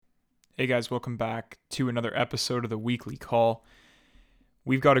Hey guys, welcome back to another episode of the Weekly Call.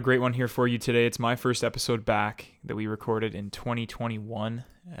 We've got a great one here for you today. It's my first episode back that we recorded in 2021.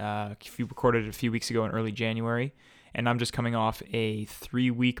 We recorded it a few weeks ago in early January, and I'm just coming off a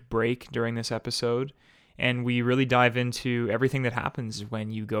 3-week break during this episode. And we really dive into everything that happens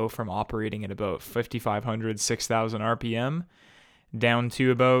when you go from operating at about 5,500, 6,000 RPM down to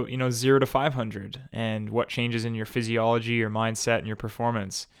about 0 to 500, and what changes in your physiology, your mindset, and your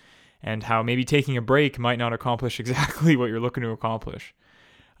performance, and how maybe taking a break might not accomplish exactly what you're looking to accomplish.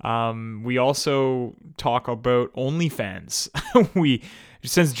 We also talk about OnlyFans.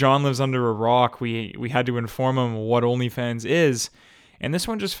 Since John lives under a rock, we had to inform him what OnlyFans is. And this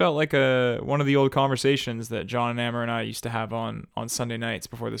one just felt like one of the old conversations that John and Amber and I used to have on Sunday nights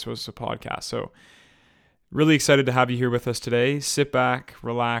before this was a podcast. So really excited to have you here with us today. Sit back,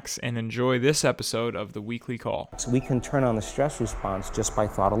 relax, and enjoy this episode of the Weekly Call. So we can turn on the stress response just by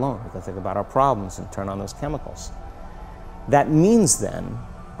thought alone. We can think about our problems and turn on those chemicals. That means then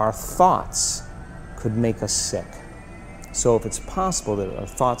our thoughts could make us sick. So if it's possible that our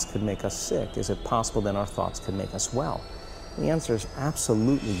thoughts could make us sick, is it possible then our thoughts could make us well? The answer is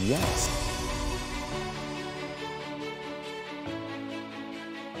absolutely yes.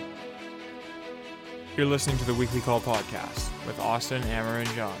 You're listening to the Weekly Call podcast with Austin, Amber, and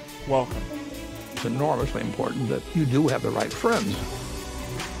John. Welcome. It's enormously important that you do have the right friends.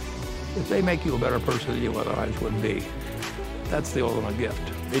 If they make you a better person than you otherwise would be, that's the ultimate gift.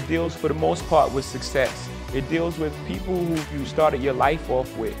 It deals, for the most part, with success. It deals with people who you started your life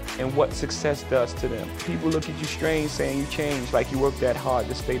off with and what success does to them. People look at you strange saying you changed, like you worked that hard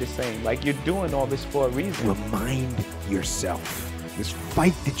to stay the same. Like you're doing all this for a reason. Remind yourself, this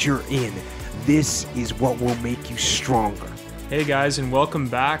fight that you're in, this is what will make you stronger. Hey guys, and welcome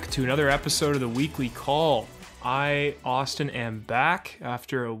back to another episode of the Weekly Call. I, Austin, am back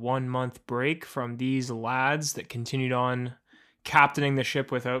after a 1-month break from these lads that continued on captaining the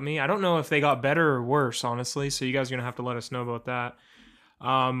ship without me. I don't know if they got better or worse, honestly, so you guys are going to have to let us know about that.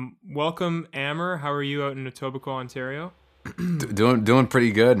 Welcome, Amber. How are you out in Etobicoke, Ontario? Doing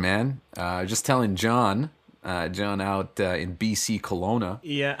pretty good, man. Just telling John out in BC Kelowna,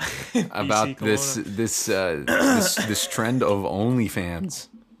 Yeah, about BC Kelowna. this trend of OnlyFans.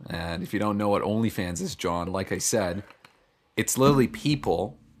 And if you don't know what OnlyFans is, John, like I said, it's literally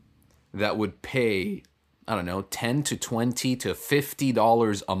people that would pay, I don't know, $10 to $20 to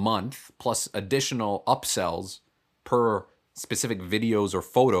 $50 a month plus additional upsells per specific videos or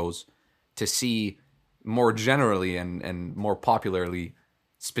photos to see more generally and more popularly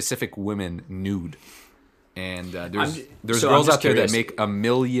specific women nude. And there's girls out there that make $1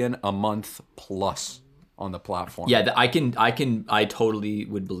 million a month plus on the platform. Yeah, I totally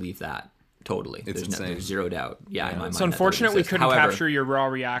would believe that. Totally. It's insane. There's zero doubt. Yeah, in my mind. It's unfortunate we couldn't However, capture your raw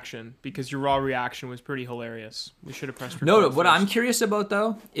reaction, because your raw reaction was pretty hilarious. We should have pressed record. No, what first. I'm curious about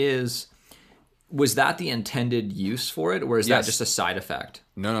though is, was that the intended use for it, or is that just a side effect?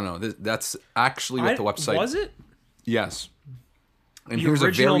 No. That's actually what the website... Was it? Yes. And The here's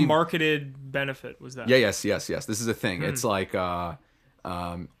original a very marketed benefit was that. Yeah, yes. This is the thing. It's like,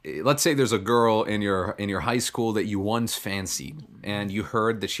 let's say there's a girl in your high school that you once fancied, and you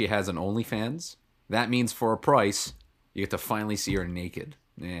heard that she has an OnlyFans. That means for a price, you get to finally see her naked,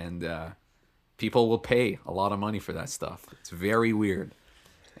 and people will pay a lot of money for that stuff. It's very weird.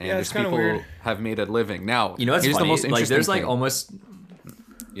 And Yeah, it's these people kinda weird. have made a living. Now, You know what's here's funny? the most interesting There's thing. almost.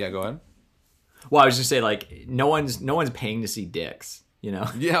 Yeah, go ahead. Well, I was just say no one's paying to see dicks.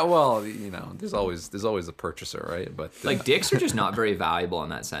 Yeah, well, there's always a purchaser, right? But Dicks are just not very valuable in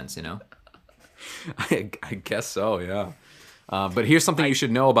that sense. I guess so, yeah. But here's something you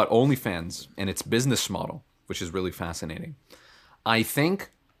should know about OnlyFans and its business model, which is really fascinating. I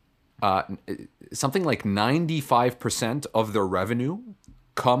think something like 95% of their revenue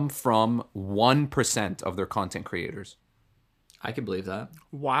come from 1% of their content creators. I could believe that.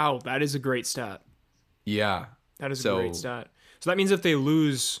 Wow, that is a great stat. Yeah. That is a great stat. So that means if they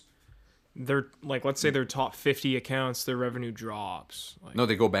lose their, let's say their top 50 accounts, their revenue drops. No,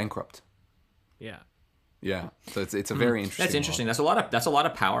 they go bankrupt. Yeah. Yeah. So it's a very interesting. That's interesting. Model. That's a lot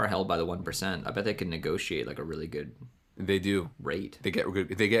of power held by the 1%. I bet they can negotiate a really good They do. rate. They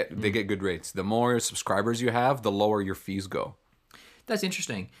get good rates. The more subscribers you have, the lower your fees go. That's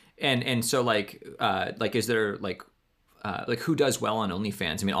interesting. And so is there who does well on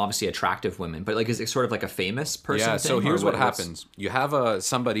OnlyFans? I mean, obviously attractive women, but is it sort of like a famous person? Yeah. So thing, here's or what happens: you have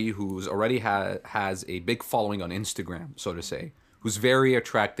somebody who's already has a big following on Instagram, so to say, who's very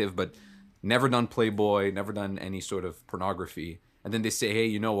attractive, but never done Playboy, never done any sort of pornography, and then they say, hey,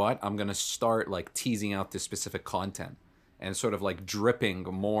 you know what? I'm gonna start teasing out this specific content. and sort of like dripping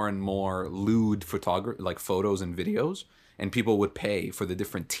more and more lewd photos and videos, and people would pay for the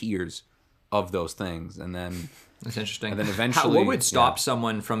different tiers of those things, and then that's interesting. And then eventually, what would stop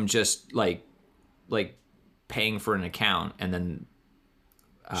someone from just like paying for an account and then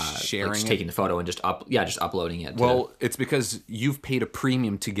sharing just taking the photo and just uploading it? Well, it's because you've paid a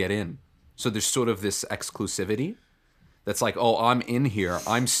premium to get in, so there's sort of this exclusivity. That's like, oh, I'm in here.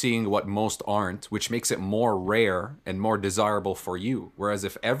 I'm seeing what most aren't, which makes it more rare and more desirable for you. Whereas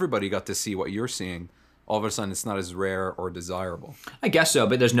if everybody got to see what you're seeing, all of a sudden it's not as rare or desirable. I guess so,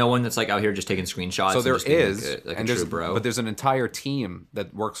 but there's no one that's like out here just taking screenshots. So there is, and true bro. But there's an entire team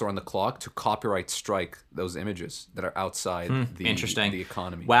that works around the clock to copyright strike those images that are outside the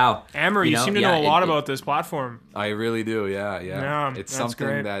economy. Wow, Amory, you seem to know a lot about this platform. I really do, yeah. It's something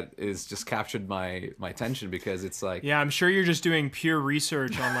great. that is just captured my attention because it's like, yeah, I'm sure you're just doing pure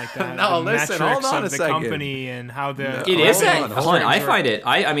research on like that. No, the listen, metrics hold on of a the second. company and how the it is. Hold on. I find it.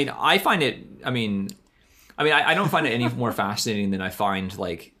 I find it. I don't find it any more fascinating than I find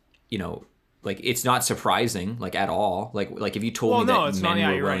like it's not surprising like at all. Like if you told me that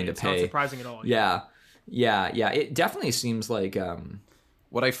men were willing to pay, it's not surprising at all. Yeah. It definitely seems like.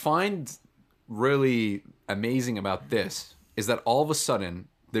 What I find really amazing about this is that all of a sudden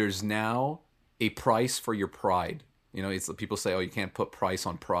there's now a price for your pride. It's people say, oh, you can't put price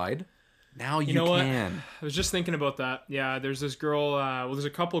on pride. Now you know can. What? I was just thinking about that. Yeah, there's this girl. There's a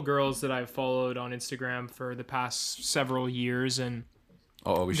couple girls that I've followed on Instagram for the past several years, and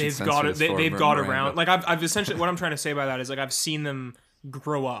they've got it. They've got around. Like I've essentially what I'm trying to say by that is like I've seen them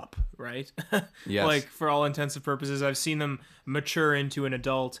grow up, right? Yes. Like for all intents and purposes, I've seen them mature into an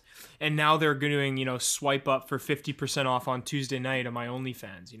adult, and now they're doing swipe up for 50% off on Tuesday night on my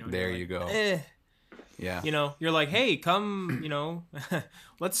OnlyFans. There you go. Yeah. You're like, hey, come,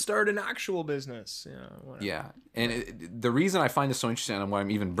 let's start an actual business. Yeah. And the reason I find this so interesting and why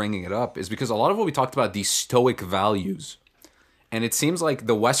I'm even bringing it up is because a lot of what we talked about, these stoic values, and it seems like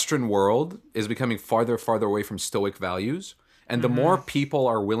the Western world is becoming farther away from stoic values. And the more people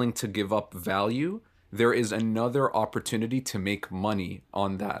are willing to give up value, there is another opportunity to make money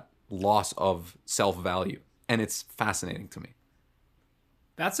on that loss of self-value. And it's fascinating to me.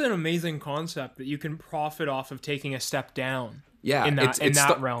 That's an amazing concept that you can profit off of taking a step down. Yeah, in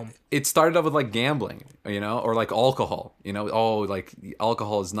that realm. It started out with like gambling, or like alcohol. Like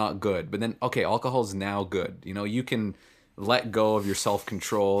alcohol is not good, but then alcohol is now good. You can let go of your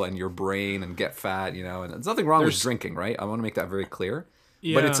self-control and your brain and get fat. And there's nothing wrong with drinking, right? I want to make that very clear.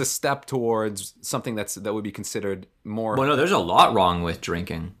 Yeah. But it's a step towards something that would be considered more. Well, no, there's a lot wrong with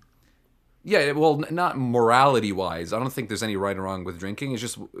drinking. Yeah, well, not morality-wise. I don't think there's any right or wrong with drinking. It's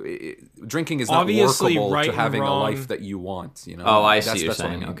just drinking is not obviously workable right to having a life that you want. Oh, I see what you're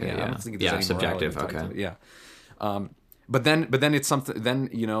saying. Okay, I don't think there's any subjective. Okay, yeah. But then it's something. Then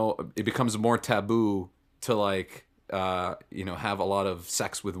it becomes more taboo to like have a lot of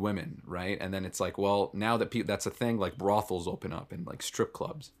sex with women, right? And then it's like, well, now that that's a thing, like brothels open up and like strip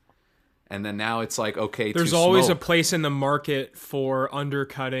clubs. And then now it's like, okay, there's always a place in the market for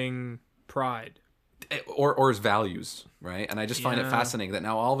undercutting pride or his values, right? And I just find it fascinating that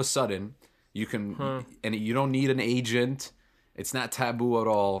now all of a sudden you can and you don't need an agent. It's not taboo at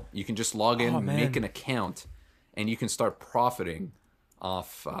all. You can just log in, make an account, and you can start profiting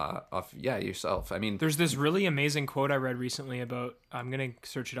off yourself. I mean, there's this really amazing quote I read recently about, I'm gonna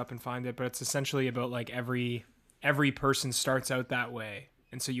search it up and find it, but it's essentially about like every person starts out that way,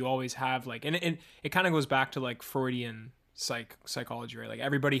 and so you always have like, and it kind of goes back to like Freudian psychology, right? Like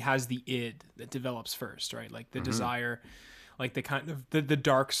everybody has the id that develops first, right? Like the desire, like the kind of the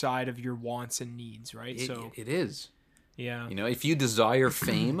dark side of your wants and needs, right? So it is. Yeah. If you desire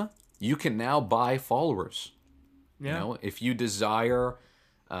fame, you can now buy followers. Yeah. If you desire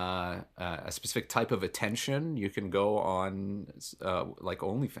a specific type of attention, you can go on like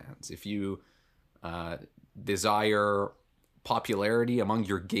OnlyFans. If you desire popularity among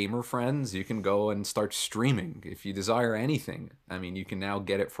your gamer friends, you can go and start streaming. If you desire anything, you can now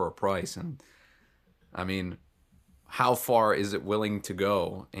get it for a price. And how far is it willing to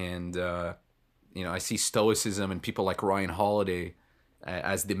go? And I see stoicism and people like Ryan Holiday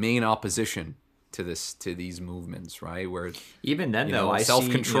as the main opposition to these movements, right? Where even then, though,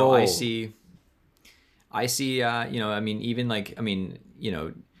 self-control. I see.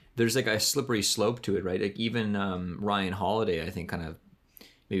 There's like a slippery slope to it, right? Like even Ryan Holiday, I think, kind of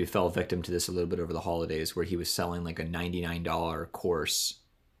maybe fell victim to this a little bit over the holidays, where he was selling like a $99 course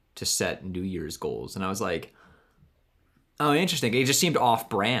to set New Year's goals, and I was like, oh, interesting. It just seemed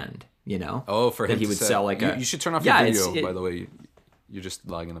off-brand, Oh, for him he would sell like you should turn off your video. By the way, you're just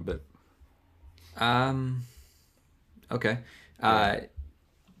lagging a bit. Okay.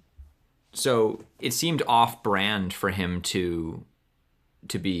 So it seemed off-brand for him to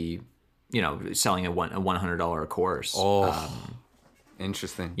be, selling a $100 course.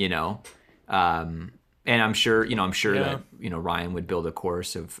 Interesting. And I'm sure, that, Ryan would build a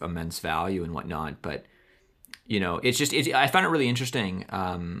course of immense value and whatnot. But, it's just, I found it really interesting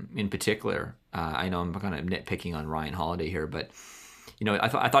in particular. I know I'm kind of nitpicking on Ryan Holiday here, but, I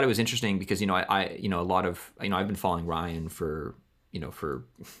thought it was interesting because, a lot of, I've been following Ryan for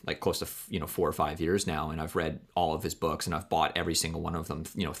like close to, 4 or 5 years now. And I've read all of his books and I've bought every single one of them,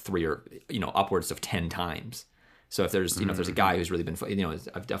 3 or, upwards of 10 times. So if there's, if there's a guy who's really been,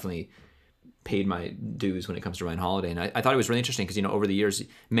 I've definitely paid my dues when it comes to Ryan Holiday. And I thought it was really interesting because, over the years,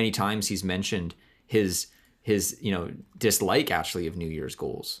 many times he's mentioned his dislike actually of New Year's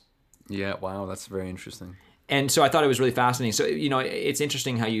goals. Yeah. Wow. That's very interesting. And so I thought it was really fascinating. So, it's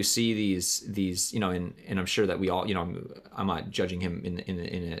interesting how you see these, and I'm sure that we all, I'm not judging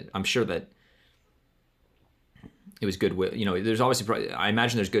him I'm sure that it was goodwill. There's obviously, I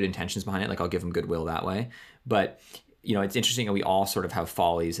imagine there's good intentions behind it. Like I'll give him goodwill that way. But, it's interesting how we all sort of have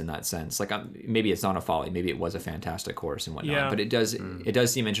follies in that sense. Like maybe it's not a folly. Maybe it was a fantastic course and whatnot. Yeah. But it does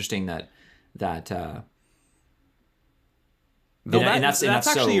seem interesting that that's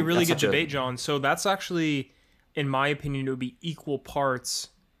actually a really good debate, John. So that's actually, in my opinion, it would be equal parts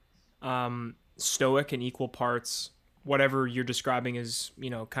stoic and equal parts whatever you're describing as,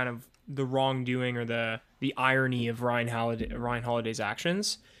 kind of the wrongdoing or the irony of Ryan Holiday's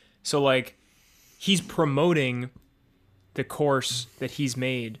actions. So like he's promoting the course that he's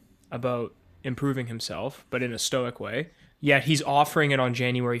made about improving himself, but in a stoic way. Yet he's offering it on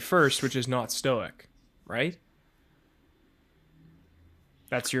January 1st, which is not stoic, right?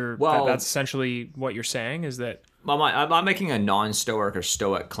 That's that's essentially what you're saying, is that. Well, I'm not making a non-stoic or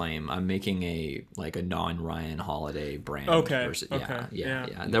stoic claim. I'm making a non-Ryan Holiday brand. Okay.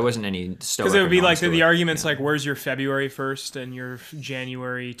 Yeah. There wasn't any stoic. Because it would be like the arguments like, where's your February 1st and your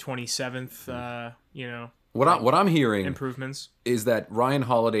January 27th? What I'm hearing improvements is that Ryan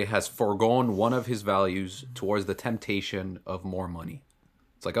Holiday has foregone one of his values towards the temptation of more money.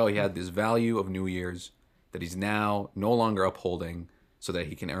 It's like, he had this value of New Year's that he's now no longer upholding, so that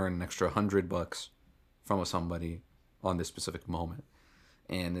he can earn an extra $100 from somebody on this specific moment.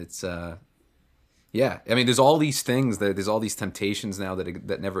 And it's, there's all these things, there's all these temptations now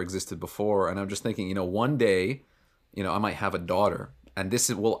that never existed before. And I'm just thinking, one day, I might have a daughter, and this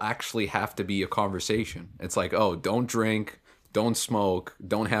will actually have to be a conversation. It's like, don't drink, don't smoke,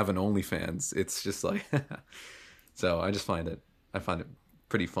 don't have an OnlyFans. It's just like, so I find it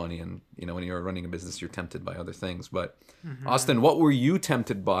pretty funny. And when you're running a business, you're tempted by other things. But Austin, what were you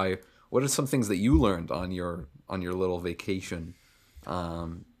tempted by? What are some things that you learned on your little vacation,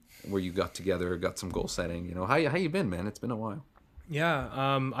 where you got together, got some goal setting? How you been, man? It's been a while. Yeah,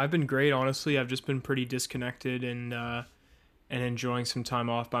 I've been great. Honestly, I've just been pretty disconnected and enjoying some time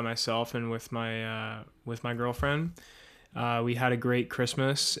off by myself and with my girlfriend. We had a great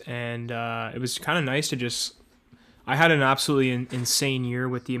Christmas, and it was kind of nice to just. I had an absolutely insane year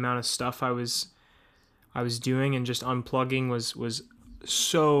with the amount of stuff I was doing, and just unplugging was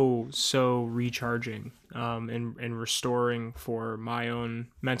so recharging and restoring for my own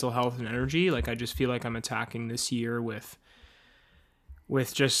mental health and energy. Like I just feel like I'm attacking this year with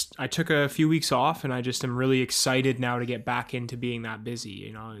just, I took a few weeks off, and I just am really excited now to get back into being that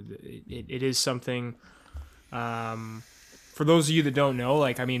busy. It is something, for those of you that don't know,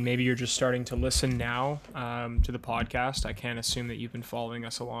 maybe you're just starting to listen now to the podcast. I can't assume that you've been following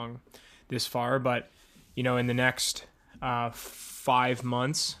us along this far, but in the next 5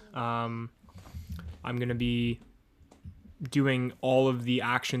 months, I'm going to be doing all of the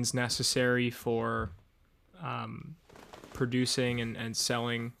actions necessary for producing and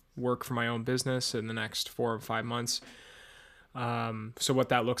selling work for my own business in the next 4 or 5 months. So what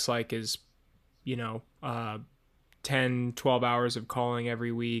that looks like is, 10, 12 hours of calling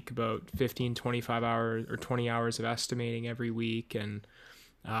every week, about 15, 25 hours or 20 hours of estimating every week, and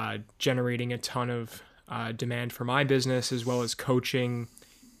generating a ton of demand for my business, as well as coaching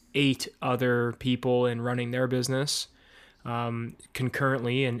 8 other people in running their business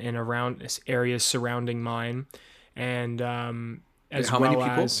concurrently and around areas surrounding mine. And as how well many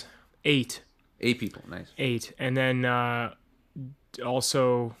people? As 8. 8 people, nice. 8. And then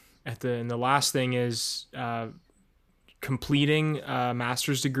also the last thing is completing a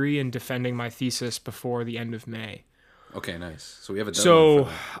master's degree and defending my thesis before the end of May. Okay, nice. So we have a deadline. So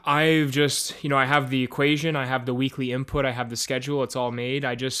I've just, I have the equation, I have the weekly input, I have the schedule, it's all made.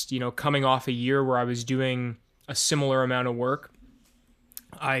 I just, coming off a year where I was doing a similar amount of work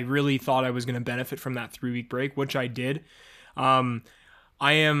I really thought I was going to benefit from that 3-week break, which I did. I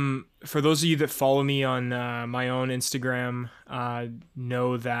am, for those of you that follow me on my own Instagram,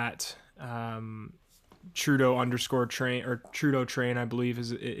 know that Trudeau_train, or Trudeau Train, I believe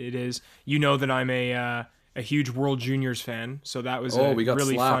it is. You know that I'm a huge World Juniors fan, so that was a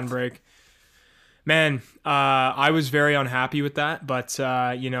really fun break. Man, I was very unhappy with that, but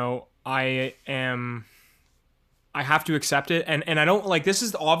I have to accept it, and I don't like. This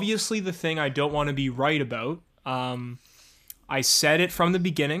is obviously the thing I don't want to be right about. I said it from the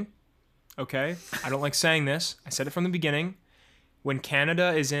beginning. Okay, I don't like saying this. I said it from the beginning. When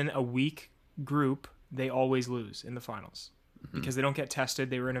Canada is in a weak group, they always lose in the finals because they don't get tested.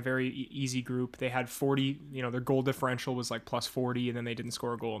 They were in a very easy group. They had 40. Their goal differential was like plus 40, and then they didn't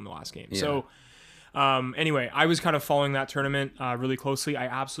score a goal in the last game. Yeah. So. Anyway, I was kind of following that tournament really closely. I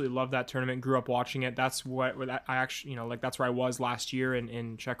absolutely loved that tournament. Grew up watching it. That's what I actually, that's where I was last year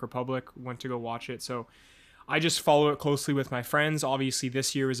in Czech Republic. Went to go watch it. So I just follow it closely with my friends. Obviously,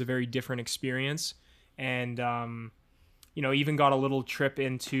 this year was a very different experience, and even got a little trip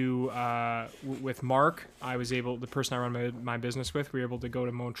into with Mark. I was able, the person I run my business with, we were able to go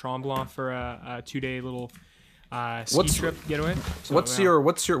to Mont Tremblant for a 2-day little. Ski trip getaway. So, what's your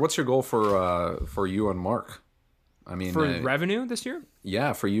goal for you and Mark? I mean, for revenue this year?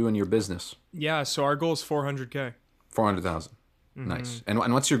 Yeah, for you and your business. Yeah, so our goal is 400K. 400,000. Nice.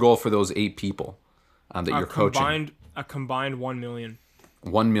 And what's your goal for those 8 people that you're coaching? A combined 1 million.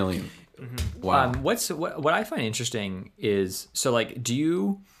 1 million. Wow. What I find interesting is, so like, do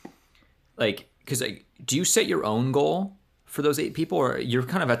you do you set your own goal for those 8 people, or you're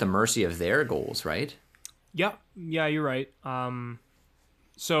kind of at the mercy of their goals, right? Yeah, you're right.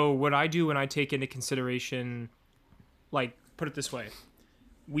 So what I do when I take into consideration, like, put it this way,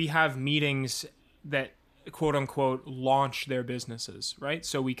 we have meetings that quote unquote launch their businesses, right?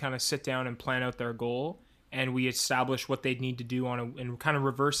 So we kind of sit down and plan out their goal, and we establish what they'd need to do and kind of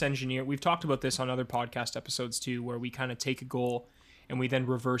reverse engineer. We've talked about this on other podcast episodes too, where we kind of take a goal and we then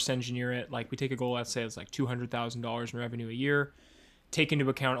reverse engineer it. Like, we take a goal, let's say it's like $200,000 in revenue a year, take into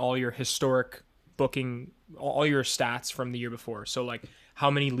account all your historic booking, all your stats from the year before. So like, how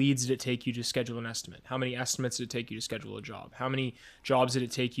many leads did it take you to schedule an estimate? How many estimates did it take you to schedule a job? How many jobs did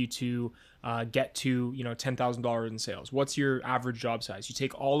it take you to get to $10,000 in sales? What's your average job size? You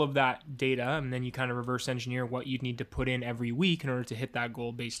take all of that data, and then you kind of reverse engineer what you'd need to put in every week in order to hit that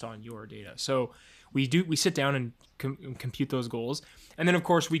goal based on your data. So we sit down and compute those goals, and then of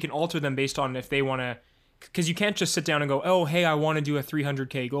course we can alter them based on if they want to, because you can't just sit down and go, oh hey, I want to do a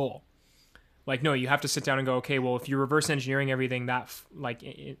 300K goal. Like, no, you have to sit down and go, okay, well, if you're reverse engineering everything that like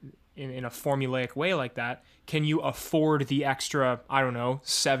in a formulaic way like that, can you afford the extra,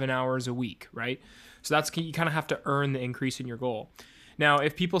 7 hours a week, right? So you kind of have to earn the increase in your goal. Now,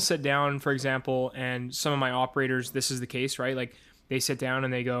 if people sit down, for example, and some of my operators, this is the case, right? Like, they sit down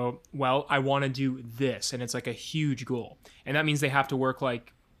and they go, well, I want to do this, and it's like a huge goal. And that means they have to work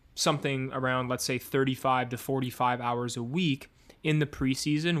like something around, let's say, 35 to 45 hours a week in the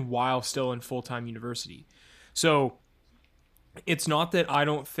preseason while still in full-time university. So it's not that I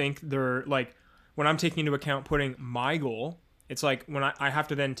don't think they're like, when I'm taking into account putting my goal, it's like when I have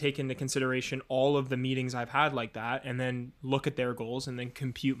to then take into consideration all of the meetings I've had like that, and then look at their goals and then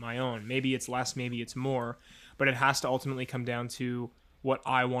compute my own. Maybe it's less, maybe it's more, but it has to ultimately come down to what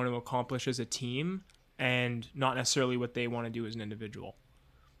I want to accomplish as a team and not necessarily what they want to do as an individual.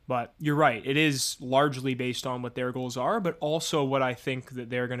 But you're right. It is largely based on what their goals are, but also what I think that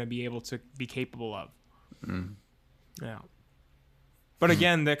they're going to be able to be capable of. Yeah. But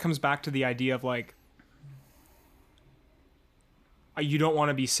again, that comes back to the idea of like, you don't want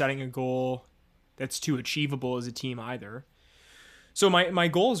to be setting a goal that's too achievable as a team either. So my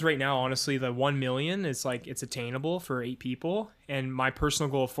goals right now, honestly, the 1 million is like, it's attainable for 8 people. And my personal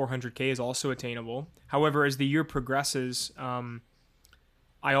goal of 400K is also attainable. However, as the year progresses,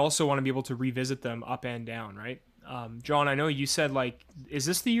 I also want to be able to revisit them up and down, right? John, I know you said, like, is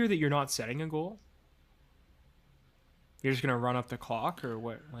this the year that you're not setting a goal? You're just going to run up the clock, or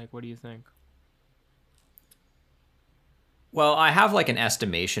what? Like, what do you think? Well, I have like an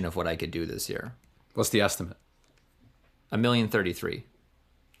estimation of what I could do this year. What's the estimate? 1,033,000.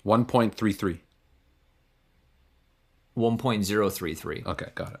 1.33. 1.033. Okay,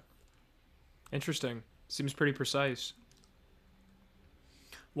 got it. Interesting. Seems pretty precise.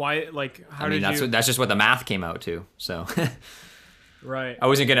 Why? Like, how that's just what the math came out to. So, right. I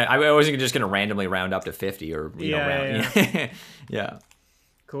wasn't just gonna randomly round up to 50 or round. Yeah. Yeah.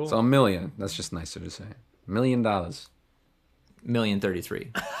 Cool. So $1 million. That's just nicer to say. $1 million.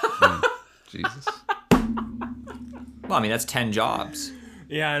 1,033,000. Jesus. Well, I mean, that's 10 jobs.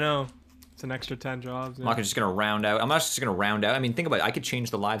 Yeah, I know. It's an extra 10 jobs. I'm not just gonna round out. I'm not just gonna round out. I mean, think about it. I could change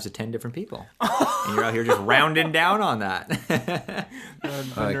the lives of 10 different people, and you're out here just rounding down on that.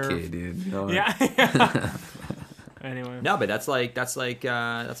 Okay, dude. No. Yeah. Anyway. No, but that's like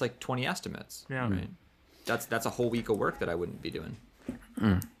 20 estimates. Yeah. Right. That's a whole week of work that I wouldn't be doing.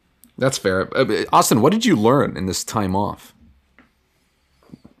 That's fair. Austin, what did you learn in this time off?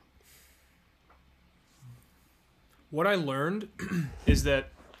 What I learned is that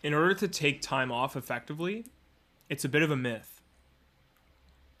in order to take time off effectively, it's a bit of a myth.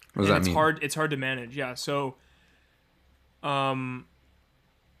 What does that it's mean? It's hard to manage. Yeah. So,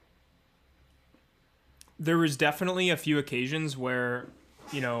 there was definitely a few occasions where,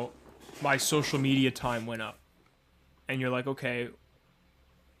 my social media time went up, and you're like, okay,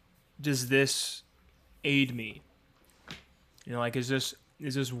 does this aid me? Like, is this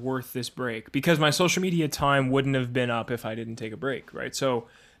worth this break? Because my social media time wouldn't have been up if I didn't take a break, right? So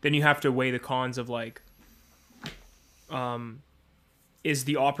then you have to weigh the cons of like, is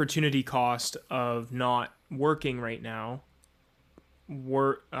the opportunity cost of not working right now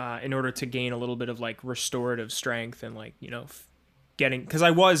in order to gain a little bit of like restorative strength and like, getting, because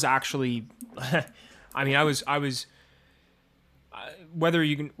I was actually, I was whether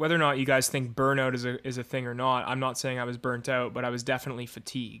or not you guys think burnout is a thing or not, I'm not saying I was burnt out, but I was definitely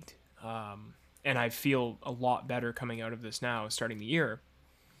fatigued. And I feel a lot better coming out of this now, starting the year.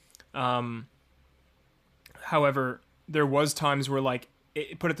 However, there was times where like,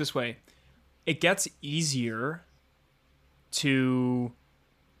 put it this way, it gets easier to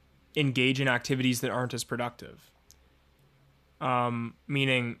engage in activities that aren't as productive.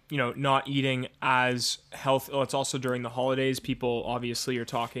 Meaning, not eating as healthy. Oh, it's also during the holidays. People obviously are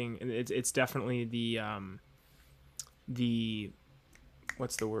talking. It's definitely the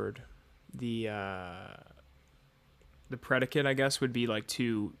what's the word? The predicate, I guess, would be like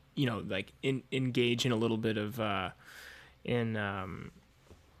to, engage in a little bit of,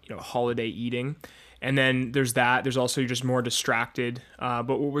 holiday eating. And then there's that. There's also just more distracted. But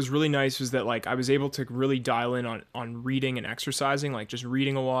what was really nice was that like I was able to really dial in on reading and exercising, like just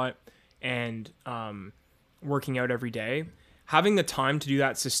reading a lot and working out every day. Having the time to do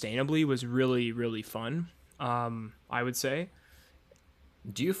that sustainably was really, really fun, I would say.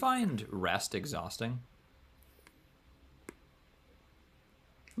 Do you find rest exhausting?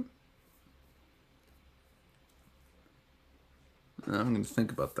 I'm going to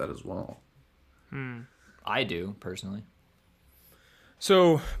think about that as well. I do, personally.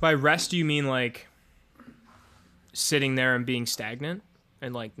 So by rest, do you mean like sitting there and being stagnant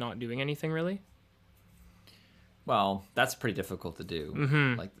and like not doing anything really? Well, that's pretty difficult to do.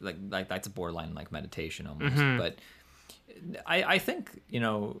 Mm-hmm. Like that's borderline like meditation almost. Mm-hmm. But I think,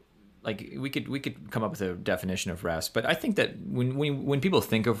 like we could come up with a definition of rest. But I think that when people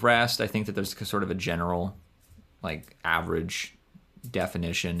think of rest, I think that there's sort of a general, like average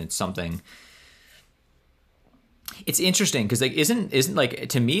definition. It's something. It's interesting because like isn't like,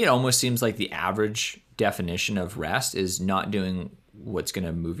 to me it almost seems like the average definition of rest is not doing what's going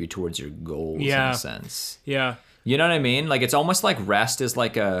to move you towards your goals in a sense. Yeah. You know what I mean? Like it's almost like rest is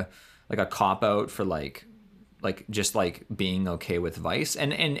like a cop out for like just like being okay with vice.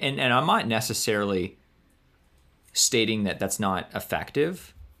 And I'm not necessarily stating that that's not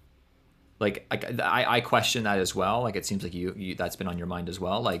effective. Like I question that as well. Like it seems like you that's been on your mind as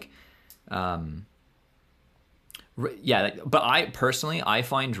well. Like, yeah, but I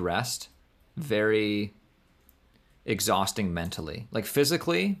find rest very exhausting mentally. Like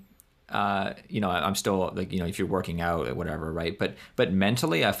physically, I'm still like, if you're working out or whatever, right? But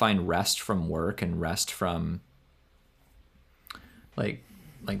mentally, I find rest from work and rest from like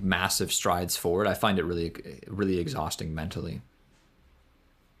massive strides forward, I find it really, really exhausting mentally.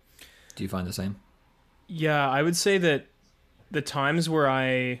 Do you find the same? Yeah, I would say that the times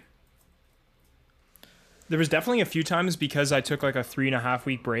where there was definitely a few times because I took like a 3.5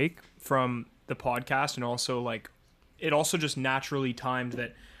 week break from the podcast, and also like it also just naturally timed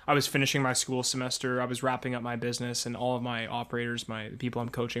that I was finishing my school semester, I was wrapping up my business, and all of my operators, the people I'm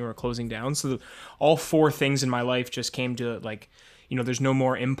coaching, were closing down. So all 4 things in my life just came to like, there's no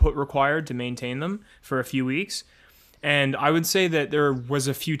more input required to maintain them for a few weeks. And I would say that there was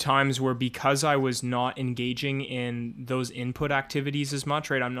a few times where, because I was not engaging in those input activities as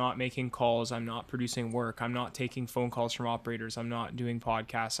much, right? I'm not making calls, I'm not producing work, I'm not taking phone calls from operators, I'm not doing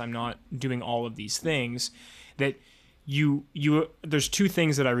podcasts, I'm not doing all of these things, that there's 2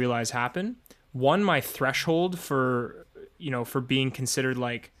 things that I realize happen. One, my threshold for being considered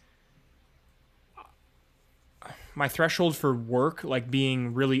like, my threshold for work, like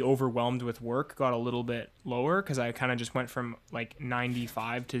being really overwhelmed with work, got a little bit lower because I kind of just went from like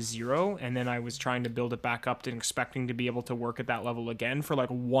 95 to 0, and then I was trying to build it back up and expecting to be able to work at that level again for like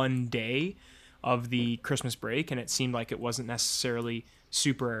one day of the Christmas break, and it seemed like it wasn't necessarily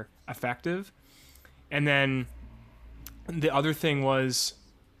super effective. And then the other thing was,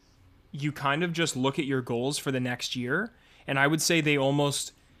 you kind of just look at your goals for the next year, and I would say they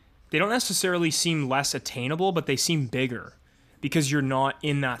don't necessarily seem less attainable, but they seem bigger because you're not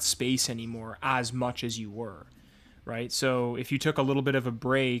in that space anymore as much as you were, right? So if you took a little bit of a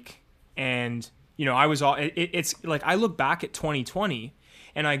break, and, you know, it's like, I look back at 2020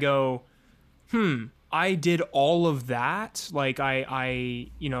 and I go, I did all of that. Like I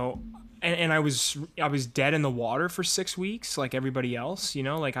you know, and I was dead in the water for 6 weeks like everybody else, you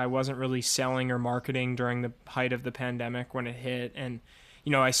know, like I wasn't really selling or marketing during the height of the pandemic when it hit. And,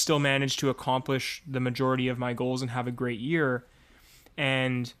 you know, I still managed to accomplish the majority of my goals and have a great year.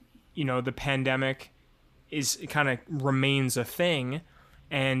 And, you know, the pandemic kind of remains a thing.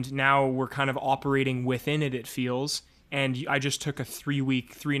 And now we're kind of operating within it feels. And I just took a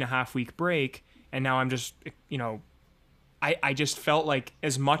 3.5 week break. And now I'm just, you know, I just felt like,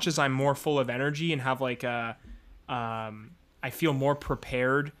 as much as I'm more full of energy and have like I feel more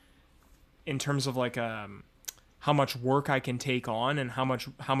prepared in terms of like how much work I can take on and how much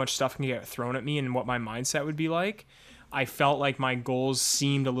stuff can get thrown at me and what my mindset would be like. I felt like my goals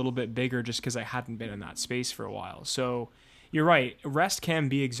seemed a little bit bigger just because I hadn't been in that space for a while. So you're right. Rest can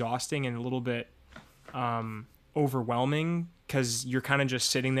be exhausting and a little bit overwhelming because you're kind of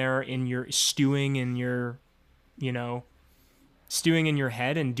just sitting there stewing in your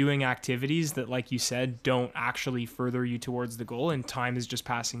head and doing activities that, like you said, don't actually further you towards the goal, and time is just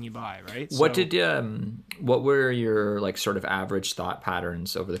passing you by, right? What were your like sort of average thought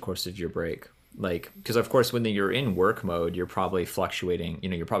patterns over the course of your break? Like, because of course when you're in work mode, you're probably fluctuating, you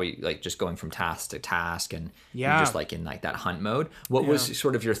know, you're probably like just going from task to task, and you're just like in like that hunt mode. What was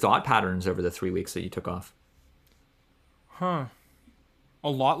sort of your thought patterns over the 3 weeks that you took off? A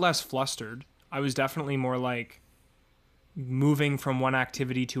lot less flustered. I was definitely more like moving from one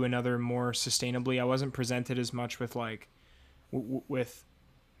activity to another more sustainably. I wasn't presented as much with like, with,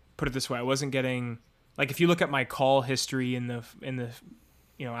 put it this way, I wasn't getting, like, if you look at my call history in the,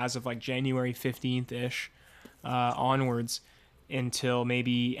 you know, as of like January 15th ish, onwards until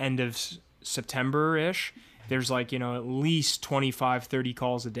maybe end of September ish, there's like, you know, at least 25, 30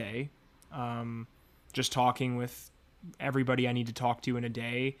 calls a day. Just talking with everybody I need to talk to in a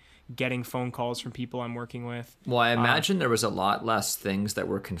day, getting phone calls from people I'm working with. Well, I imagine there was a lot less things that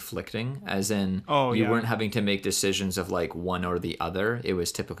were conflicting, as in you weren't having to make decisions of like one or the other. It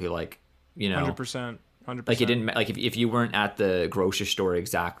was typically like, you know, 100%. Like it didn't, like if you weren't at the grocery store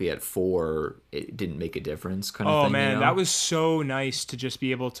exactly at 4, it didn't make a difference kind of thing. Oh man, you know? That was so nice to just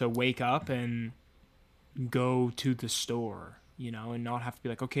be able to wake up and go to the store, you know, and not have to be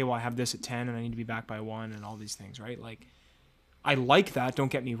like, okay, well, I have this at 10 and I need to be back by 1 and all these things, right? Like, I like that,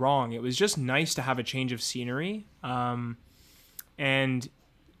 don't get me wrong. It was just nice to have a change of scenery. And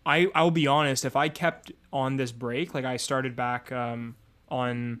I'll be honest, if I kept on this break, like I started back on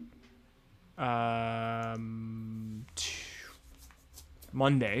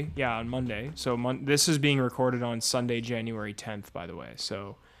Monday. Yeah, on Monday. So this is being recorded on Sunday, January 10th, by the way.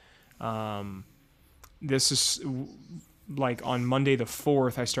 So this is like on Monday the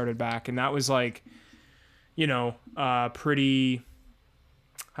 4th, I started back. And that was like, you know, pretty,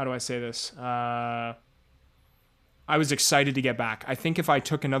 how do I say this? I was excited to get back. I think if I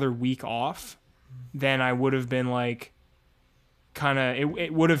took another week off, then I would have been like, kind of,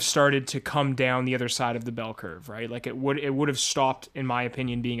 it would have started to come down the other side of the bell curve, right? Like it would have stopped, in my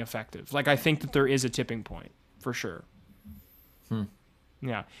opinion, being effective. Like I think that there is a tipping point for sure.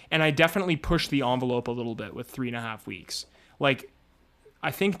 Yeah. And I definitely pushed the envelope a little bit with 3.5 weeks. Like,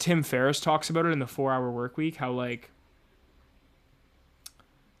 I think Tim Ferriss talks about it in the 4-Hour Workweek, how like,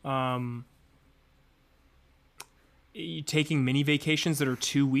 taking mini vacations that are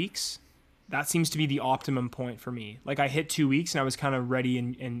 2 weeks, that seems to be the optimum point for me. Like I hit 2 weeks and I was kind of ready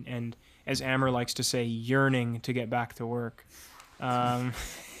and as Amber likes to say, yearning to get back to work. Yeah,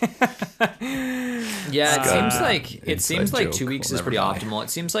 it seems like 2 weeks is pretty optimal.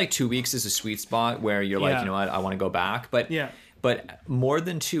 It seems like 2 weeks is a sweet spot where you're like, you know what, I want to go back. But more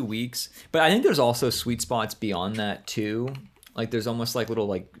than 2 weeks. But I think there's also sweet spots beyond that too. Like there's almost like little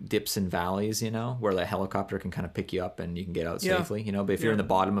like dips and valleys, you know, where the helicopter can kind of pick you up and you can get out safely, you know. But if you're in the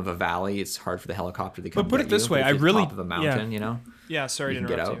bottom of a valley, it's hard for the helicopter to come. But put it this way, I really top of a mountain, you know. Yeah, sorry to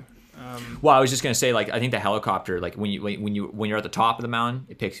interrupt you. Well, I was just gonna say, like, I think the helicopter, like when you're at the top of the mountain,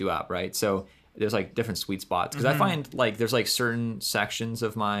 it picks you up, right? So there's like different sweet spots because I find like there's like certain sections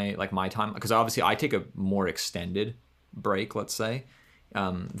of my time, because obviously I take a more extended break, let's say,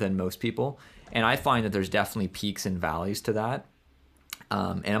 than most people, and I find that there's definitely peaks and valleys to that.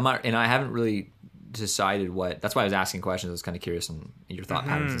 And I haven't really decided what. That's why I was asking questions. I was kind of curious on your thought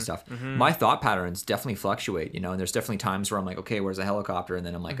patterns and stuff. My thought patterns definitely fluctuate, and there's definitely times where I'm like, okay, where's the helicopter? And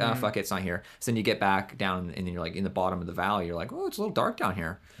then I'm like, oh, fuck it, it's not here. So then you get back down, and then you're like in the bottom of the valley. You're like, oh, it's a little dark down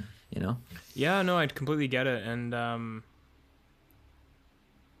here, Yeah, no, I completely get it, and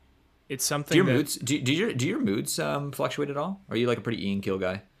it's something. Do your moods fluctuate at all? Are you like a pretty even keel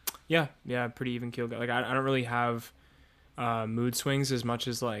guy? Yeah, pretty even keel guy. Like I don't really have mood swings as much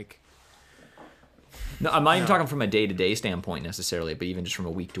as like. No, I'm not even talking from a day-to-day standpoint necessarily, but even just from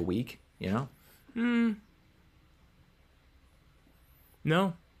a week-to-week, No,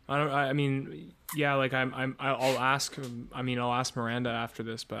 I don't. I mean, yeah, like I'll ask. I mean, I'll ask Miranda after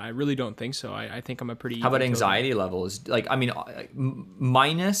this, but I really don't think so. I think I'm a pretty. How about anxiety levels? Like, I mean,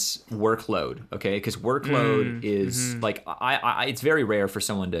 minus workload, okay? Because workload is like I it's very rare for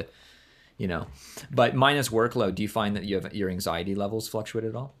someone to, but minus workload. Do you find that your anxiety levels fluctuate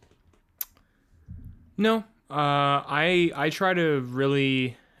at all? No, I try to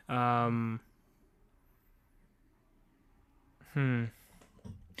really.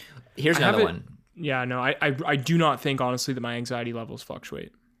 Here's another one. Yeah, no, I do not think honestly that my anxiety levels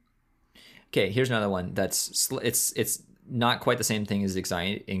fluctuate. Okay, here's another one that's it's not quite the same thing as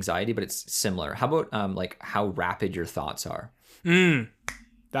anxiety, but it's similar. How about like how rapid your thoughts are?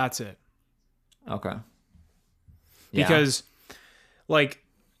 That's it. Okay. Because like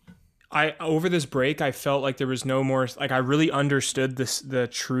over this break, I felt like there was no more, like I really understood the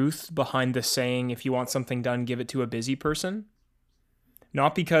truth behind the saying, if you want something done, give it to a busy person.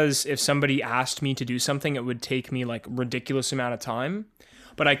 Not because if somebody asked me to do something, it would take me like ridiculous amount of time,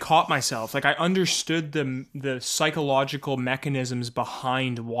 but I caught myself. Like I understood the psychological mechanisms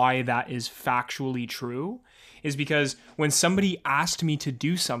behind why that is factually true, is because when somebody asked me to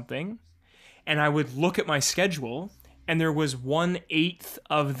do something and I would look at my schedule and there was 1/8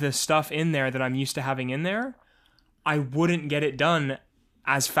 of the stuff in there that I'm used to having in there, I wouldn't get it done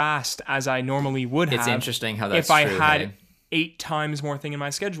as fast as I normally would have. It's interesting how that's if I true, had hey? 8 times more thing in my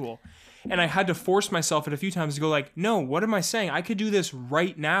schedule. And I had to force myself at a few times to go like, no, what am I saying? I could do this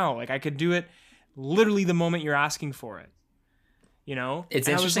right now. Like I could do it literally the moment you're asking for it. It's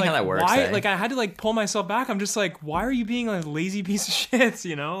and interesting like, how that works. Why? Eh? Like I had to like pull myself back. I'm just like, why are you being a lazy piece of shit?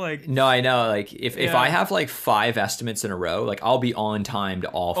 Like no, I know. Like if I have like 5 estimates in a row, like I'll be on time to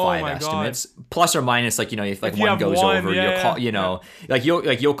all 5 estimates, plus or minus. Like if like one goes over, you'll call. Like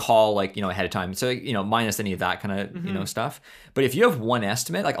you'll call like ahead of time. So minus any of that kind of stuff. But if you have one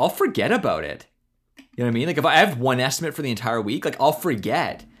estimate, like I'll forget about it. You know what I mean? Like if I have one estimate for the entire week, like I'll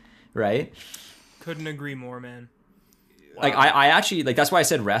forget, right? Couldn't agree more, man. Like I actually like, that's why I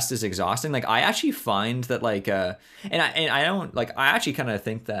said rest is exhausting. Like I actually find that like and I don't like, I actually kind of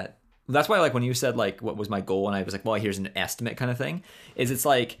think that that's why like when you said like what was my goal and I was like, well, here's an estimate kind of thing, is it's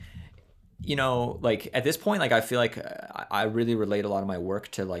like like at this point, like I feel like I really relate a lot of my work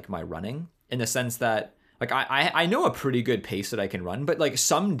to like my running, in the sense that like I know a pretty good pace that I can run, but like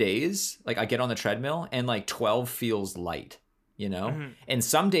some days like I get on the treadmill and like 12 feels light. And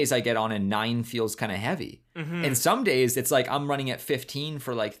some days I get on and 9 feels kind of heavy. And some days it's like I'm running at 15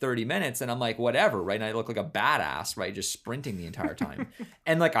 for like 30 minutes and I'm like, whatever, right? And I look like a badass, right? Just sprinting the entire time.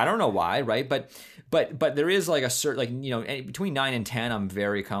 And like, I don't know why, right? But there is like a certain, like, between 9 and 10, I'm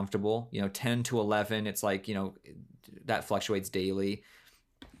very comfortable. 10 to 11, it's like, that fluctuates daily.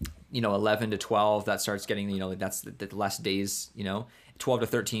 11 to 12, that starts getting, that's the less days, 12 to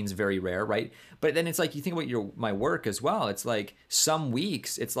 13 is very rare, right? But then it's like, you think about my work as well. It's like some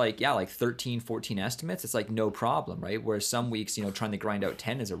weeks, it's like, yeah, like 13, 14 estimates, it's like no problem, right? Whereas some weeks, trying to grind out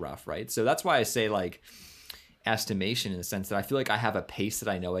 10 is a rough, right? So that's why I say like estimation, in the sense that I feel like I have a pace that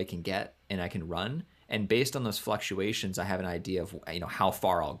I know I can get and I can run. And based on those fluctuations, I have an idea of, how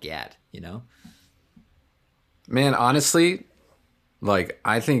far I'll get, Man, honestly, like,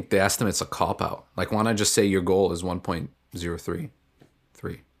 I think the estimate's a cop-out. Like, why not just say your goal is 1.033?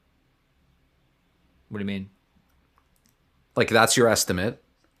 What do you mean? Like, that's your estimate.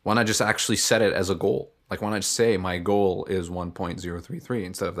 Why not just actually set it as a goal? Like, why not just say my goal is 1.033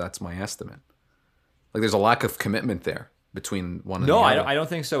 instead of that's my estimate? Like, there's a lack of commitment there between one and the other. No, I don't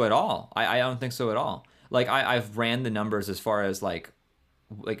think so at all. I don't think so at all. Like, I've ran the numbers as far as like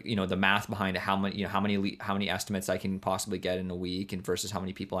the math behind how many estimates I can possibly get in a week, and versus how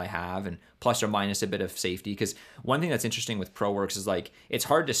many people I have, and plus or minus a bit of safety. Because one thing that's interesting with ProWorks is like, it's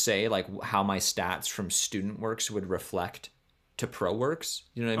hard to say like how my stats from StudentWorks would reflect to ProWorks.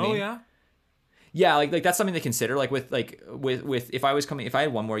 You know what I mean? Oh yeah. Yeah, like that's something to consider. Like with if I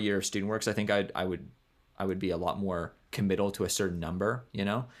had one more year of StudentWorks, I think I would be a lot more committal to a certain number, you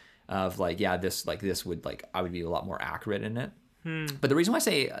know, of like, yeah, this would like, I would be a lot more accurate in it. But the reason why I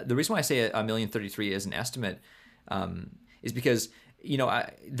say $1,033,000 is an estimate, is because, you know,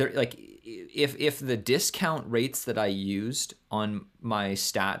 if the discount rates that I used on my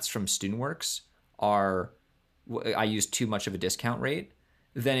stats from StudentWorks I used too much of a discount rate,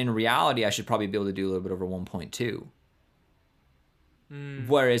 then in reality, I should probably be able to do a little bit over 1.2.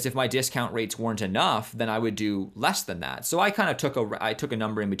 Whereas if my discount rates weren't enough, then I would do less than that. So I kind of took a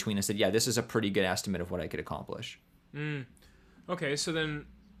number in between and said, yeah, this is a pretty good estimate of what I could accomplish. Okay, so then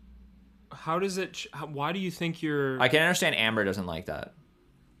how does it? Why do you think you're? I can understand Amber doesn't like that.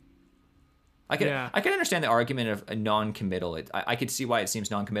 I can understand the argument of a non-committal. I could see why it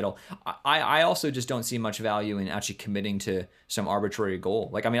seems non-committal. I also just don't see much value in actually committing to some arbitrary goal.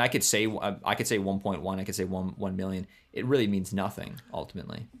 Like, I mean, I could say 1.1, I could say 1 million. It really means nothing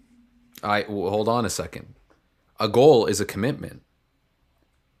ultimately. Hold on a second. A goal is a commitment.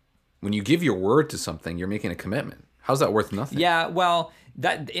 When you give your word to something, you're making a commitment. How's that worth nothing? Yeah, well,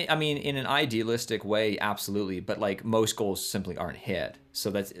 I mean, in an idealistic way, absolutely. But like most goals simply aren't hit.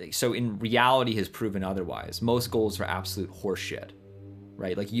 So in reality has proven otherwise. Most goals are absolute horseshit,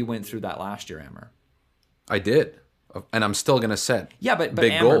 right? Like you went through that last year, Amber. I did, and I'm still gonna set but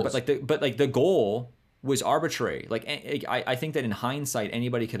big Amber, goals. But the goal was arbitrary. Like I think that in hindsight,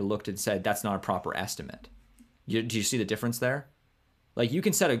 anybody could have looked and said that's not a proper estimate. Do you see the difference there? Like you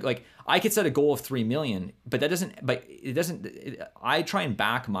can I could set a goal of 3 million, but I try and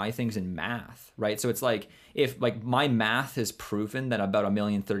back my things in math, right? So it's like, if like my math has proven that about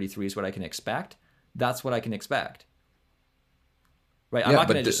 $1,033,000 is what I can expect, that's what I can expect. Right? I'm not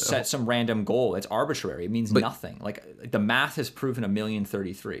going to just set some random goal. It's arbitrary. It means nothing. Like the math has proven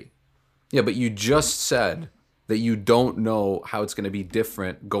 $1,033,000. Yeah, but you just said that you don't know how it's going to be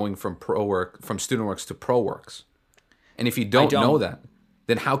different going from StudentWorks to ProWorks. And if you don't know that,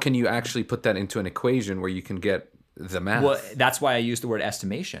 then how can you actually put that into an equation where you can get the math? Well, that's why I use the word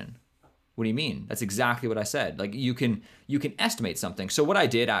estimation. What do you mean? That's exactly what I said. Like you can estimate something. So what I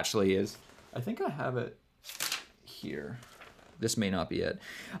did actually is, I think I have it here. This may not be it.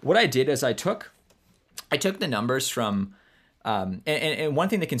 What I did is I took the numbers from, and one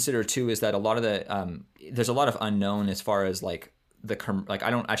thing to consider too is that a lot of there's a lot of unknown as far as like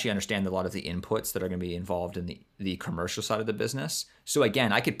I don't actually understand a lot of the inputs that are going to be involved in the commercial side of the business. So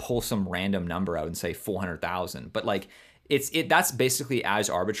again, I could pull some random number out and say 400,000, but like that's basically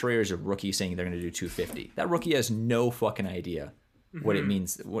as arbitrary as a rookie saying they're going to do 250. That rookie has no fucking idea what it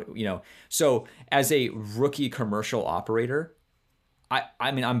means. So as a rookie commercial operator,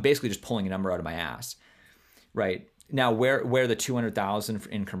 I mean, I'm basically just pulling a number out of my ass, right? Now, where the 200,000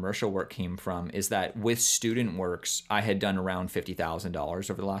 in commercial work came from is that with StudentWorks, I had done around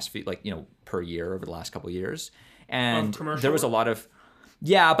 $50,000 over the last per year over the last couple of years, and there was a lot of,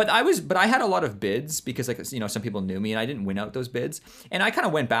 but I had a lot of bids because some people knew me and I didn't win out those bids, and I kind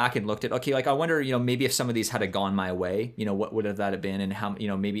of went back and looked at I wonder maybe if some of these had gone my way, what would that have been, and how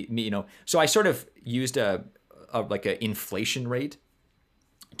maybe so I sort of used a inflation rate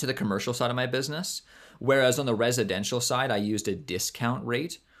to the commercial side of my business. Whereas on the residential side, I used a discount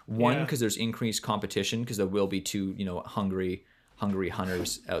rate. One, because there's increased competition, because there will be two, hungry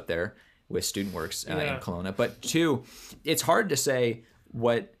hunters out there with StudentWorks in Kelowna. But two, it's hard to say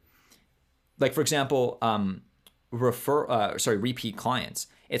what, like for example, repeat clients.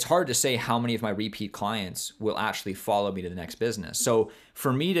 It's hard to say how many of my repeat clients will actually follow me to the next business. So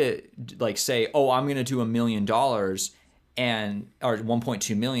for me to say, oh, I'm going to do $1 million or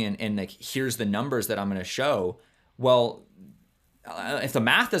 1.2 million, and here's the numbers that I'm going to show. Well, if the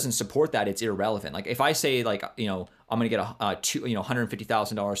math doesn't support that, it's irrelevant. Like if I say I'm going to get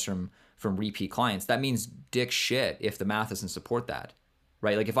 $150,000 from repeat clients, that means dick shit if the math doesn't support that,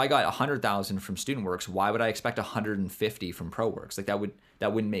 right? Like if I got 100,000 from StudentWorks, why would I expect 150 from ProWorks? Like that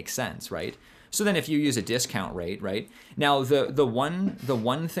wouldn't make sense, right? So then if you use a discount rate, right? Now the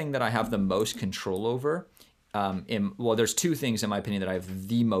one thing that I have the most control over. There's two things in my opinion that I have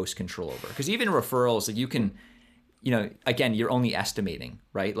the most control over, because even referrals, you can, again, you're only estimating,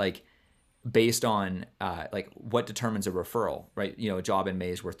 right? Like based on what determines a referral, right? A job in May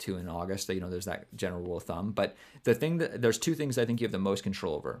is worth 2 in August. There's that general rule of thumb. But there's two things I think you have the most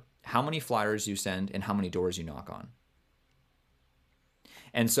control over: how many flyers you send and how many doors you knock on.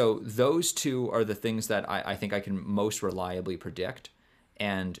 And so those two are the things that I think I can most reliably predict,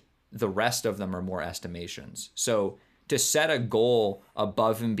 and the rest of them are more estimations. So to set a goal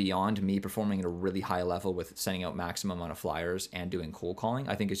above and beyond me performing at a really high level with sending out maximum amount of flyers and doing cold calling,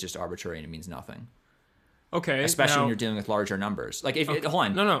 I think is just arbitrary and it means nothing. Okay. Especially now, when you're dealing with larger numbers. Like if hold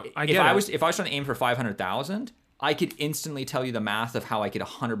on. No, I get if I was trying to aim for 500,000, I could instantly tell you the math of how I could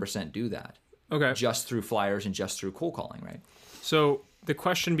 100% do that. Okay. Just through flyers and just through cold calling, right? So the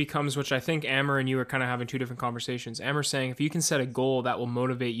question becomes, which I think Amber and you are kind of having two different conversations. Amber's saying if you can set a goal that will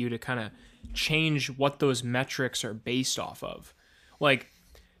motivate you to kind of change what those metrics are based off of. Like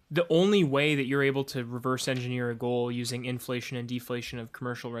the only way that you're able to reverse engineer a goal using inflation and deflation of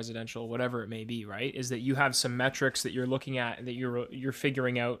commercial, residential, whatever it may be, right, is that you have some metrics that you're looking at and that you're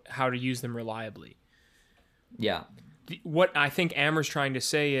figuring out how to use them reliably. Yeah. What I think Amber's trying to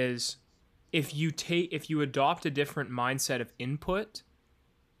say is if you adopt a different mindset of input,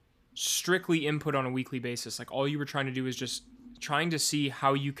 strictly input on a weekly basis, like all you were trying to do is just trying to see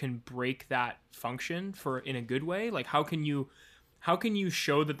how you can break that function in a good way. Like how can you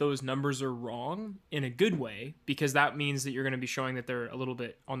show that those numbers are wrong in a good way? Because that means that you're going to be showing that they're a little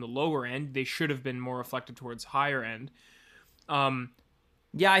bit on the lower end. They should have been more reflected towards higher end.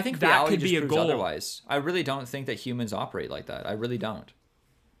 Yeah, I think that reality could just be a proves goal. Otherwise. I really don't think that humans operate like that. I really don't.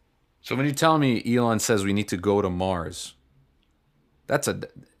 So when you tell me Elon says we need to go to Mars,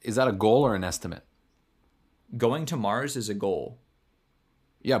 is that a goal or an estimate? Going to Mars is a goal.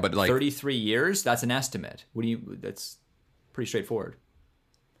 Yeah, but like 33 years, that's an estimate. That's pretty straightforward.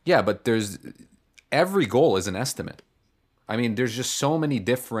 Yeah, but every goal is an estimate. I mean, there's just so many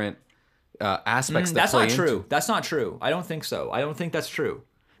different aspects that that's play not true. into. That's not true. I don't think so. I don't think that's true.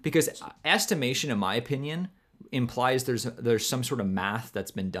 Because estimation, in my opinion, implies there's some sort of math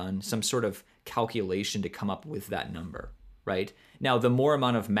that's been done, some sort of calculation to come up with that number, right? Now, the more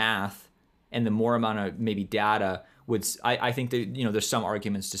amount of math and the more amount of maybe data I think that, there's some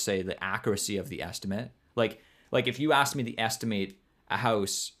arguments to say the accuracy of the estimate. Like if you asked me to estimate a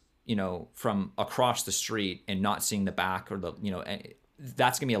house, from across the street and not seeing the back or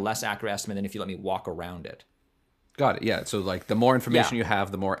that's going to be a less accurate estimate than if you let me walk around it. Got it. Yeah. So like the more information you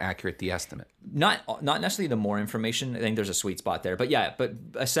have, the more accurate the estimate. Not necessarily the more information. I think there's a sweet spot there, but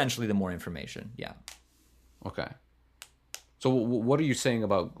essentially the more information. Yeah. Okay. So what are you saying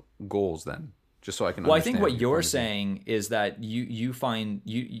about goals then? Just so I can. Well, I think what you're saying is that you find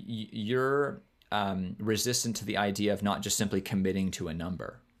you're resistant to the idea of not just simply committing to a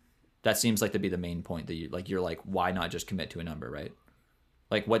number. That seems like to be the main point that you're like, why not just commit to a number, right?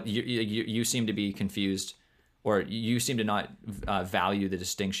 Like what you seem to be confused, or you seem to not value the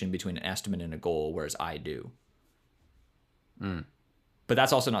distinction between an estimate and a goal, whereas I do. But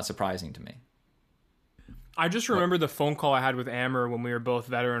that's also not surprising to me. I just remember the phone call I had with Amber when we were both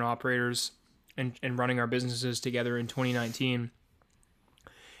veteran operators and running our businesses together in 2019.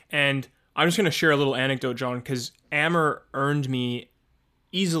 And I'm just going to share a little anecdote, John, because Amber earned me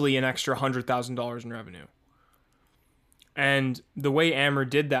easily an extra $100,000 in revenue. And the way Amber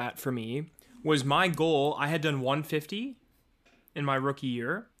did that for me was my goal. I had done 150 in my rookie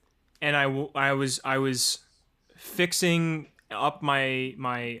year, and I was fixing up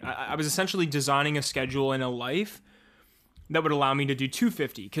I was essentially designing a schedule and a life that would allow me to do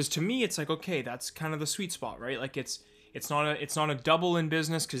 250. Because to me, it's like, okay, that's kind of the sweet spot, right? Like it's not a double in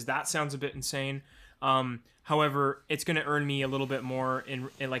business, because that sounds a bit insane. However, it's going to earn me a little bit more in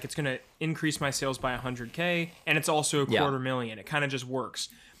like it's going to increase my sales by 100K, and it's also $250,000. It kind of just works.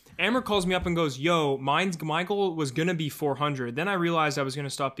 Amber calls me up and goes, yo, my goal was going to be 400. Then I realized I was going to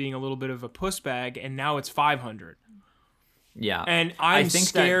stop being a little bit of a puss bag, and now it's 500. Yeah. And I'm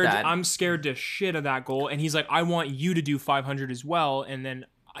scared. I'm scared to shit of that goal. And he's like, I want you to do 500 as well. And then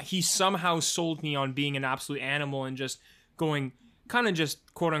he somehow sold me on being an absolute animal and just going kind of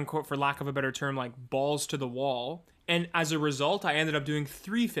just quote unquote, for lack of a better term, like balls to the wall. And as a result, I ended up doing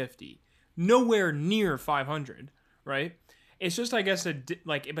 350, nowhere near 500. Right. It's just, I guess,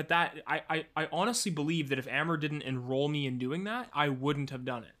 but that I honestly believe that if Amber didn't enroll me in doing that, I wouldn't have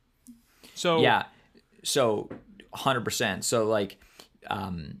done it. So, yeah. So 100%. So like,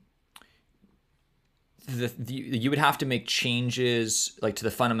 you would have to make changes like to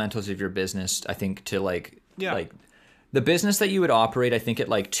the fundamentals of your business. I think to like the business that you would operate, I think at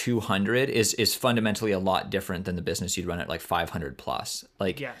like 200 is fundamentally a lot different than the business you'd run at like 500 plus.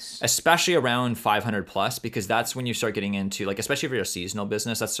 Like, yes, especially around 500 plus, because that's when you start getting into like, especially if you're a seasonal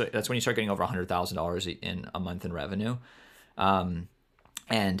business, that's when you start getting over $100,000 in a month in revenue. And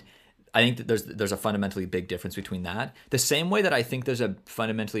I think that there's a fundamentally big difference between that. The same way that I think there's a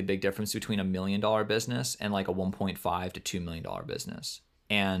fundamentally big difference between $1 million business and like a $1.5 to $2 million business.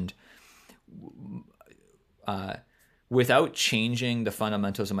 And without changing the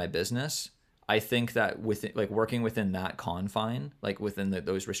fundamentals of my business, I think that within like working within that confine, like within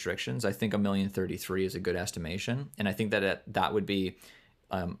those restrictions, I think $1,033,000 is a good estimation, and I think that would be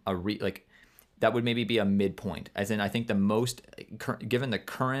that would maybe be a midpoint. As in, I think the most given the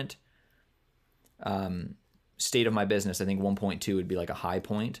current state of my business, I think 1.2 would be like a high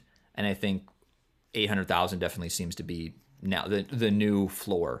point, and I think 800,000 definitely seems to be now the new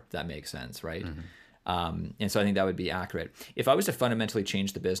floor. If that makes sense, right? And so I think that would be accurate. If I was to fundamentally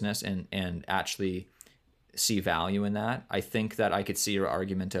change the business and actually see value in that, I think that I could see your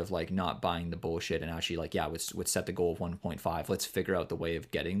argument of like not buying the bullshit and actually like, yeah, would set the goal of 1.5. Let's figure out the way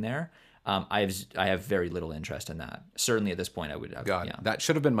of getting there. I have very little interest in that. Certainly at this point, I would. Got it. That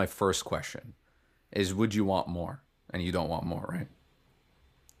should have been my first question: is would you want more? And you don't want more, right?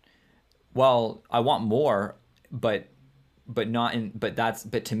 Well, I want more, but not in. But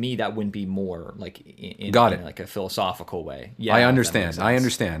to me, that wouldn't be more like in like a philosophical way. Yeah, I understand. I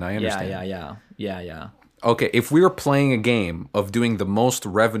understand. Yeah. Okay, if we were playing a game of doing the most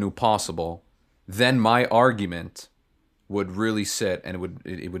revenue possible, then my argument would really sit, and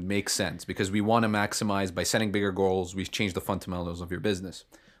it would make sense, because we want to maximize by setting bigger goals. We change the fundamentals of your business.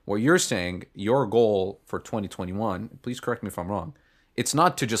 What you're saying, your goal for 2021, please correct me if I'm wrong, it's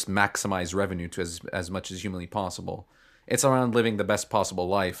not to just maximize revenue to as much as humanly possible. It's around living the best possible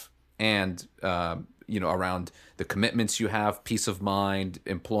life, and around the commitments you have, peace of mind,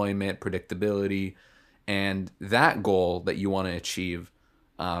 employment, predictability, and that goal that you want to achieve.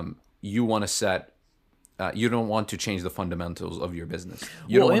 You want to set. You don't want to change the fundamentals of your business.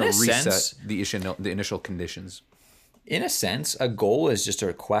 You don't want to reset the initial conditions. In a sense, a goal is just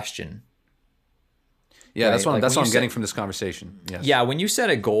a question. Yeah, right? that's what I'm getting from this conversation. Yes. Yeah, when you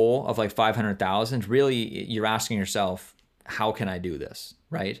set a goal of like 500,000, really you're asking yourself, how can I do this,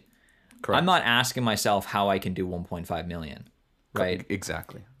 right? Correct. I'm not asking myself how I can do 1.5 million, right?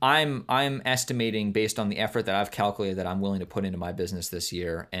 Exactly. I'm estimating based on the effort that I've calculated that I'm willing to put into my business this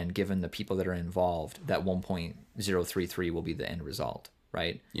year, and given the people that are involved, that 1.033 will be the end result,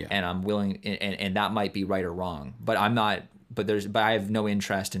 right? Yeah. And I'm willing, and that might be right or wrong, but I'm not. But I have no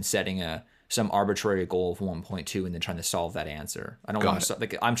interest in setting some arbitrary goal of 1.2 and then trying to solve that answer. I don't want to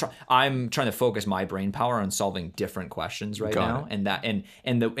like I'm trying to focus my brain power on solving different questions right now. And that and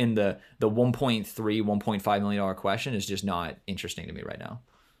the 1.3, $1.5 million question is just not interesting to me right now.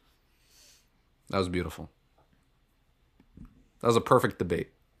 That was beautiful. That was a perfect debate.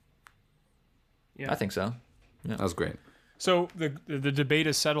 Yeah, I think so. Yeah. That was great. So the debate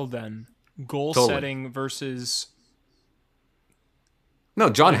is settled then. Goal setting versus. No,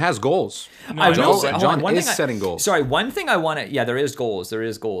 John has goals. No, John is setting goals. Sorry, one thing I want to. Yeah, there is goals,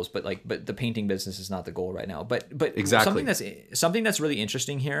 but the painting business is not the goal right now. But exactly something that's really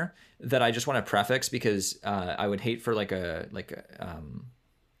interesting here that I just want to prefix, because I would hate for a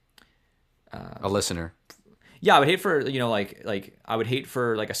listener. Yeah, I would hate for I would hate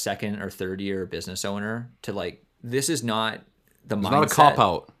for like a second or third year business owner to like, this is not the mindset. It's not a cop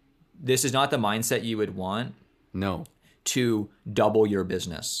out. This is not the mindset you would want. No. To double your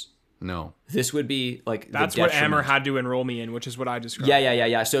business. No. This would be like that's what Amber had to enroll me in, which is what I described.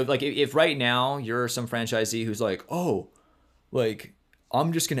 Yeah. So like if right now you're some franchisee who's like, oh, like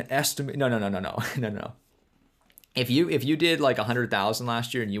I'm just gonna estimate. No. If you did like 100,000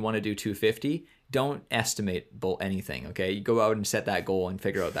 last year and you want to do 250, don't estimate anything. Okay, you go out and set that goal and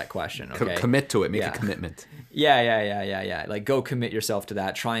figure out that question. Okay, commit to it. Make a commitment. Yeah. Like go commit yourself to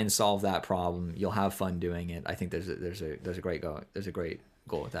that. Try and solve that problem. You'll have fun doing it. I think there's a great goal. There's a great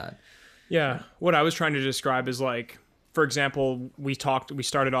goal with that. Yeah, what I was trying to describe is like, for example, we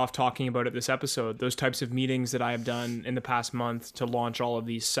started off talking about it this episode, those types of meetings that I have done in the past month to launch all of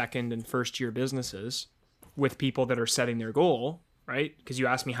these second and first year businesses with people that are setting their goal, right? Because you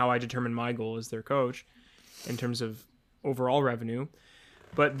asked me how I determine my goal as their coach in terms of overall revenue,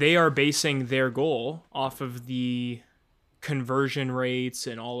 but they are basing their goal off of the conversion rates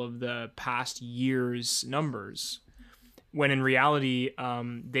and all of the past years' numbers. When in reality,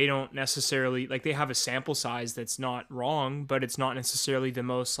 they don't necessarily, like, they have a sample size that's not wrong, but it's not necessarily the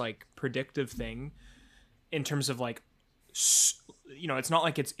most like predictive thing in terms of like, it's not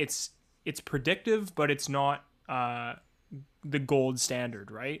like it's predictive, but it's not the gold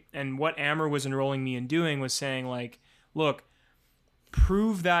standard, right? And what Amber was enrolling me in doing was saying like, look,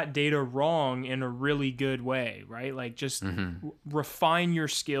 prove that data wrong in a really good way, right? Like just refine your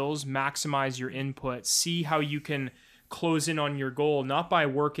skills, maximize your input, see how you can close in on your goal, not by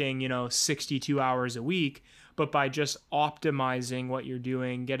working, 62 hours a week, but by just optimizing what you're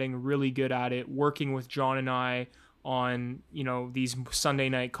doing, getting really good at it, working with John and I, on, you know, these Sunday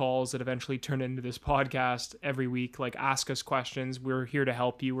night calls that eventually turn into this podcast every week. Like, ask us questions. We're here to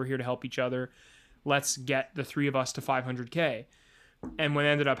help you. We're here to help each other. Let's get the three of us to 500K. And what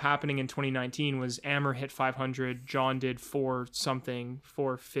ended up happening in 2019 was Amber hit 500, John did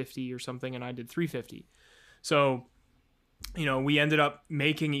 450 or something, and I did 350. So, you know, we ended up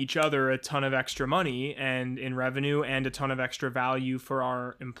making each other a ton of extra money and in revenue, and a ton of extra value for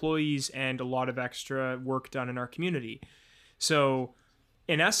our employees, and a lot of extra work done in our community. So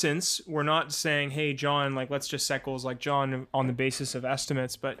in essence, we're not saying, hey, John, like, let's just set goals like John on the basis of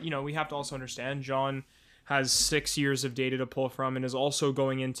estimates. But, you know, we have to also understand John has 6 years of data to pull from, and is also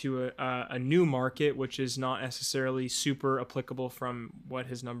going into a new market, which is not necessarily super applicable from what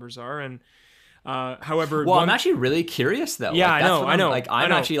his numbers are. And however, well, I'm actually really curious though. Yeah, like, I know.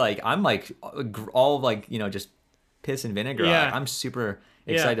 I'm actually like, I'm like all like, you know, just piss and vinegar. Yeah. Like, I'm super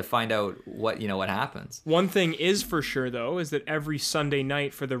excited to find out what happens. One thing is for sure, though, is that every Sunday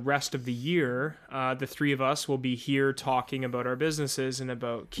night for the rest of the year, the three of us will be here talking about our businesses and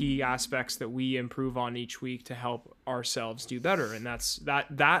about key aspects that we improve on each week to help ourselves do better. And that's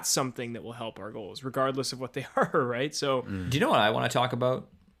something that will help our goals, regardless of what they are, right? So, Do you know what I want to talk about?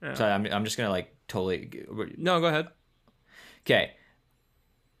 Yeah. Sorry, I'm just gonna like totally. No, go ahead. Okay.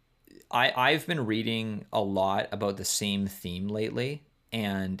 I've been reading a lot about the same theme lately,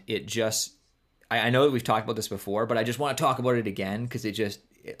 and it just, I know that we've talked about this before, but I just want to talk about it again because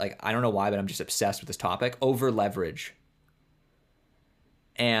like, I don't know why, but I'm just obsessed with this topic. Over leverage.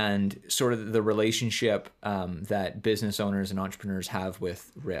 And sort of the relationship that business owners and entrepreneurs have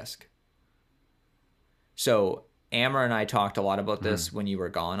with risk. So Amber and I talked a lot about this when you were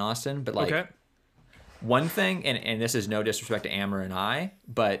gone, Austin, but like, one thing, and this is no disrespect to Amber and I,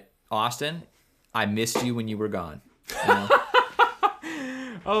 but Austin, I missed you when you were gone. You know?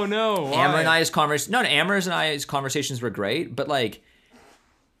 Oh no! Why? Amber's and I's conversations were great, but like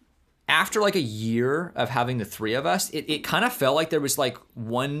after like a year of having the three of us, it kind of felt like there was like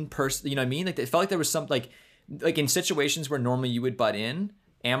one person. You know what I mean? Like it felt like there was some like in situations where normally you would butt in.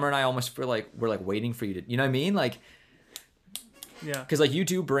 Amber and I almost feel like we're like waiting for you to. You know what I mean? Like, yeah, because like you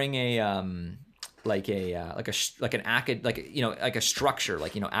do bring a like a structure,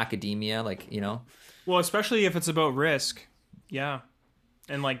 like, you know, academia, like, you know. Well, especially if it's about risk, yeah,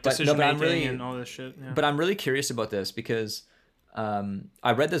 and like decision making and all this shit. Yeah. But I'm really curious about this because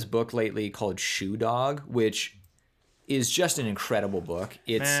I read this book lately called Shoe Dog, which is just an incredible book.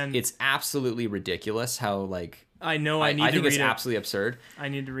 It's absolutely ridiculous how like. I know. I think it's absolutely absurd. I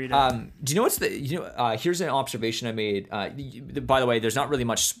need to read it. Do you know here's an observation I made. By the way, there's not really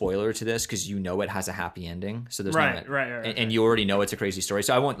much spoiler to this because you know it has a happy ending. So there's right. And you already know it's a crazy story.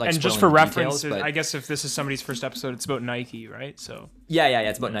 So I won't like. And spoil just for any reference, details, but... I guess if this is somebody's first episode, it's about Nike, right? So yeah,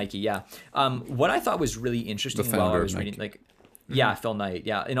 it's about Nike. Yeah. What I thought was really interesting while I was reading, like, Phil Knight.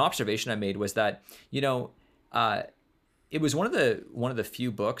 Yeah, an observation I made was that, you know, it was one of the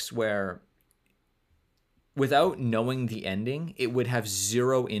few books where, without knowing the ending, it would have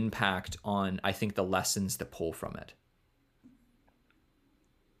zero impact on, I think, the lessons that pull from it.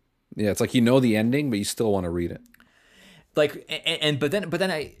 Yeah, it's like you know the ending, but you still want to read it. Like, but then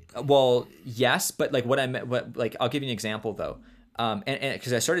yes, but like like I'll give you an example though, and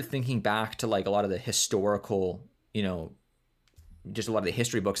because I started thinking back to like a lot of the historical, you know, just a lot of the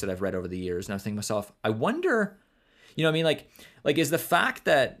history books that I've read over the years, and I was thinking to myself, I wonder. You know what I mean? Like is the fact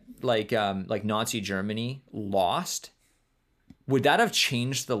that like Nazi Germany lost, would that have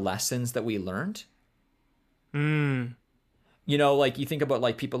changed the lessons that we learned? You know, like you think about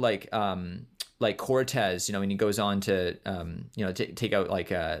like people like Cortez, you know, when he goes on to you know, take out like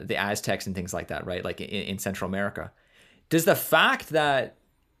the Aztecs and things like that, right? Like in Central America. Does the fact that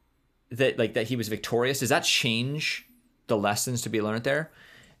he was victorious, does that change the lessons to be learned there?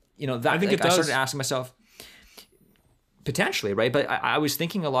 You know, that I think it does. I started asking myself. Potentially, right? But I was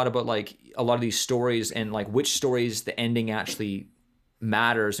thinking a lot about like a lot of these stories and like which stories the ending actually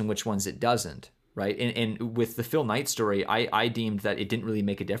matters and which ones it doesn't, right? And with the Phil Knight story, I deemed that it didn't really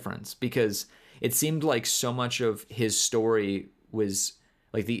make a difference because it seemed like so much of his story was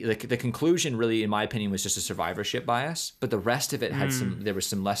like the conclusion really, in my opinion, was just a survivorship bias, but the rest of it had there were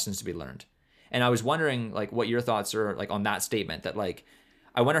some lessons to be learned. And I was wondering like what your thoughts are like on that statement that like,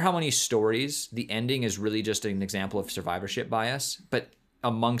 I wonder how many stories the ending is really just an example of survivorship bias, but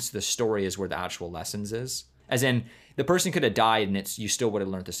amongst the story is where the actual lessons is. As in, the person could have died and you still would have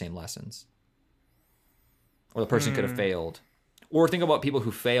learned the same lessons. Or the person could have failed. Or think about people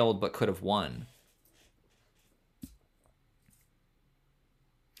who failed but could have won.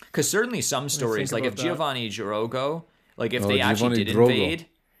 Because certainly some stories, like if Giovanni Drogo, like if they actually did invade,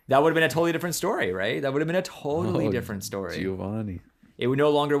 that would have been a totally different story, right? That would have been a totally different story. Giovanni. It would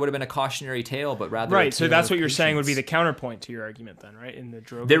no longer would have been a cautionary tale, but rather Right. So a tale that's of what you're saying would be the patience. counterpoint to your argument then, right? In the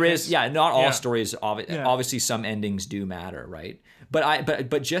Drogo There case? is, yeah, not all Yeah. stories. Yeah. Obviously, some endings do matter, right?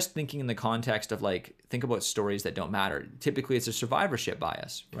 But just thinking in the context of like, think about stories that don't matter. Typically, it's a survivorship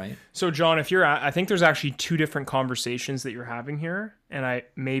bias, right? So John, if you're, I think there's actually two different conversations that you're having here, and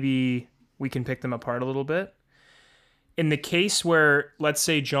maybe we can pick them apart a little bit. In the case where, let's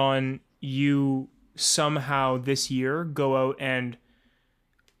say, John, you somehow this year go out and,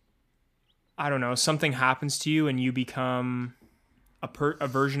 I don't know, something happens to you and you become a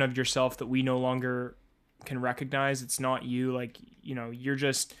version of yourself that we no longer can recognize. It's not you. Like, you know, you're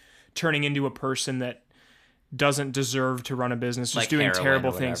just turning into a person that doesn't deserve to run a business, just Like doing heroin terrible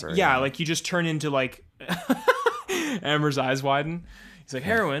or things. whatever, Yeah, yeah. like you just turn into like Amber's eyes widen. He's like,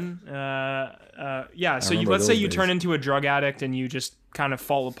 heroin. Yeah, so remember let's say those you days. turn into a drug addict and you just kind of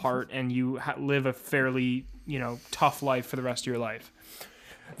fall apart and you live a fairly, you know, tough life for the rest of your life.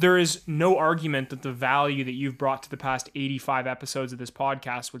 There is no argument that the value that you've brought to the past 85 episodes of this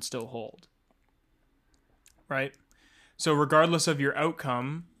podcast would still hold. Right? So regardless of your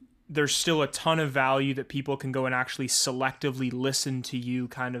outcome, there's still a ton of value that people can go and actually selectively listen to you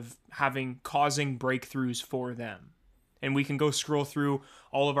kind of causing breakthroughs for them. And we can go scroll through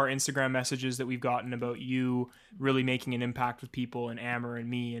all of our Instagram messages that we've gotten about you really making an impact with people and Amber and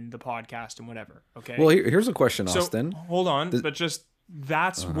me and the podcast and whatever. Okay. Well, here's a question, So Austin. hold on, but just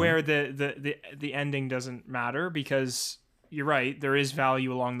that's where the ending doesn't matter, because you're right, there is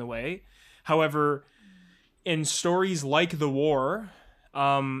value along the way. However, in stories like The War,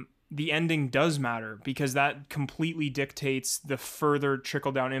 the ending does matter, because that completely dictates the further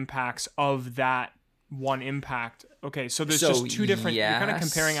trickle down impacts of that one impact. Okay, so there's just two different. You're kind of yes.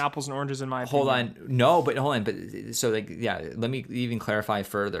 comparing apples and oranges in my Hold opinion. on. No, but hold on. But so like, yeah, let me even clarify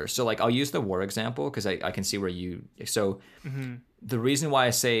further. So like, I'll use the war example because I can see where you, so the reason why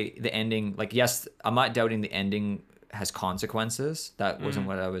I say the ending, like, yes, I'm not doubting the ending has consequences. That wasn't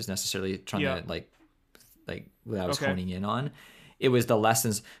what I was necessarily trying to like what I was honing in on. It was the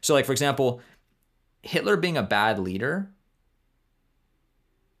lessons. So like, for example, Hitler being a bad leader,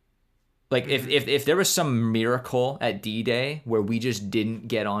 like if there was some miracle at D-Day where we just didn't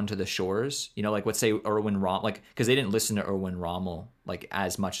get onto the shores, you know, like let's say Erwin Rommel, like, because they didn't listen to Erwin Rommel like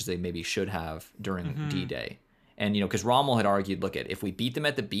as much as they maybe should have during D-Day. And, you know, because Rommel had argued, look, if we beat them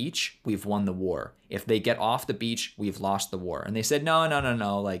at the beach, we've won the war. If they get off the beach, we've lost the war. And they said,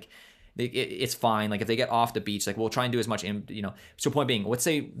 no, like, it's fine. Like, if they get off the beach, like, we'll try and do as much, you know. So point being, let's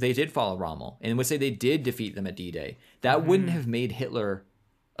say they did follow Rommel, and let's say they did defeat them at D-Day. That wouldn't have made Hitler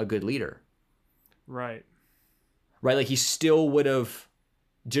a good leader. Right. Right? Like, he still would have,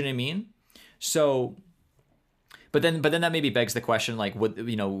 do you know what I mean? So, but then that maybe begs the question, like, would,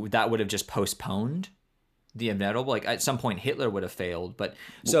 you know, that would have just postponed the inevitable. Like, at some point Hitler would have failed. But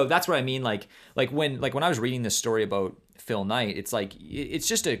so that's what I mean. Like when I was reading this story about Phil Knight, it's like, it's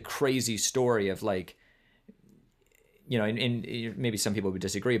just a crazy story of like, you know, and maybe some people would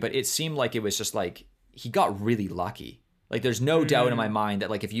disagree, but it seemed like it was just like, he got really lucky. Like, there's no doubt in my mind that,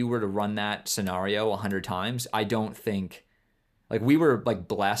 like, if you were to run that scenario 100 times, I don't think, like, we were like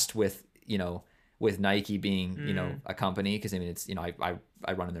blessed with, you know, with Nike being, you know, a company, because I mean, it's, you know,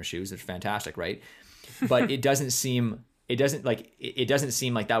 I run in their shoes. They're fantastic, right? But it doesn't seem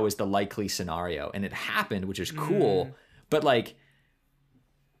like that was the likely scenario, and it happened, which is cool. But like,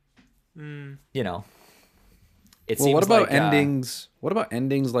 you know, it Well, seems what about like, endings? What about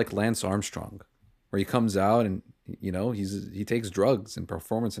endings like Lance Armstrong, where he comes out and, you know, he takes drugs and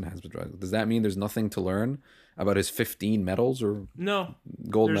performance enhancement drugs? Does that mean there's nothing to learn about his 15 medals or No.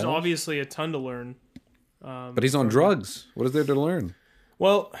 gold There's medals? obviously a ton to learn. But he's on drugs. What is there to learn?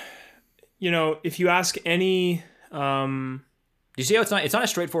 Well, you know, if you ask any, you see how it's not a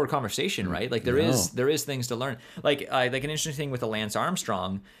straightforward conversation, right? Like, there is things to learn. Like an interesting thing with the Lance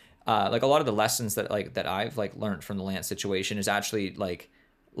Armstrong, like a lot of the lessons that I've like learned from the Lance situation is actually like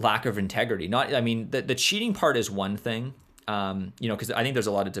lack of integrity. Not, I mean, the cheating part is one thing, you know, because I think there's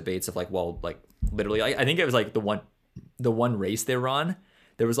a lot of debates of like, well, like literally, I think it was like the one race they were on,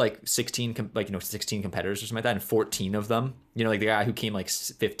 there was like 16 competitors or something like that, and 14 of them, you know, like the guy who came like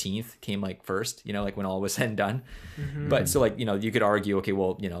 15th came like first, you know, like when all was said and done. But so, like, you know, you could argue, okay,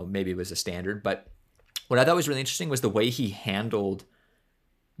 well, you know, maybe it was a standard. But what I thought was really interesting was the way he handled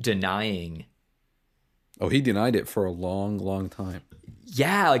denying. Oh, he denied it for a long, long time.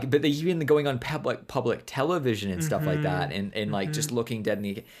 Yeah, like, but they even going on public television and stuff like that, and like just looking dead in the,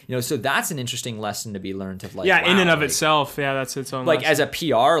 you know, so that's an interesting lesson to be learned of, like, yeah, in and wow, of like, itself, yeah, that's its own. like lesson. as a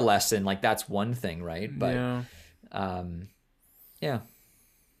PR lesson, like that's one thing, right? But yeah. yeah.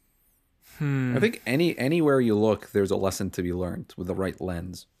 I think anywhere you look, there's a lesson to be learned with the right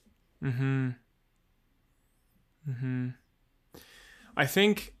lens. I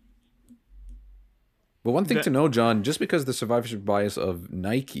think. But one thing to know, John, just because the survivorship bias of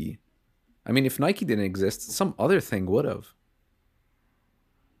Nike, I mean, if Nike didn't exist, some other thing would have.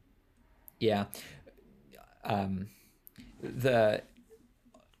 Yeah.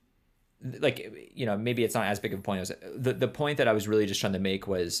 Maybe it's not as big of a point as the point that I was really just trying to make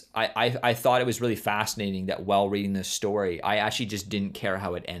was I thought it was really fascinating that while reading this story, I actually just didn't care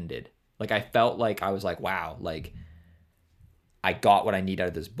how it ended. Like, I felt like I was like, wow, like I got what I need out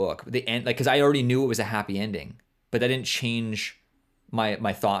of this book. But the end, like, because I already knew it was a happy ending, but that didn't change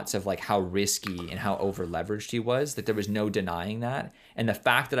my thoughts of like how risky and how over leveraged he was. That there was no denying that, and the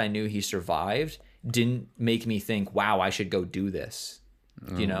fact that I knew he survived didn't make me think, wow, I should go do this.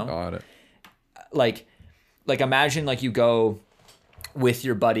 You know, Got it. Like imagine like you go with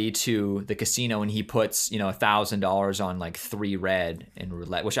your buddy to the casino and he puts, $1,000 on like 3 red in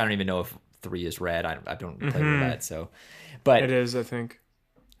roulette, which I don't even know if 3 is red. I don't play roulette, so, but It is, I think.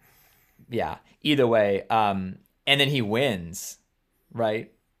 yeah, either way. And then he wins,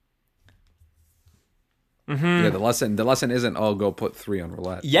 right? Yeah, the lesson isn't, oh, go put 3 on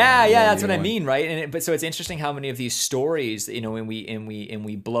roulette. Yeah, that's what I win. mean, right? But so it's interesting how many of these stories, when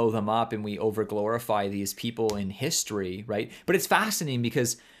we blow them up and we over glorify these people in history, right? But it's fascinating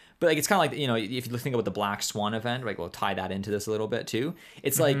because, but like it's kind of like, if you think about the Black Swan event, right? We'll tie that into this a little bit too.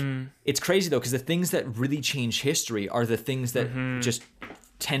 It's like it's crazy though, because the things that really change history are the things that just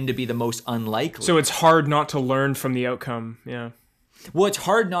tend to be the most unlikely. So it's hard not to learn from the outcome. Yeah. Well, it's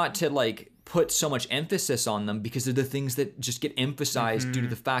hard not to like put so much emphasis on them because they're the things that just get emphasized due to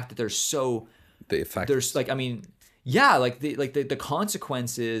the fact that they're so The effect. there's like, I mean, yeah, like the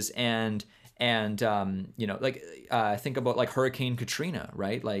consequences and think about like Hurricane Katrina,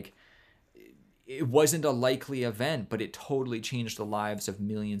 right? Like it wasn't a likely event, but it totally changed the lives of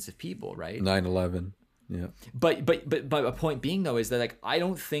millions of people, right? 9/11. Yeah. But a point being though is that like I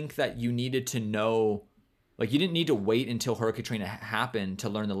don't think that you needed to know. Like, you didn't need to wait until Hurricane Katrina happened to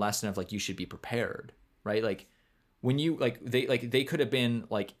learn the lesson of, like, you should be prepared, right? Like, when you, they could have been,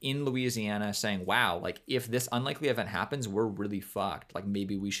 like, in Louisiana saying, wow, like, if this unlikely event happens, we're really fucked. Like,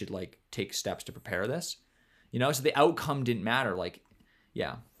 maybe we should, like, take steps to prepare this, So the outcome didn't matter. Like,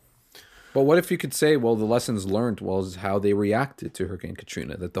 yeah. But what if you could say, well, the lessons learned was how they reacted to Hurricane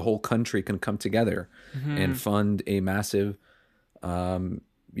Katrina, that the whole country can come together and fund a massive,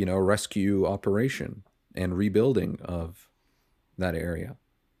 rescue operation and rebuilding of that area.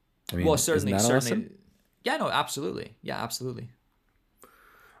 I mean, Well, certainly. lesson? Yeah, no, absolutely. Yeah, absolutely.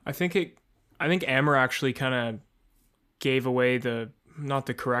 I think Amber actually kind of gave away not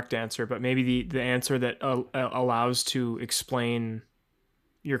the correct answer, but maybe the answer that allows to explain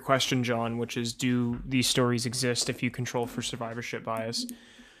your question, John, which is, do these stories exist if you control for survivorship bias?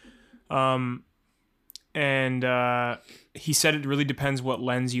 And he said it really depends what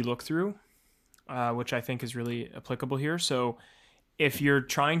lens you look through, which I think is really applicable here. So if you're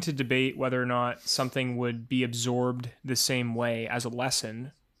trying to debate whether or not something would be absorbed the same way as a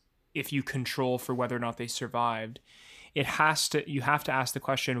lesson, if you control for whether or not they survived, you have to ask the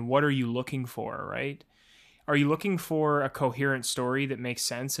question, what are you looking for, right? Are you looking for a coherent story that makes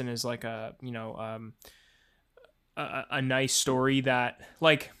sense and is like a nice story that,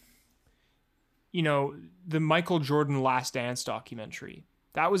 like, the Michael Jordan Last Dance documentary,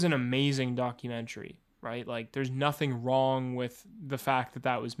 that was an amazing documentary, right? Like, there's nothing wrong with the fact that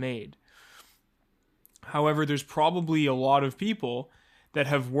that was made. However, there's probably a lot of people that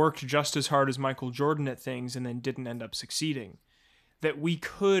have worked just as hard as Michael Jordan at things and then didn't end up succeeding, that we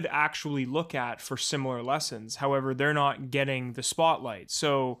could actually look at for similar lessons. However, they're not getting the spotlight.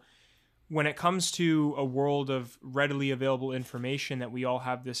 So when it comes to a world of readily available information that we all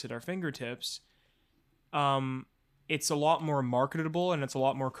have this at our fingertips, it's a lot more marketable and it's a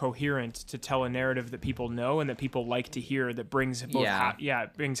lot more coherent to tell a narrative that people know and that people like to hear, that brings both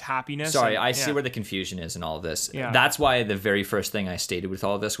it brings happiness. Sorry, and, I see where the confusion is in all of this. Yeah. That's why the very first thing I stated with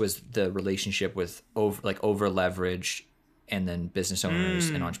all of this was the relationship with over leverage and then business owners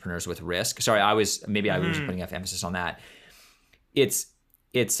and entrepreneurs with risk. Sorry, I was putting enough emphasis on that. It's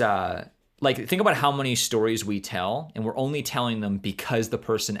like, think about how many stories we tell and we're only telling them because the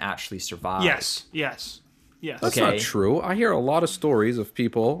person actually survived. Yes. That's not true. I hear a lot of stories of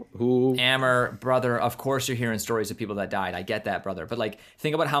people who... Amber, brother, of course you're hearing stories of people that died. I get that, brother. But, like,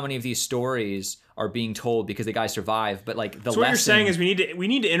 think about how many of these stories are being told because the guy survived. But, like, So what you're saying is we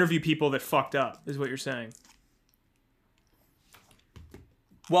need to interview people that fucked up, is what you're saying.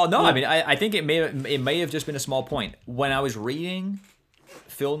 Well, no, I mean, I think it may have just been a small point. When I was reading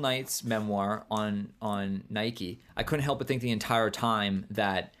Phil Knight's memoir on Nike, I couldn't help but think the entire time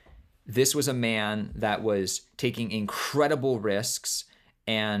that this was a man that was taking incredible risks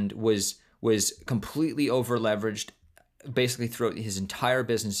and was completely over leveraged basically throughout his entire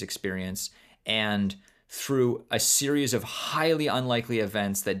business experience, and through a series of highly unlikely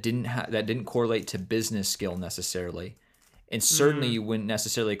events that didn't correlate to business skill necessarily, and certainly you wouldn't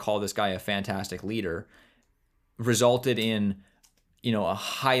necessarily call this guy a fantastic leader, resulted in, you know, a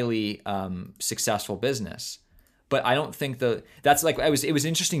highly successful business. But I don't think that's like, it was an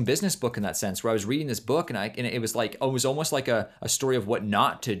interesting business book in that sense, where I was reading this book and it was like, it was almost like a story of what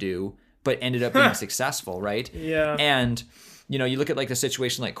not to do, but ended up being successful, right? Yeah. And, you know, you look at like the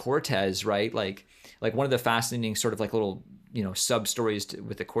situation like Cortez, right? Like one of the fascinating sort of like little, you know, sub stories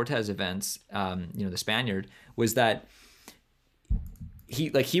with the Cortez events, you know, the Spaniard, was that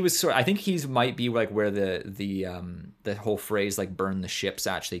he was sort of, I think he's might be like where the whole phrase like burn the ships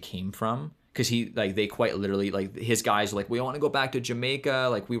actually came from. Because they quite literally, like, his guys were like, we want to go back to Jamaica.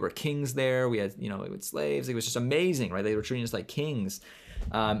 Like, we were kings there. We had, you know, with slaves. It was just amazing, right? They were treating us like kings.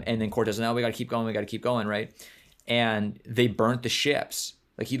 And then Cortez, now we got to keep going. We got to keep going, right? And they burnt the ships.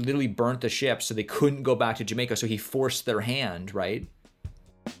 Like, he literally burnt the ships so they couldn't go back to Jamaica. So he forced their hand, right?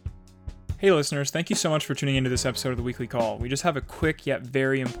 Hey listeners, thank you so much for tuning into this episode of the Weekly Call. We just have a quick yet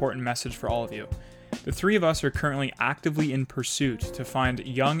very important message for all of you. The three of us are currently actively in pursuit to find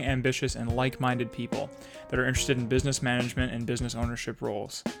young, ambitious, and like-minded people that are interested in business management and business ownership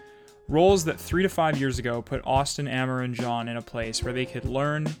roles. Roles that 3 to 5 years ago put Austin, Amber, and John in a place where they could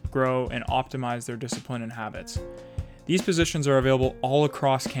learn, grow, and optimize their discipline and habits. These positions are available all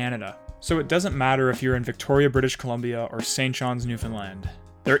across Canada, so it doesn't matter if you're in Victoria, British Columbia, or St. John's, Newfoundland.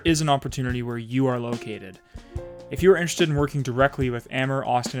 There is an opportunity where you are located. If you are interested in working directly with Amber,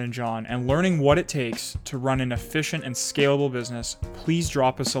 Austin, and John and learning what it takes to run an efficient and scalable business, please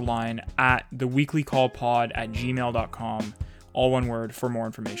drop us a line at theweeklycallpod@gmail.com, all one word, for more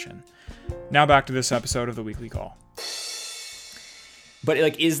information. Now back to this episode of The Weekly Call. But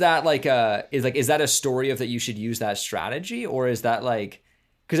like, is that a story of that you should use that strategy, or is that like,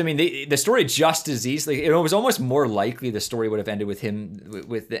 because I mean, the story just as easily, it was almost more likely the story would have ended with him,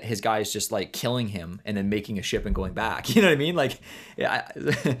 with his guys just like killing him and then making a ship and going back. You know what I mean? Like, yeah.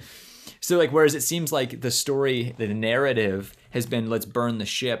 So like, whereas it seems like the story, the narrative has been, let's burn the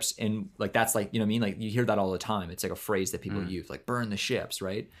ships, and like that's like, you know what I mean? Like you hear that all the time. It's like a phrase that people use, like burn the ships,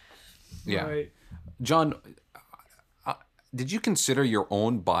 right? Yeah. Right. John, did you consider your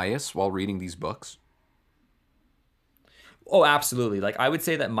own bias while reading these books? Oh, absolutely. Like I would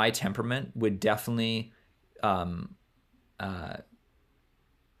say that my temperament would definitely have a,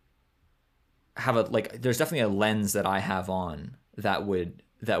 like, there's definitely a lens that I have on that would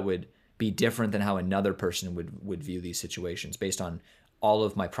be different than how another person would view these situations, based on all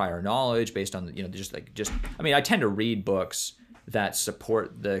of my prior knowledge, based on, you know, I mean, I tend to read books that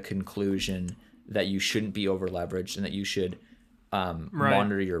support the conclusion that you shouldn't be over leveraged and that you should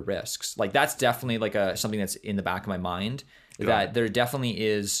monitor your risks. Like that's definitely like something that's in the back of my mind, that there definitely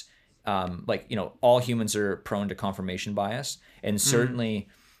is, like, you know, all humans are prone to confirmation bias. And certainly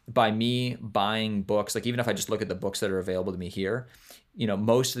by me buying books, like even if I just look at the books that are available to me here, you know,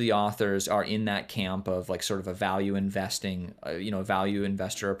 most of the authors are in that camp of like sort of a value investing, you know, value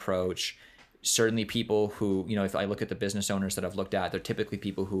investor approach. Certainly people who, you know, if I look at the business owners that I've looked at, they're typically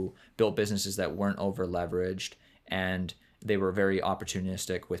people who built businesses that weren't over leveraged, and they were very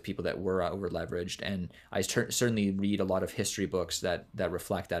opportunistic with people that were over leveraged. And I certainly read a lot of history books that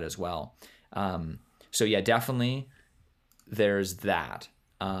reflect that as well. So yeah, definitely there's that.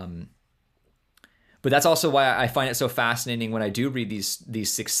 But that's also why I find it so fascinating when I do read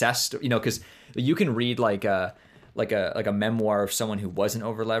these success stories, you know, because you can read like a memoir of someone who wasn't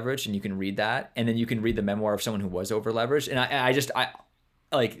over leveraged, and you can read that, and then you can read the memoir of someone who was over leveraged. And I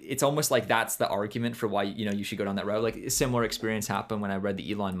like, it's almost like that's the argument for why, you know, you should go down that road. Like a similar experience happened when I read the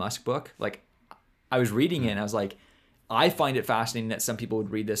Elon Musk book. Like I was reading it and I was like, I find it fascinating that some people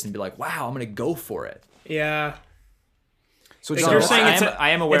would read this and be like, wow, I'm going to go for it. Yeah. So Like John, you're saying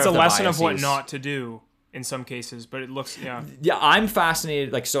I am aware it's of a the lesson of what biases. not to do in some cases, but it looks, yeah. Yeah, I'm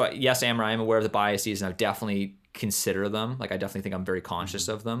fascinated. Like, so yes, Amber, I am aware of the biases, and I definitely consider them. Like, I definitely think I'm very conscious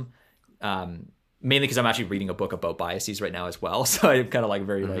of them. Mainly because I'm actually reading a book about biases right now as well. So I'm kind of like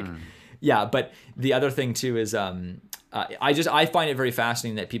very like, yeah. But the other thing too is, I find it very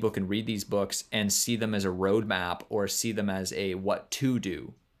fascinating that people can read these books and see them as a roadmap or see them as a what to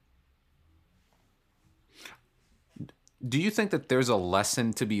do. do you think that there's a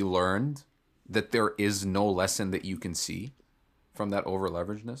lesson to be learned, that there is no lesson that you can see from that over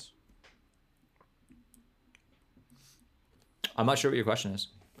leveragedness? I'm not sure what your question is.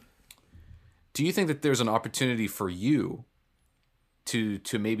 Do you think that there's an opportunity for you to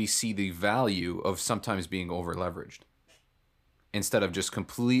maybe see the value of sometimes being over leveraged instead of just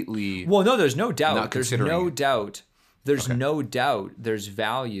completely? Well, no, there's no doubt. Not There's considering no it. doubt. There's no doubt. There's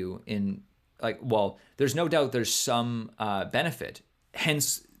value in there's no doubt. There's some benefit.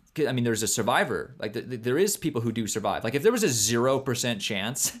 Hence, I mean, there's a survivor. Like there is people who do survive. Like if there was a 0%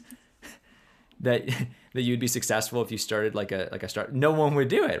 chance that you'd be successful if you started like a start, no one would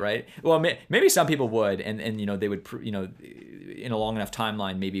do it, right? Well, maybe some people would, and they would, in a long enough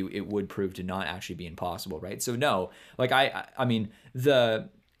timeline, maybe it would prove to not actually be impossible, right? So no, like I mean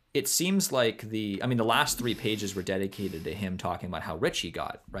it seems like the last 3 pages were dedicated to him talking about how rich he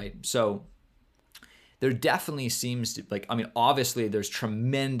got, right? So there definitely seems to, like, I mean, obviously there's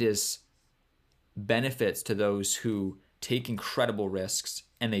tremendous benefits to those who take incredible risks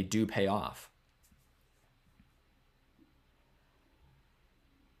and they do pay off.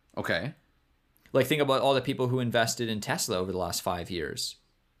 Okay. Like, think about all the people who invested in Tesla over the last 5 years.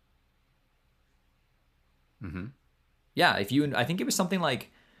 Mm-hmm. Yeah, I think it was something like,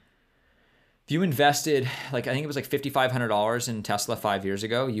 if you invested, like, I think it was like $5,500 in Tesla 5 years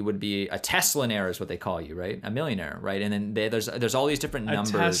ago, you would be a Teslainaire is what they call you, right? A millionaire, right? And then there's all these different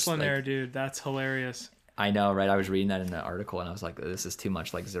numbers. A Teslainaire, like, dude, that's hilarious. I know, right? I was reading that in the article and I was like, this is too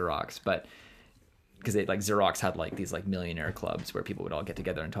much like Xerox, but because Xerox had like these like millionaire clubs where people would all get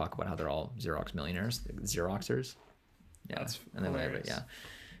together and talk about how they're all Xerox millionaires, Xeroxers. Yeah, That's and then whatever. hilarious.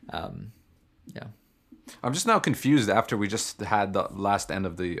 Yeah, yeah. I'm just now confused after we just had the last end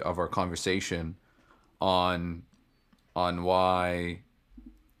of our conversation on why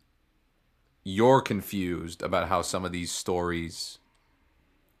you're confused about how some of these stories.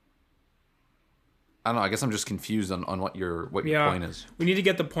 I don't know. I guess I'm just confused on what your point is. We need to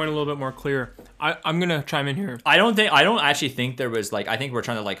get the point a little bit more clear. I'm gonna chime in here. I don't actually think there was like, I think we're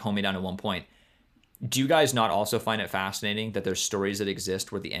trying to like hone me down to one point. Do you guys not also find it fascinating that there's stories that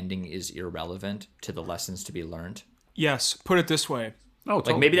exist where the ending is irrelevant to the lessons to be learned? Yes, put it this way. Oh,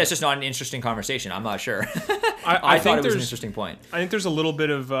 Like maybe that's just not an interesting conversation. I'm not sure. I thought think it was an there's interesting point. I think there's a little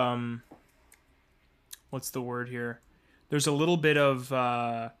bit of what's the word here? There's a little bit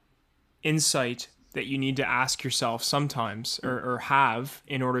of insight that you need to ask yourself sometimes, or have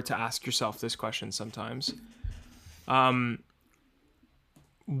in order to ask yourself this question sometimes.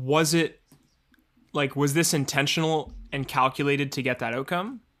 Was this intentional and calculated to get that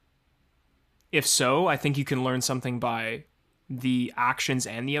outcome? If so, I think you can learn something by the actions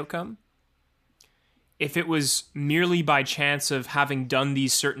and the outcome. If it was merely by chance of having done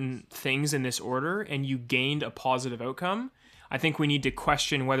these certain things in this order and you gained a positive outcome, I think we need to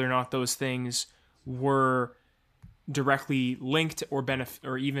question whether or not those things were directly linked or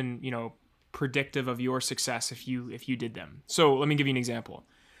or even, predictive of your success if you did them. So let me give you an example.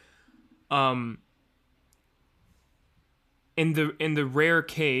 In the rare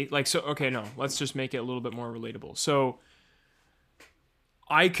case, let's just make it a little bit more relatable. So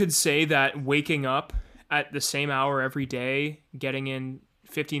I could say that waking up at the same hour every day, getting in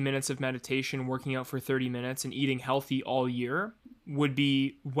 15 minutes of meditation, working out for 30 minutes, and eating healthy all year would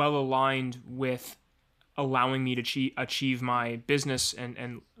be well aligned with allowing me to achieve my business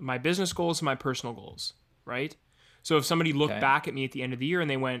and my business goals and my personal goals, right? So if somebody looked back at me at the end of the year and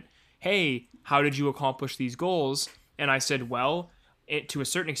they went, hey, how did you accomplish these goals? And I said, well, to a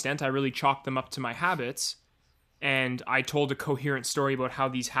certain extent, I really chalked them up to my habits. And I told a coherent story about how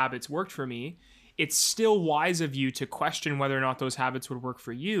these habits worked for me. It's still wise of you to question whether or not those habits would work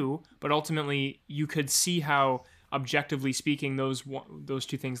for you. But ultimately, you could see how, objectively speaking, those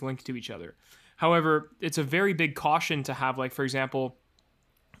two things link to each other. However, it's a very big caution to have, like, for example,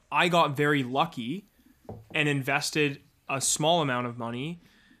 I got very lucky and invested a small amount of money,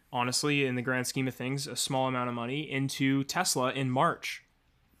 honestly, in the grand scheme of things, a small amount of money into Tesla in March.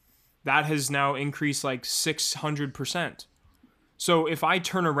 That has now increased like 600%. So if I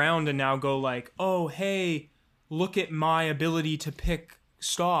turn around and now go like, oh, hey, look at my ability to pick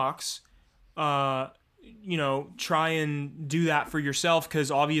stocks, try and do that for yourself.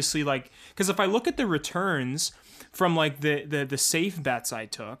 Because obviously, because if I look at the returns from like the safe bets I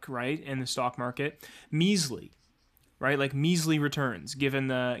took, right, in the stock market, measly. Right, like measly returns given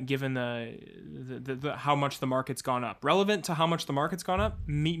the how much the market's gone up. Relevant to how much the market's gone up,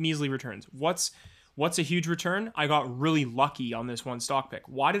 measly returns. What's a huge return? I got really lucky on this one stock pick.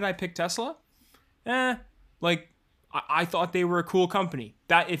 Why did I pick Tesla? I thought they were a cool company.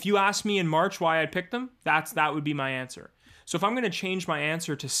 That if you asked me in March why I picked them, that would be my answer. So if I'm going to change my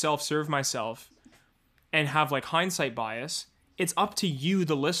answer to self-serve myself and have like hindsight bias, it's up to you,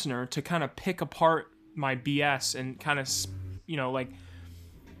 the listener, to kind of pick apart my BS and kind of you know, like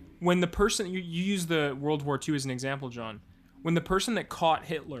when the person, you use the World War II as an example, John, when the person that caught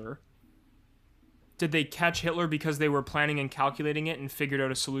Hitler, did they catch Hitler because they were planning and calculating it and figured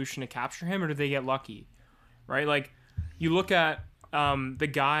out a solution to capture him, or did they get lucky? Right? Like, you look at the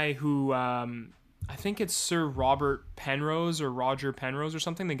guy who, I think it's Sir Robert Penrose or Roger Penrose or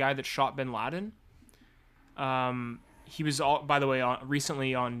something, the guy that shot Bin Laden. He was, by the way,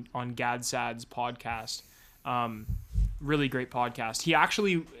 recently on Gad Saad's podcast. Really great podcast. He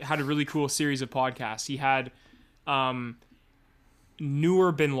actually had a really cool series of podcasts. He had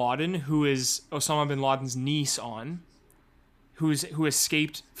Noor bin Laden, who is Osama bin Laden's niece, on, who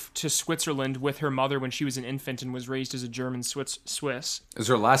escaped to Switzerland with her mother when she was an infant and was raised as a German Swiss. Is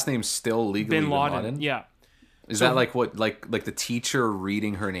her last name still legally Bin Laden? Yeah. Is that like what, like the teacher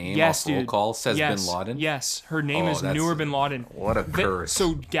reading her name off roll call says Bin Laden? Yes, her name is Noor bin Laden. What a curse.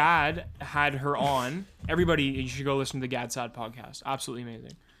 So Gad had her on. Everybody, you should go listen to the Gad Saad podcast. Absolutely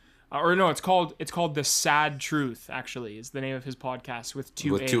amazing. Or no, it's called The Sad Truth, actually, is the name of his podcast with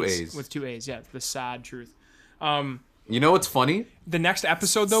two A's. With two A's, yeah. The Sad Truth. You know what's funny? The next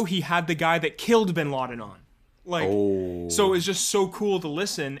episode, though, he had the guy that killed Bin Laden on. Like, so it was just so cool to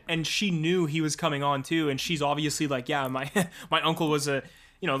listen, and she knew he was coming on too, and she's obviously like, yeah, my uncle was a,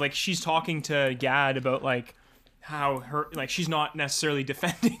 you know, like, she's talking to Gad about like how her, like, she's not necessarily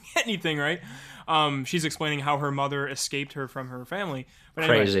defending anything, right? She's explaining how her mother escaped her from her family. But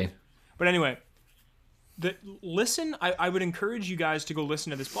anyway, Crazy. But anyway, I would encourage you guys to go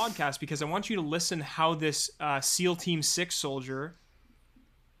listen to this podcast, because I want you to listen how this SEAL Team 6 soldier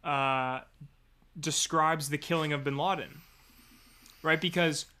describes the killing of Bin Laden, right?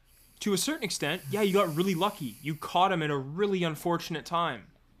 Because to a certain extent, yeah, you got really lucky. You caught him at a really unfortunate time.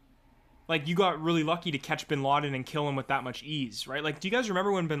 Like, you got really lucky to catch Bin Laden and kill him with that much ease, right? Like, do you guys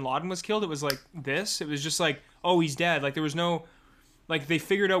remember when Bin Laden was killed? It was like this. It was just like, oh, he's dead. Like, there was no, like, they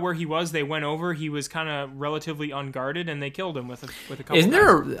figured out where he was. They went over. He was kind of relatively unguarded, and they killed him with a couple. Isn't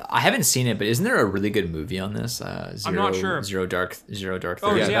there? I haven't seen it, but isn't there a really good movie on this? I'm not sure. Zero Dark Thirty.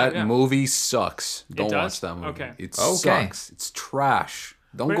 Oh, yeah, that movie sucks. Don't watch that movie. Okay. It sucks. It's trash.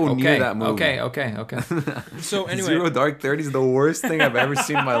 Don't go near that movie. Okay. So anyway, Zero Dark 30 is the worst thing I've ever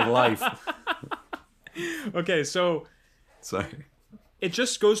seen in my life. Okay, so Sorry. It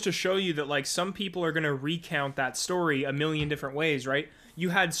just goes to show you that, like, some people are going to recount that story a million different ways, right? You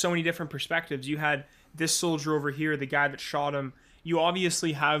had so many different perspectives. You had this soldier over here, the guy that shot him. You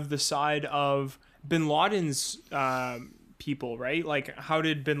obviously have the side of Bin Laden's people, right? Like, how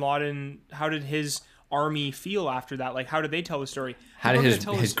did his army feel after that? Like, how did they tell the story? How did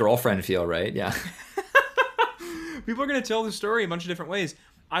his girlfriend feel, right? Yeah. People are going to tell the story a bunch of different ways.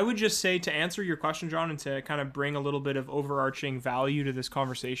 I would just say, to answer your question, John, and to kind of bring a little bit of overarching value to this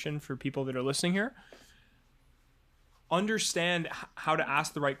conversation for people that are listening here, understand how to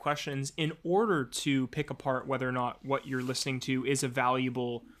ask the right questions in order to pick apart whether or not what you're listening to is a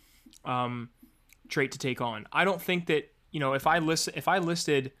valuable trait to take on. I don't think that, you know, if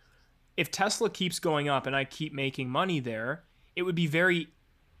Tesla keeps going up and I keep making money there, it would be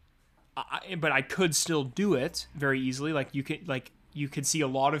but I could still do it very easily. You could see a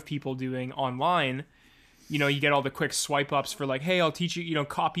lot of people doing online. You know, you get all the quick swipe ups for like, hey, I'll teach you, you know,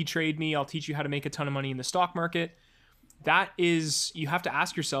 copy trade me. I'll teach you how to make a ton of money in the stock market. That is, you have to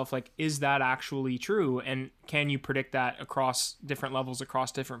ask yourself, like, is that actually true? And can you predict that across different levels,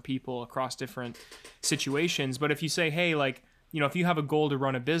 across different people, across different situations? But if you say, hey, like, you know, if you have a goal to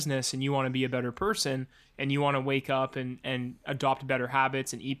run a business and you want to be a better person and you want to wake up and adopt better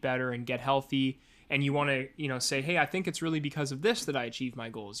habits and eat better and get healthy, and you want to, you know, say, hey, I think it's really because of this that I achieve my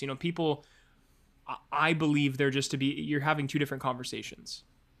goals. You know, people, I believe you're having two different conversations.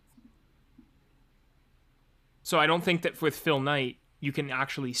 So I don't think that with Phil Knight, you can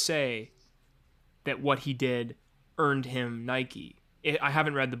actually say that what he did earned him Nike. I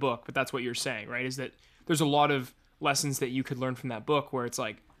haven't read the book, but that's what you're saying, right? Is that there's a lot of lessons that you could learn from that book where it's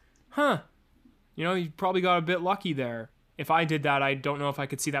like, you know, you probably got a bit lucky there. If I did that, I don't know if I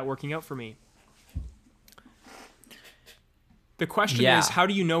could see that working out for me. The question is, how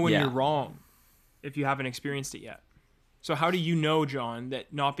do you know when you're wrong if you haven't experienced it yet? So how do you know, John,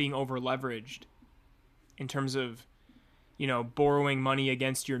 that not being over leveraged in terms of, you know, borrowing money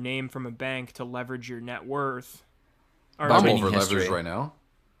against your name from a bank to leverage your net worth? I'm over leveraged right now.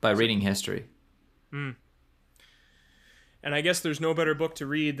 By reading history. And I guess there's no better book to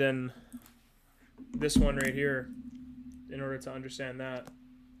read than this one right here in order to understand that.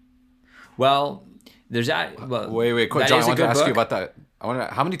 Well, there's that. Well, wait, quick, John. I want to ask you about that.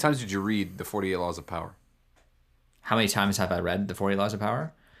 How many times did you read the 48 Laws of Power? How many times have I read the 48 Laws of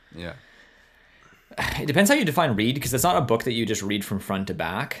Power? Yeah. It depends how you define read, because it's not a book that you just read from front to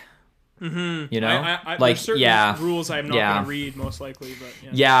back. Mm-hmm. You know, like there's certain rules I'm not going to read most likely,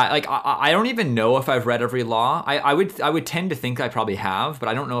 but like I don't even know if I've read every law. I would tend to think I probably have, but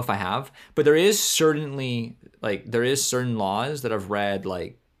I don't know if I have. But there is certain laws that I've read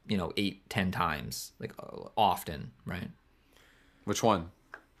 8-10 times, often, right? Which one?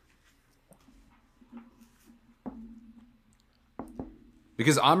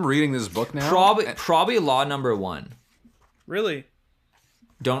 Because I'm reading this book now. Probably law number 1. Really?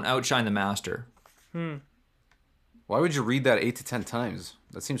 Don't outshine the master. Why would you read that 8 to 10 times?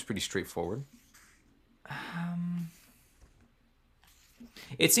 That seems pretty straightforward.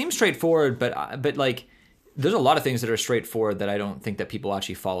 It seems straightforward, but there's a lot of things that are straightforward that I don't think that people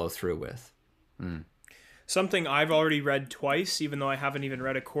actually follow through with. Something I've already read twice, even though I haven't even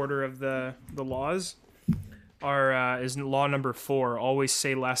read a quarter of the laws, is law number 4. Always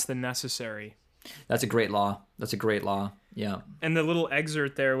say less than necessary. That's a great law. Yeah. And the little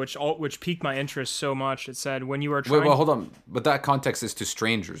excerpt there, which piqued my interest so much, it said, when you are trying... Wait, well, hold on. But that context is to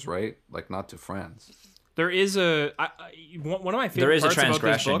strangers, right? Like, not to friends. There is one of my favorite parts about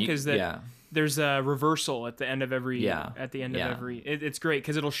this book is that there's a reversal at the end of every... It's great,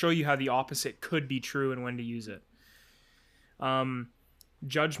 because it'll show you how the opposite could be true and when to use it.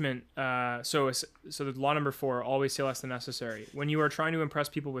 Judgment. So the law number 4, always say less than necessary. When you are trying to impress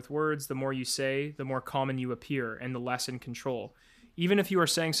people with words, the more you say, the more common you appear, and the less in control. Even if you are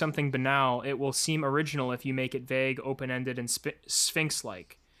saying something banal, it will seem original if you make it vague, open-ended, and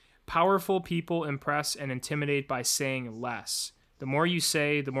sphinx-like. Powerful people impress and intimidate by saying less. The more you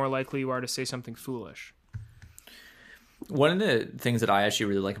say, the more likely you are to say something foolish. One of the things that I actually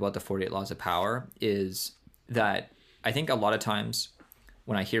really like about the 48 Laws of Power is that I think a lot of times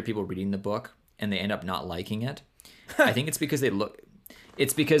when I hear people reading the book and they end up not liking it, I think it's because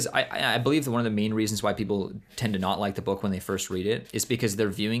I believe that one of the main reasons why people tend to not like the book when they first read it is because they're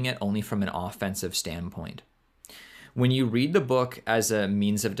viewing it only from an offensive standpoint. When you read the book as a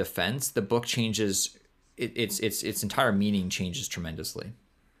means of defense, the book changes, its entire meaning changes tremendously.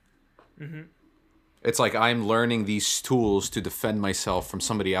 Mm-hmm. It's like I'm learning these tools to defend myself from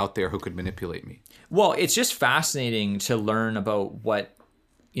somebody out there who could manipulate me. Well, it's just fascinating to learn about what,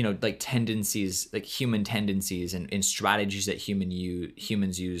 tendencies, like human tendencies and strategies that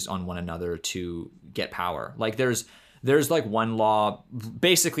humans use on one another to get power. Like there's one law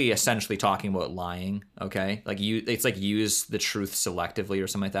basically essentially talking about lying, okay? It's like use the truth selectively or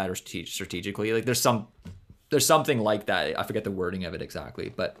something like that, or strategically. Like there's something like that. I forget the wording of it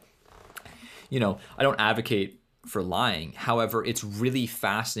exactly, but I don't advocate for lying. However, it's really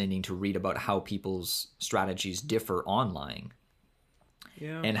fascinating to read about how people's strategies differ on lying.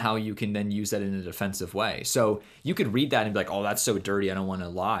 Yeah. And how you can then use that in a defensive way. So you could read that and be like, oh, that's so dirty, I don't want to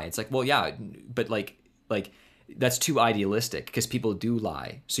lie. It's like, well, yeah, but like that's too idealistic because people do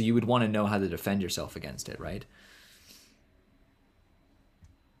lie. So you would want to know how to defend yourself against it, right?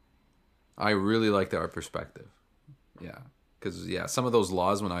 I really like that perspective. Yeah. Because, some of those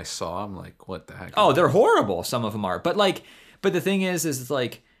laws when I saw, I'm like, what the heck? Oh, they're horrible. Some of them are. But the thing is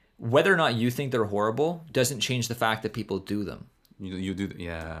like, whether or not you think they're horrible doesn't change the fact that people do them. You do,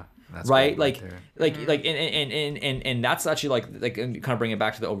 yeah. That's right. And that's actually like kind of bring it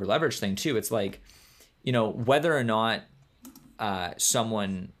back to the over leverage thing too. It's like, whether or not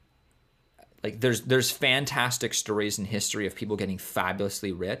someone, like there's fantastic stories in history of people getting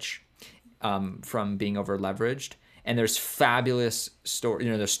fabulously rich from being over leveraged. And there's fabulous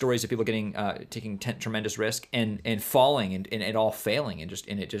there's stories of people getting taking tremendous risk and falling and it all failing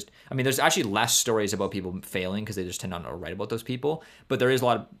there's actually less stories about people failing because they just tend not to write about those people, but there is a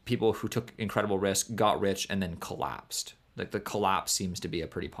lot of people who took incredible risk, got rich, and then collapsed. Like the collapse seems to be a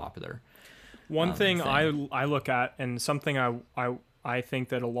pretty popular one thing. I look at, and something I think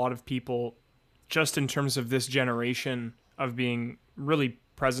that a lot of people, just in terms of this generation of being really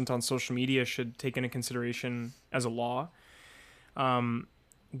present on social media, should take into consideration as a law.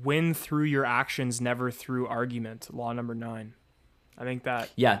 Win through your actions, never through argument. Law number 9. I think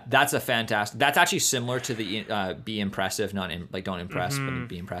that. Yeah, that's actually similar to the be impressive, not don't impress, but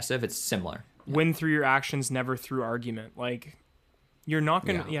be impressive. It's similar. Win through your actions, never through argument. Like, you're not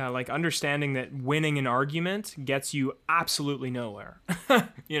going to, understanding that winning an argument gets you absolutely nowhere,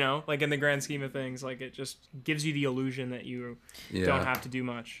 in the grand scheme of things, like it just gives you the illusion that you don't have to do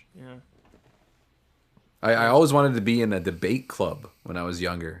much. Yeah. I always wanted to be in a debate club when I was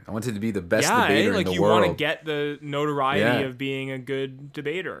younger. I wanted to be the best debater in the world. You want to get the notoriety of being a good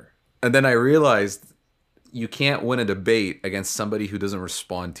debater. And then I realized you can't win a debate against somebody who doesn't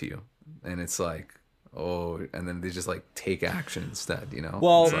respond to you. And it's like, oh, and then they just take action instead,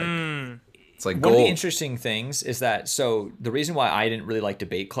 Well, It's like One of the gold. interesting things is that, so the reason why I didn't really like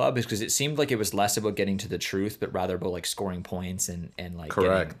Debate Club is because it seemed like it was less about getting to the truth, but rather about like scoring points and like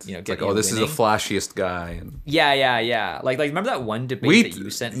Correct. getting, It's like, getting oh, this is winning. the flashiest guy. And Yeah. Like remember that one debate that you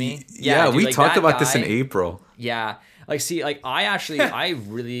sent me? Yeah, dude, we like, talked that about this in guy- April. Yeah. Like, see, like I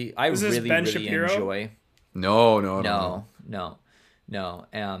really Was this Ben really Shapiro? enjoy. No. No.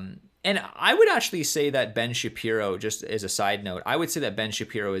 And I would actually say that Ben Shapiro, just as a side note, I would say that Ben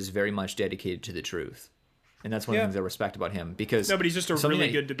Shapiro is very much dedicated to the truth. And that's one of the things I respect about him, because No, but he's just a something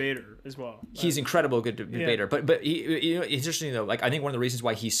really that- good debater as well. He's incredible good debater. But he, you know, it's interesting though. Like I think one of the reasons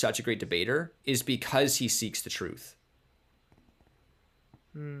why he's such a great debater is because he seeks the truth.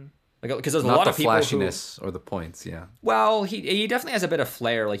 Like, because there's a Not lot the of people flashiness or the points, yeah. Well, he definitely has a bit of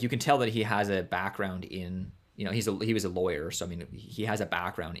flair. Like you can tell that he has a background in, you know, he was a lawyer, so I mean he has a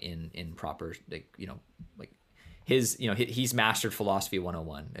background in proper, like, you know, like his, you know, he's mastered philosophy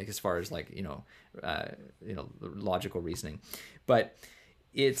 101, like as far as like, you know, logical reasoning. But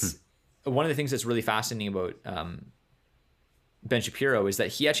it's one of the things that's really fascinating about Ben Shapiro is that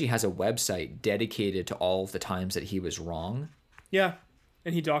he actually has a website dedicated to all of the times that he was wrong. Yeah,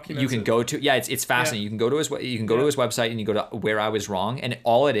 and he documents. You can go to it's fascinating. Yeah. You can go to his to his website and you go to Where I Was Wrong, and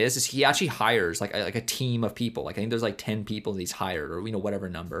all it is he actually hires like a team of people. Like I think there's like 10 people that he's hired, or you know, whatever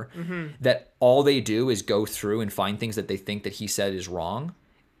number, that all they do is go through and find things that they think that he said is wrong,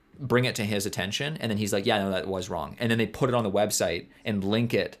 bring it to his attention, and then he's like, yeah, no, that was wrong, and then they put it on the website and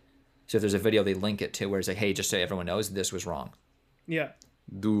link it. So if there's a video, they link it to where it's like, hey, just so everyone knows, this was wrong. Yeah.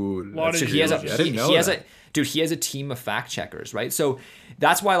 Dude, Lot that's of So he has a huge. I didn't know he has that. he has a team of fact checkers, right? So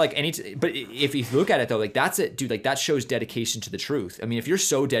that's why like but if you look at it though, like that's it, dude, like that shows dedication to the truth. I mean, if you're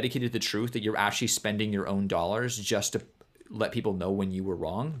so dedicated to the truth that you're actually spending your own dollars just to let people know when you were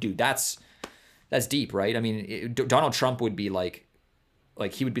wrong, dude, that's deep, right? I mean, Donald Trump would be like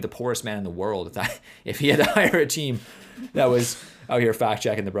he would be the poorest man in the world if he had to hire a team that was out here fact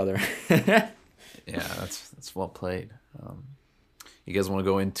checking the brother. Yeah, that's well played. You guys want to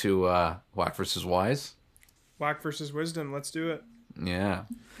go into Whack versus Wise? Whack versus Wisdom. Let's do it. Yeah.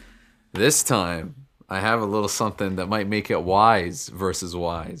 This time, I have a little something that might make it Wise versus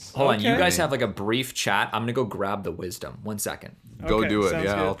Wise. Hold on, you Okay. guys have like a brief chat. I'm gonna go grab the wisdom. 1 second. Go Okay, do it. sounds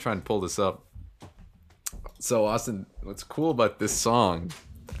Yeah, good. I'll try and pull this up. So, Austin, what's cool about this song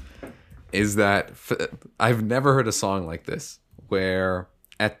is that I've never heard a song like this, where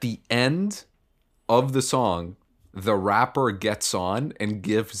at the end of the song, the rapper gets on and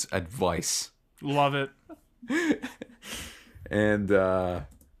gives advice. Love it. And yeah,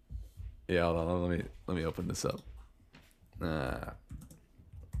 hold on, let me open this up.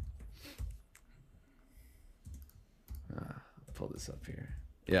 Pull this up here.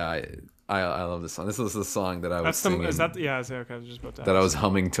 Yeah, I love this song. This is the song that I was That's the. singing, Is that? Yeah. Okay. I was just about to. that I ask. was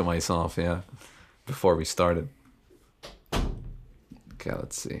humming to myself. Yeah, before we started. Okay,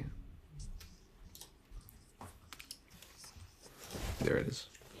 let's see. There it is.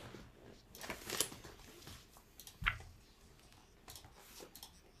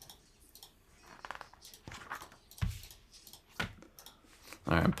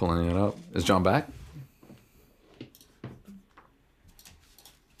 All right, I'm pulling it up. Is John back?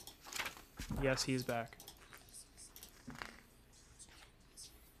 Yes, he's back.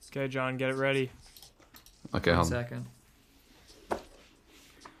 Okay, John, get it ready. Okay, 1 hold on. second.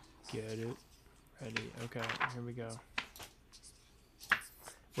 Get it ready. Okay, here we go.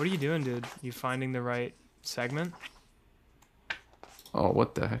 What are you doing, dude? You finding the right segment? Oh,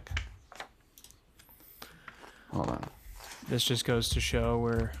 what the heck? Hold on. This just goes to show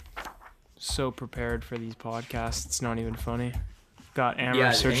we're so prepared for these podcasts. It's not even funny. Got Amber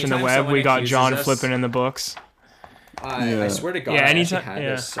Yeah, searching the anytime web. someone We got accuses John us- flipping in the books. I swear to God, Yeah, I actually anytime- had yeah.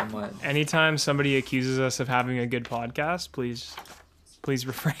 this somewhat. Anytime somebody accuses us of having a good podcast, please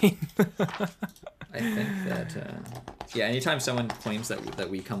refrain. I think that anytime someone claims that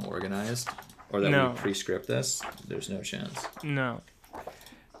we come organized or that No. we pre-script this, there's no chance. No.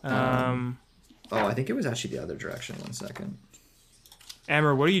 Oh, I think it was actually the other direction. 1 second.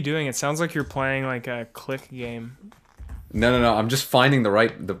 Amber, what are you doing? It sounds like you're playing like a click game. No. I'm just finding the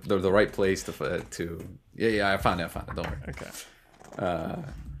right the right place to. Yeah. I found it. Don't worry. Okay.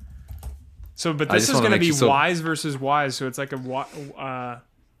 So, but I this just is wanna going to make be you so- Wise versus Wise, so it's like a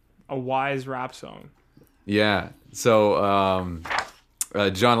Wise rap song. Yeah. So,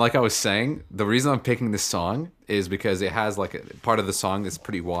 John, like I was saying, the reason I'm picking this song is because it has like a part of the song that's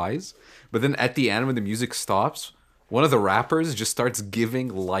pretty wise, but then at the end when the music stops, one of the rappers just starts giving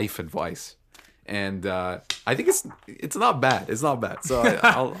life advice, and I think it's not bad. It's not bad. So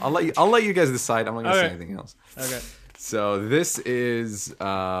I'll let you guys decide. I'm not gonna say Okay. anything else. Okay. So this is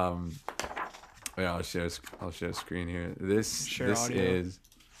Yeah, I'll share screen here. This audio.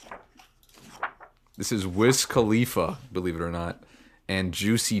 is Wiz Khalifa, believe it or not, and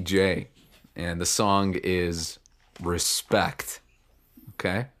Juicy J, and the song is Respect.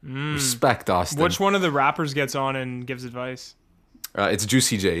 Okay, Respect, Austin. Which one of the rappers gets on and gives advice? It's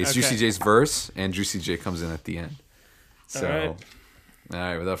Juicy J. It's Okay. Juicy J's verse, and Juicy J comes in at the end. So, all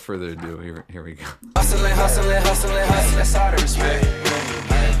right, without further ado, here we go. Hustling, that's all the respect.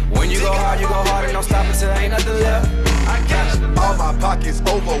 When you go hard and don't stop until ain't nothing left. I got you. All my pockets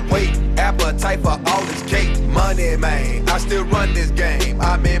overweight, appetite for all this cake. Money, man, I still run this game.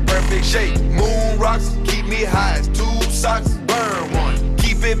 I'm in perfect shape. Moon rocks keep me high as tube socks. Burn one.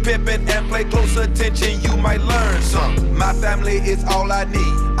 Keep it pimpin' and play close attention. You might learn some. My family is all I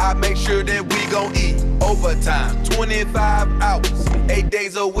need. I make sure that we gon' eat. Overtime, 25 hours, 8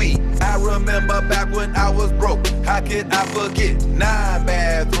 days a week. I remember back when I was broke. How could I forget? 9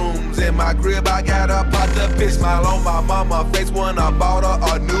 bathrooms in my crib. I got a pot to piss. Smile on my mama face when I bought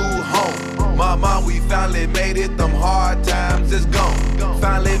her a new home. Mama, we finally made it. Them hard times is gone.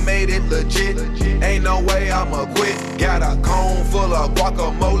 Finally made it legit. Ain't no way I'ma quit. Got a cone full of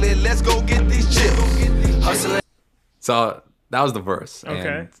guacamole. Let's go get these chips. Hustling. So that was the verse.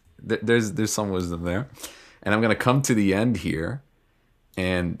 Okay. And there's some wisdom there. And I'm going to come to the end here.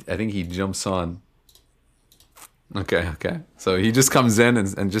 And I think he jumps on. Okay. So he just comes in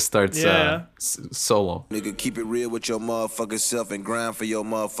and just starts solo. Nigga, keep it real with your motherfucking self and grind for your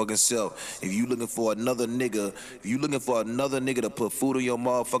motherfucking self. If you looking for another nigga to put food on your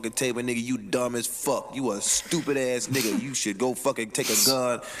motherfucking table, nigga, you dumb as fuck. You a stupid ass nigga. You should go fucking take a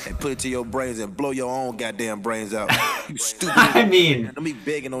gun and put it to your brains and blow your own goddamn brains out. You stupid. I mean, Don't be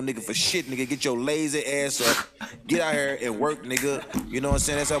begging no nigga for shit, nigga. Get your lazy ass up. Get out here and work, nigga. You know what I'm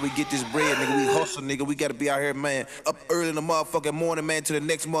saying? That's how we get this bread, nigga. We hustle, nigga. We gotta be out here, man. Up early in the motherfucking morning, man, to the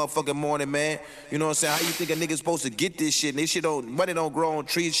next motherfucking morning, man. You know what I'm saying? How you think a nigga supposed to get this shit? This shit money don't grow on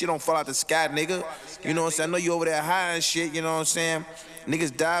trees. Shit don't fall out the sky, nigga. You know what I'm saying? I know you over there high and shit. You know what I'm saying?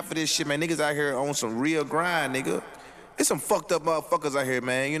 Niggas die for this shit, man. Niggas out here on some real grind, nigga. There's some fucked up motherfuckers out here,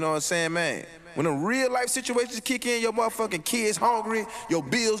 man. You know what I'm saying, man? When the real life situations kick in, your motherfucking kids hungry, your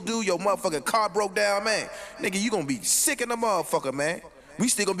bills due, your motherfucking car broke down, man. Nigga, you gonna be sick in the motherfucker, man. We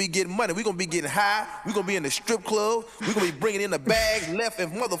still gonna be getting money. We gonna be getting high. We gonna be in the strip club. We gonna be bringing in the bags left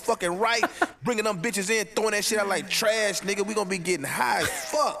and motherfucking right, bringing them bitches in, throwing that shit out like trash, nigga. We gonna be getting high as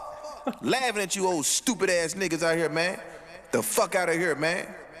fuck. Laughing at you old stupid ass niggas out here, man. The fuck out of here, man.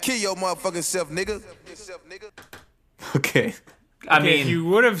 Kill your motherfucking self, nigga. Okay. I Okay, mean, if you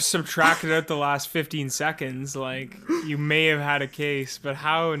would have subtracted out the last 15 seconds, like, you may have had a case, but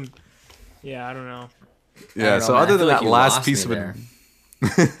how? And yeah, I don't know. Yeah, know, so man. I other than feel like that you last lost piece me of there.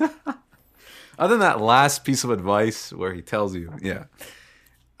 other than that last piece of advice where he tells you, yeah,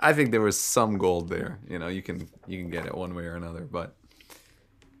 I think there was some gold there. You know, you can get it one way or another, but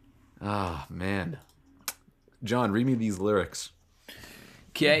man, John, read me these lyrics.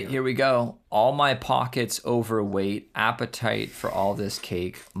 Okay, here we go. All my pockets overweight, appetite for all this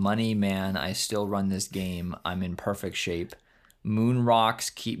cake. Money, man, I still run this game. I'm in perfect shape. Moon rocks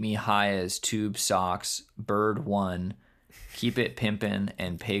keep me high as tube socks. Bird one, keep it pimpin'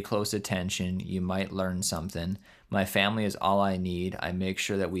 and pay close attention. You might learn something. My family is all I need. I make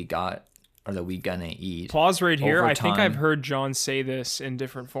sure that we gonna eat. Pause right here. Over I think time- I've heard John say this in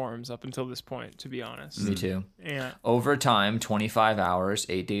different forms up until this point, to be honest. Me too. Yeah. Over time, 25 hours,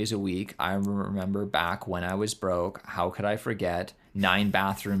 8 days a week. I remember back when I was broke. How could I forget? 9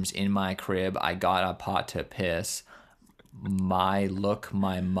 bathrooms in my crib. I got a pot to piss. My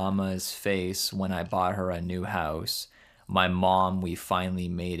mama's face when I bought her a new house. My mom, we finally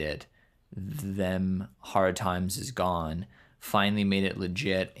made it. Them hard times is gone. Finally made it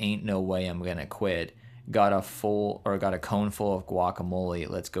legit. Ain't no way I'm gonna quit. Got a cone full of guacamole.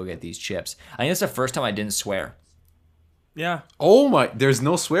 Let's go get these chips. I think it's the first time I didn't swear. Yeah. Oh my, there's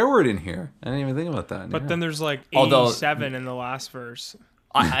no swear word in here. I didn't even think about that. But yeah. then there's like Although- 87 in the last verse.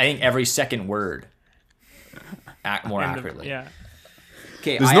 I think every second word act more And the- accurately. yeah.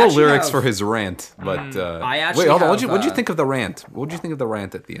 Okay, There's I no actually lyrics have- for his rant, but I actually wait, hold on. have, What'd you think of the rant? What'd you think of the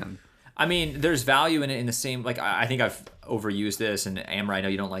rant at the end? I mean, there's value in it in the same, like, I think I've overused this, and Amber, I know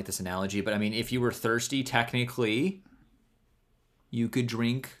you don't like this analogy, but I mean, if you were thirsty, technically, you could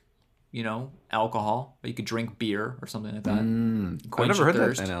drink, alcohol, or you could drink beer or something like that. I've Quench never your heard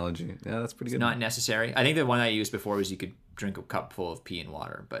thirst. that analogy. Yeah, that's pretty good. Not necessary. I think the one I used before was you could drink a cup full of pee and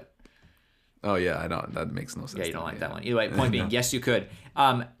water, but Oh yeah, I don't. That makes no sense. yeah, you to don't me, like that one. Either way, point being, yes, you could.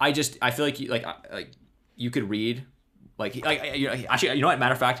 I feel like you could read, actually, you know what?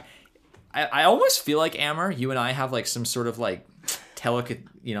 Matter of fact, I almost feel like Amber, you and I have like some sort of like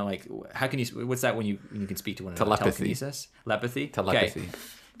you know, like how can you? What's that when you can speak to one another? Telepathy. Telekinesis? Telepathy. Telepathy.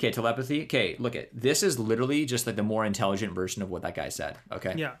 Okay, telepathy. Okay, look at this is literally just like the more intelligent version of what that guy said.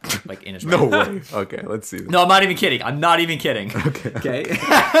 Okay. Yeah. Like in his No way. Okay, let's see this. No, I'm not even kidding. Okay.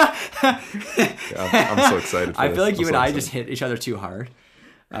 I'm so excited for I this. feel like you I'm and so I excited. just hit each other too hard.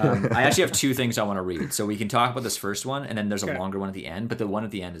 I actually have 2 things I want to read. So we can talk about this first one, and then there's a longer one at the end, but the one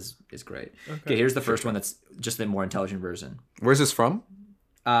at the end is great. Okay, here's the first one that's just the more intelligent version. Where's this from?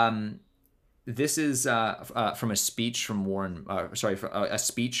 This is from a speech from a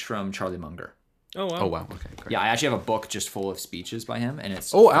speech from Charlie Munger. Oh wow. Oh, wow. Okay, great. Yeah, I actually have a book just full of speeches by him, and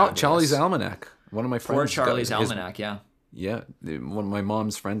it's Charlie's Almanac. One of my friends. Poor Charlie's got his- Almanac, yeah. Yeah, one of my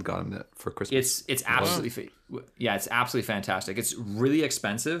mom's friend got him that for Christmas. It's absolutely it's absolutely fantastic. It's really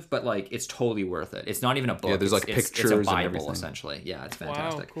expensive, but like it's totally worth it. It's not even a book. Yeah, there's like it's pictures a and Bible everything. essentially. Yeah, it's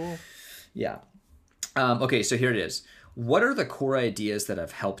fantastic. Wow, cool. Yeah. Okay, so here it is. What are the core ideas that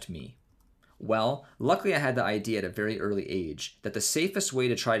have helped me? Well, luckily I had the idea at a very early age that the safest way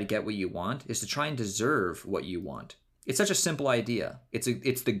to try to get what you want is to try and deserve what you want. It's such a simple idea.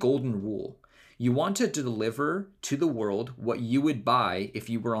 It's the golden rule. You want to deliver to the world what you would buy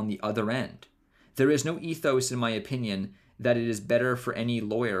if you were on the other end. There is no ethos, in my opinion, that it is better for any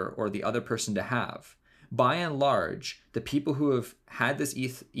lawyer or the other person to have. By and large, the people who have had this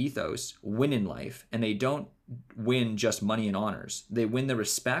ethos win in life, and they don't win just money and honors. They win the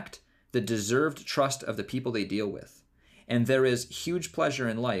respect, the deserved trust of the people they deal with. And there is huge pleasure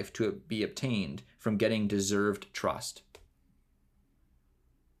in life to be obtained from getting deserved trust.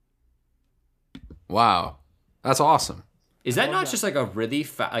 Wow, that's awesome. Is that not just like a really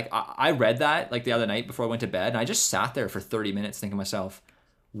like I read that like the other night before I went to bed, and I just sat there for 30 minutes thinking to myself,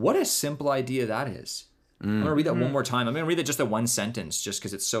 what a simple idea that is. I'm gonna read that one more time. I'm gonna read it just the one sentence just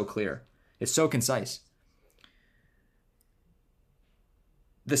because it's so clear. It's so concise.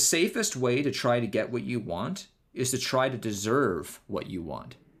 The safest way to try to get what you want is to try to deserve what you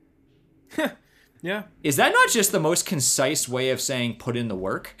want. Yeah. Is that not just the most concise way of saying put in the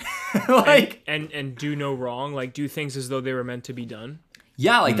work? Like and do no wrong, like do things as though they were meant to be done.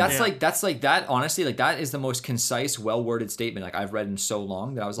 yeah, like that's like that honestly, like that is the most concise, well-worded statement like I've read in so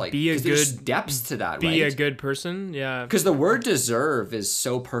long that I was like, Be a 'cause there's good- depths to that, Be right? a good person. Yeah. Because the word deserve is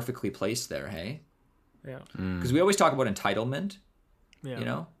so perfectly placed there, hey? Yeah. Because we always talk about entitlement, Yeah. you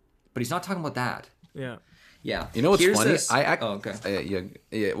know? But he's not talking about that. Yeah. Yeah. You know what's Here's funny? this-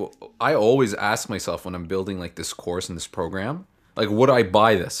 Okay. Well, I always ask myself when I'm building like this course and this program, like, would I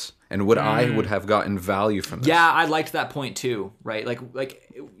buy this, and would I would have gotten value from this? Yeah, I liked that point too, right?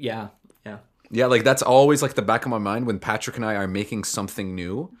 Yeah. Yeah, like that's always like the back of my mind when Patrick and I are making something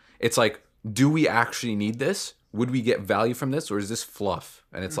new. It's like, do we actually need this? Would we get value from this, or is this fluff?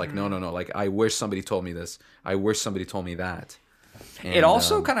 And it's like, no. Like, I wish somebody told me this. I wish somebody told me that. And, it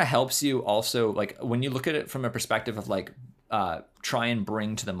also kind of helps you also like when you look at it from a perspective of like try and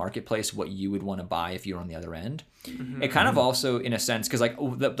bring to the marketplace what you would want to buy if you're on the other end. It kind of also in a sense because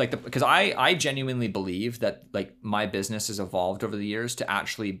because I genuinely believe that like my business has evolved over the years to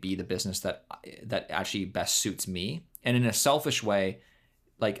actually be the business that actually best suits me, and in a selfish way,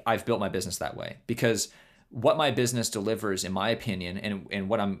 like I've built my business that way because what my business delivers, in my opinion, and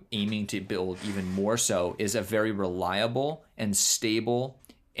what I'm aiming to build even more so, is a very reliable and stable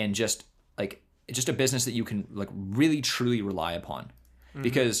and just a business that you can like really truly rely upon.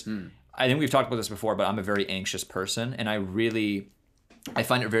 Because I think we've talked about this before, but I'm a very anxious person, and I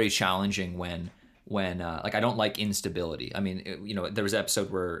find it very challenging when like I don't like instability. I mean, there was an episode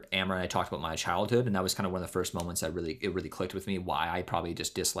where Amber and I talked about my childhood, and that was kind of one of the first moments it really clicked with me why I probably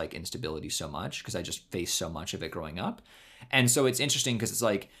just dislike instability so much, because I just faced so much of it growing up. And so it's interesting because it's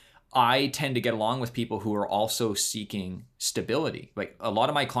like I tend to get along with people who are also seeking stability. Like a lot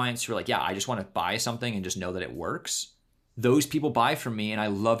of my clients who are like, yeah, I just want to buy something and just know that it works. Those people buy from me, and I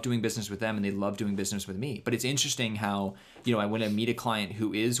love doing business with them, and they love doing business with me. But it's interesting how, when I meet a client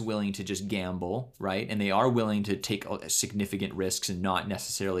who is willing to just gamble, right? And they are willing to take significant risks and not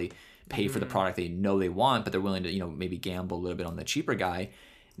necessarily pay for the product they know they want, but they're willing to, maybe gamble a little bit on the cheaper guy.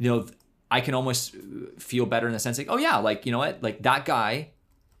 I can almost feel better in the sense like, oh yeah, like, you know what? Like that guy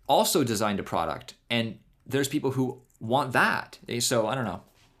also designed a product, and there's people who want that. So I don't know.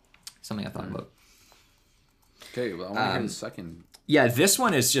 Something I thought about. Okay, well, I want to hear the second. Yeah, this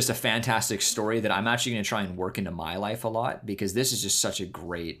one is just a fantastic story that I'm actually going to try and work into my life a lot, because this is just such a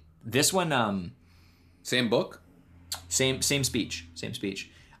great. This one, same book, same speech.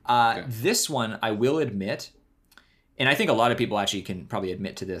 Okay. This one, I will admit, and I think a lot of people actually can probably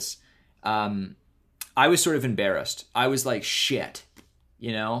admit to this. I was sort of embarrassed. I was like, shit,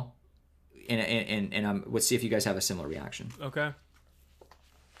 and let's see if you guys have a similar reaction. Okay.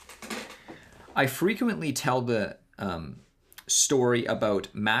 I frequently tell the story about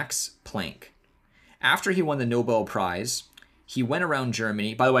Max Planck. After he won the Nobel Prize, he went around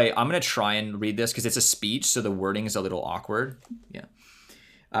Germany. By the way, I'm going to try and read this because it's a speech, so the wording is a little awkward. Yeah.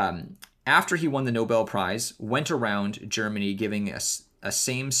 After he won the Nobel Prize, went around Germany giving a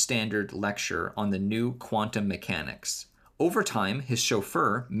same standard lecture on the new quantum mechanics. Over time, his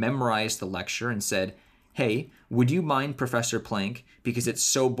chauffeur memorized the lecture and said, "Hey, would you mind, Professor Planck, because it's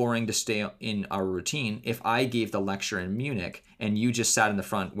so boring to stay in our routine, if I gave the lecture in Munich and you just sat in the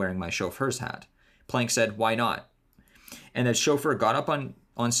front wearing my chauffeur's hat?" Planck said, "Why not?" And the chauffeur got up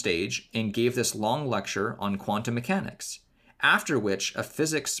on stage and gave this long lecture on quantum mechanics, after which a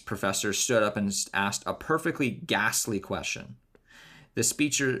physics professor stood up and asked a perfectly ghastly question. The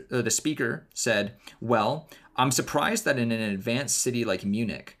speaker said, "Well, I'm surprised that in an advanced city like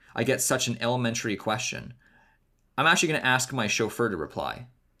Munich, I get such an elementary question. I'm actually going to ask my chauffeur to reply."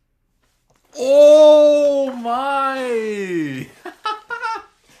 Oh my!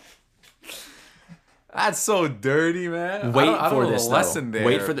 That's so dirty, man. Wait I don't for know this the lesson there.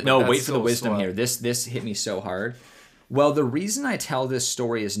 Wait for the but wait that's for the so wisdom swell. here. This hit me so hard. Well, the reason I tell this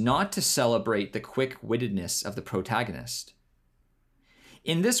story is not to celebrate the quick-wittedness of the protagonist.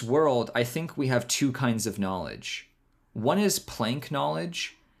 In this world, I think we have two kinds of knowledge. One is Planck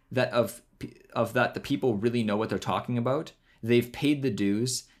knowledge, that of that the people really know what they're talking about. They've paid the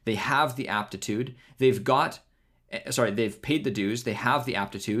dues. They have the aptitude. They've paid the dues. They have the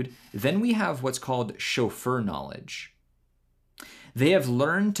aptitude. Then we have what's called chauffeur knowledge. They have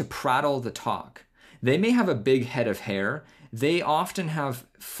learned to prattle the talk. They may have a big head of hair. They often have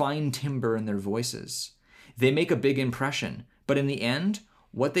fine timbre in their voices. They make a big impression. But in the end,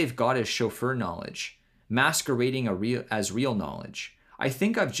 what they've got is chauffeur knowledge, masquerading as real knowledge. I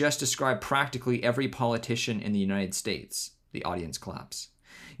think I've just described practically every politician in the United States. The audience claps.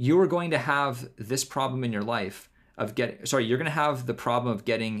 You are going to have this problem in your life of you're going to have the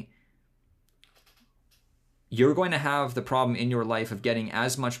problem in your life of getting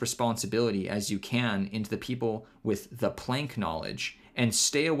as much responsibility as you can into the people with the Planck knowledge, and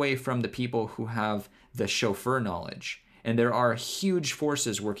stay away from the people who have the chauffeur knowledge. And there are huge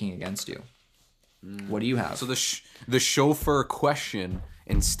forces working against you. What do you have? So the chauffeur question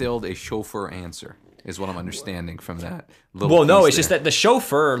instilled a chauffeur answer, is what I'm understanding from that. Well, no, it's just that the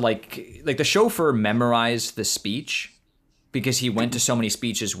chauffeur, like the chauffeur memorized the speech because he went to so many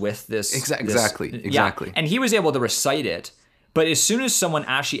speeches with this. Exactly. Yeah, and he was able to recite it. But as soon as someone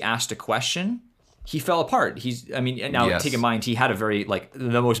actually asked a question, he fell apart. Keep in mind, he had a very,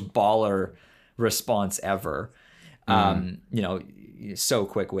 the most baller response ever. So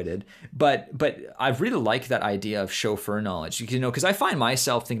quick-witted, but I really like that idea of chauffeur knowledge, because I find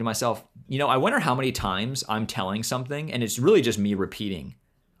myself thinking to myself, I wonder how many times I'm telling something and it's really just me repeating.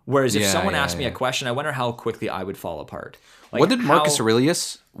 Whereas if someone asked me a question, I wonder how quickly I would fall apart. What did Marcus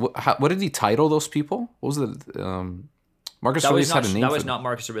Aurelius? What did he title those people? What was the Marcus Aurelius had a name? That was not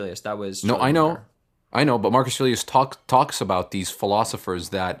Marcus Aurelius. That was I know, but Marcus Aurelius talks about these philosophers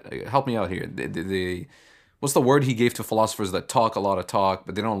that help me out here. They what's the word he gave to philosophers that talk a lot of talk,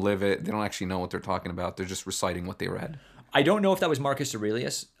 but they don't live it? They don't actually know what they're talking about. They're just reciting what they read. I don't know if that was Marcus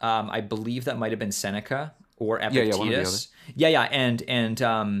Aurelius. I believe that might have been Seneca or Epictetus.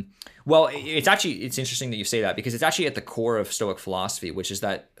 Well, it's interesting that you say that, because it's actually at the core of Stoic philosophy, which is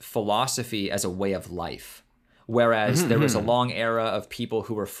that philosophy as a way of life. Whereas there was a long era of people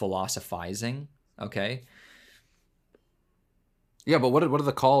who were philosophizing. Okay. Yeah, but what are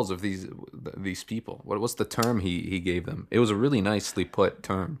the calls of these people? What's the term he gave them? It was a really nicely put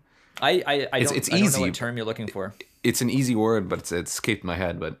term. I don't easy. know what term you're looking for. It's an easy word, but it's escaped my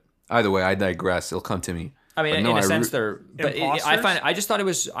head. But either way, I digress. It'll come to me. I mean, in a sense, they're. But I just thought it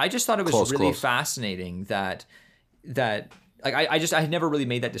was really fascinating that I had never really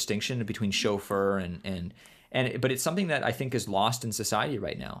made that distinction between chauffeur but it's something that I think is lost in society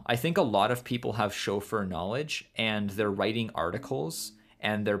right now. I think a lot of people have chauffeur knowledge and they're writing articles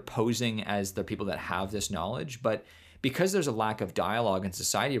and they're posing as the people that have this knowledge. But because there's a lack of dialogue in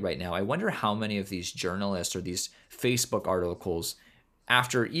society right now, I wonder how many of these journalists or these Facebook articles,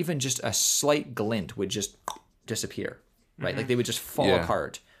 after even just a slight glint, would just disappear, right? Like they would just fall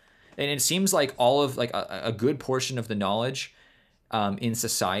apart. And it seems like all of a good portion of the knowledge in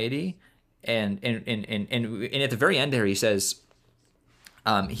society. And at the very end there, he says,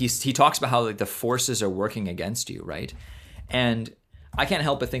 he talks about how the forces are working against you, right? And I can't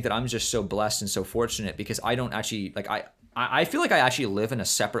help but think that I'm just so blessed and so fortunate, because I don't actually I feel like I actually live in a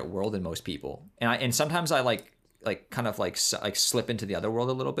separate world than most people, and sometimes I slip into the other world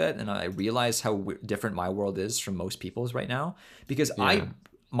a little bit, and I realize how different my world is from most people's right now, because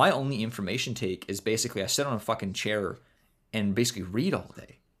my only information take is basically I sit on a fucking chair and basically read all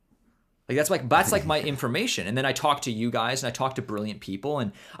day. Like that's like my information. And then I talk to you guys and I talk to brilliant people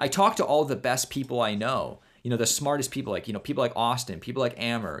and I talk to all the best people I know. You know, the smartest people, like, you know, people like Austin, people like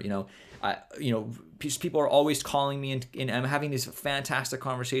Amber, people are always calling me and I'm having these fantastic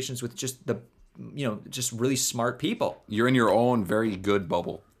conversations with just just really smart people. You're in your own very good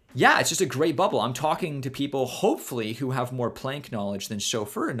bubble. Yeah, it's just a great bubble. I'm talking to people, hopefully, who have more Planck knowledge than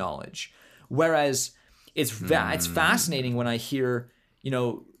chauffeur knowledge. Whereas it's fascinating when I hear,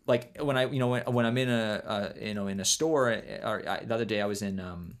 like when I'm in a store. The other day I was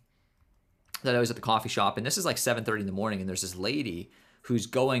that I was at the coffee shop, and this is like 7:30 in the morning, and there's this lady who's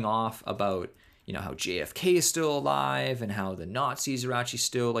going off about, how JFK is still alive and how the Nazis are actually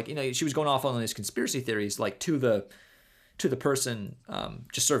still, like, she was going off on these conspiracy theories, like to the person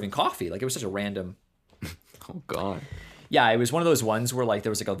just serving coffee. Like, it was such a random. Oh God. Yeah, it was one of those ones where, like, there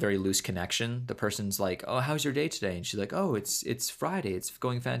was like a very loose connection. The person's like, "Oh, how's your day today?" And she's like, "Oh, it's Friday. It's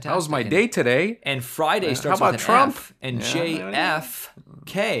going fantastic." How's my day today? And Friday starts how about with an Trump? F, and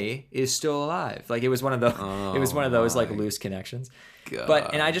JFK is still alive. Like, it was one of those like loose connections. God.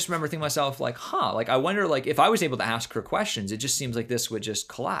 And I just remember thinking to myself, like, like, I wonder, like, if I was able to ask her questions, it just seems like this would just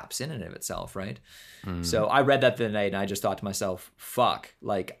collapse in and of itself, right? So I read that the other night, and I just thought to myself, fuck,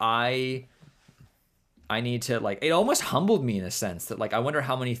 like, I need to, like, it almost humbled me in a sense that, like, I wonder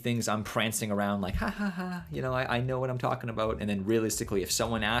how many things I'm prancing around, like, I know what I'm talking about. And then realistically, if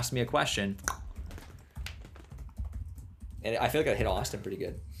someone asked me a question, and I feel like I hit Austin pretty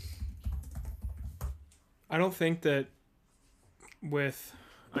good. I don't think that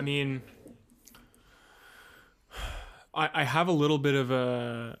I have a little bit of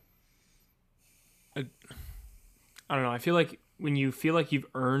I don't know. I feel like when you feel like you've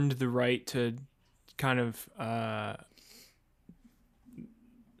earned the right to kind of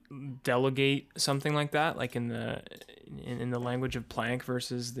delegate something like that, like in the language of Planck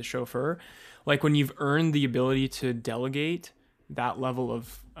versus the chauffeur, like when you've earned the ability to delegate that level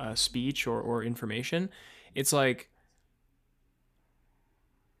of speech or information, it's like,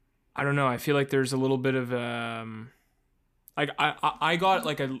 I don't know. I feel like there's a little bit of like I got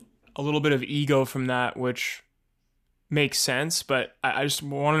like a little bit of ego from that, which makes sense. But I just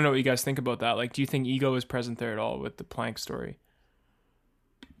want to know what you guys think about that. Like, do you think ego is present there at all with the Planck story?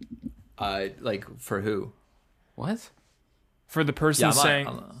 Like, for who? What? For the person saying.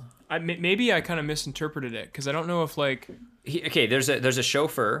 Maybe I kind of misinterpreted it, because I don't know if, like. There's a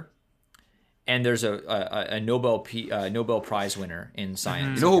chauffeur. And there's a Nobel Prize winner in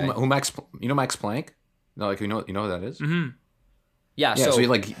science. You know who Max Planck? No, like you know who that is? Mm-hmm. Yeah. So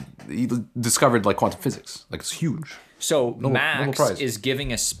he discovered like quantum physics. Like, it's huge. So Max is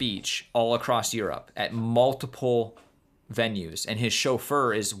giving a speech all across Europe at multiple venues, and his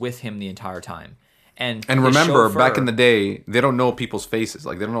chauffeur is with him the entire time. And remember, back in the day, they don't know people's faces.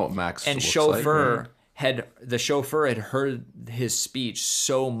 Like, they don't know what Max looks like. The chauffeur had heard his speech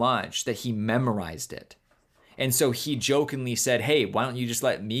so much that he memorized it. And so he jokingly said, "Hey, why don't you just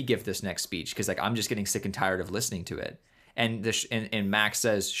let me give this next speech? Because, like, I'm just getting sick and tired of listening to it." And and Max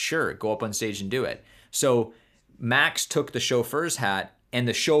says, "Sure, go up on stage and do it." So Max took the chauffeur's hat, and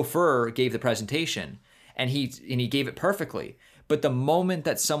the chauffeur gave the presentation, and he gave it perfectly. But the moment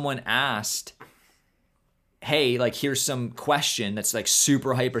that someone asked, "Hey, like, here's some question that's like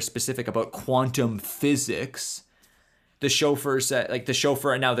super hyper specific about quantum physics," the chauffeur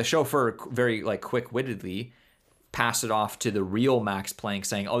very like quick-wittedly passed it off to the real Max Planck,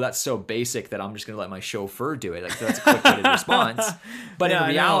 saying, "Oh, that's so basic that I'm just going to let my chauffeur do it." Like, that's a quick-witted response. But in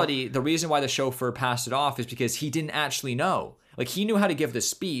reality, the reason why the chauffeur passed it off is because he didn't actually know. Like, he knew how to give the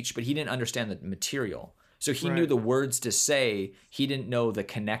speech, but he didn't understand the material. So he knew the words to say. He didn't know the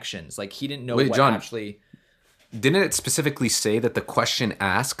connections. Like, he didn't know actually... Didn't it specifically say that the question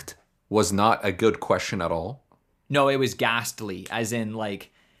asked was not a good question at all? No, it was ghastly, as in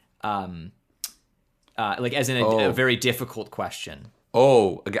a very difficult question.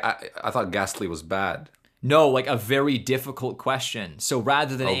 Oh, I thought ghastly was bad. No, like a very difficult question. So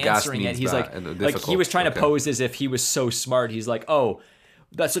rather than answering it, he's like he was trying to pose as if he was so smart. He's like, "Oh,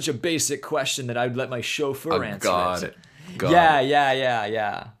 that's such a basic question that I'd let my chauffeur answer it."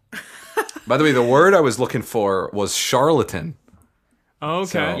 Yeah. By the way, the word I was looking for was charlatan. Okay.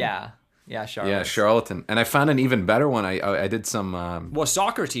 So, yeah, charlatan. Yeah, charlatan. And I found an even better one. I did some... Well,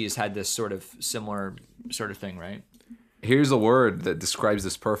 Socrates had this sort of similar sort of thing, right? Here's a word that describes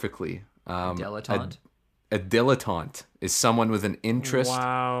this perfectly. Dilettante. A dilettante is someone with an interest,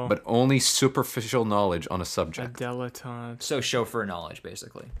 but only superficial knowledge on a subject. A dilettante. So chauffeur knowledge,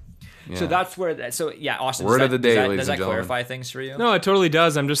 basically. So that's where. So yeah, Austin. Word of the day, does ladies that and gentlemen. clarify things for you? No, it totally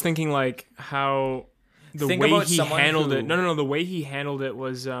does. I'm just thinking like how the Think way about he someone handled who- it. No. The way he handled it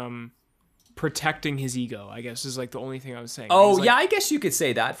was protecting his ego, I guess, is like the only thing I was saying. Oh, He's yeah, like, I guess you could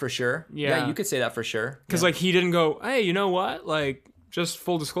say that for sure. Yeah. You could say that for sure. Because like he didn't go, hey, you know what? Like, just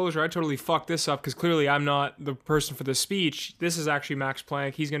full disclosure, I totally fucked this up because clearly I'm not the person for the speech. This is actually Max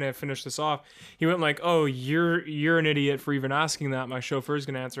Planck. He's gonna finish this off. He went like, oh, you're an idiot for even asking that. My chauffeur's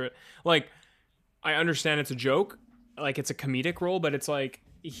gonna answer it. Like, I understand it's a joke, like it's a comedic role, but it's like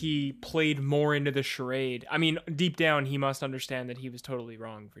he played more into the charade. I mean, deep down, he must understand that he was totally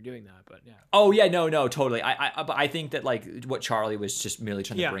wrong for doing that. But yeah. Oh yeah, no, totally. But I think that like what Charlie was just merely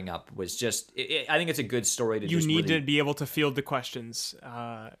trying Yeah. to bring up was just. I think it's a good story to. You just need really, to be able to field the questions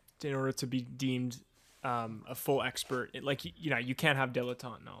in order to be deemed a full expert. Like, you can't have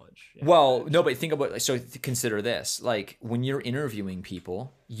dilettante knowledge. Yeah. Well, no, but think about consider this. Like when you're interviewing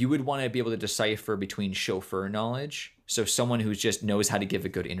people, you would want to be able to decipher between chauffeur knowledge, so someone who just knows how to give a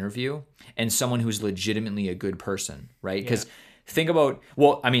good interview, and someone who's legitimately a good person, right? Because think about,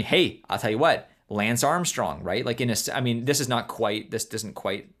 well, I mean, hey, I'll tell you what, Lance Armstrong, right? Like this doesn't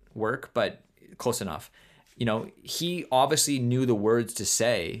quite work, but close enough. He obviously knew the words to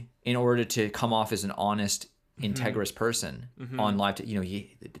say in order to come off as an honest, integrous person on live.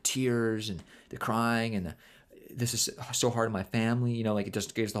 The tears and the crying and this is so hard on my family. It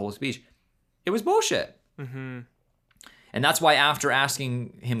just gives the whole speech. It was bullshit. Mm-hmm. And that's why after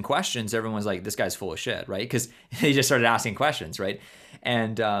asking him questions, everyone's like, this guy's full of shit, right? Because he just started asking questions, right?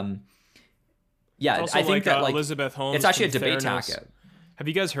 And It's also I think that Elizabeth Holmes. it's actually a from debate Fairness. tactic. Have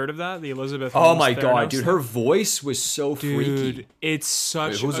you guys heard of that? The Elizabeth Oh Holmes my god, Fairness? dude, her voice was so freaky. Dude, it's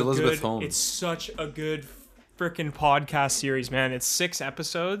such Wait, who's a Elizabeth good, Holmes? It's such a good freaking podcast series, man. It's 6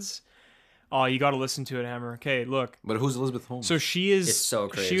 episodes. Oh, you got to listen to it, Hammer. Okay, look. But who's Elizabeth Holmes? So she is. It's so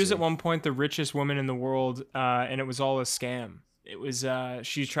She was crazy. at one point the richest woman in the world, and it was all a scam. It was.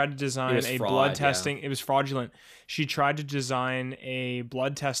 She tried to design was a fraud, blood yeah. testing. It was fraudulent. She tried to design a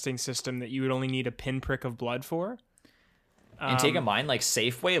blood testing system that you would only need a pinprick of blood for. And take in mind, like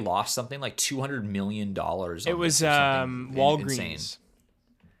Safeway lost something like $200 million. It was Walgreens.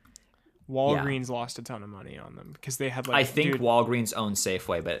 Walgreens lost a ton of money on them because they had like. I think dude, Walgreens owns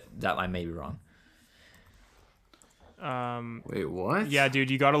Safeway, but that I may be wrong. Wait, what? Yeah, dude,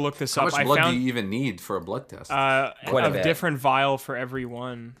 you got to look this How up. much blood do you even need for a blood test? Quite a a bit. different vial for every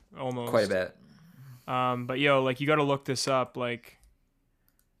one, almost. Quite a bit. But yo, like you got to look this up. Like,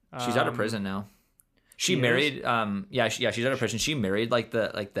 She's out of prison now. She She married. She's out of prison. She married like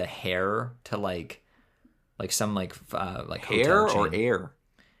the heir to like some like Hair hotel or chain. air?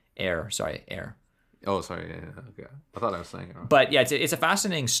 Air. Oh, sorry. Yeah, okay. I thought I was saying it wrong. But yeah, it's a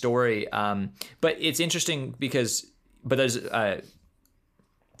fascinating story. But it's interesting because there's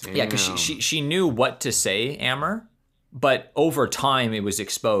because she knew what to say, Amber, but over time it was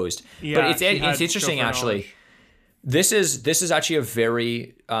exposed. Yeah, but she had it's interesting chauffeur actually. knowledge. This is actually a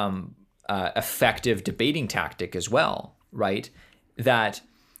very effective debating tactic as well, right? That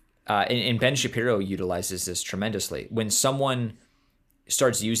and Ben Shapiro utilizes this tremendously. When someone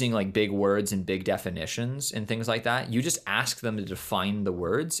starts using like big words and big definitions and things like that, you just ask them to define the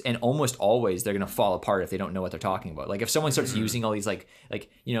words, and almost always they're gonna fall apart if they don't know what they're talking about. Like if someone starts using all these I don't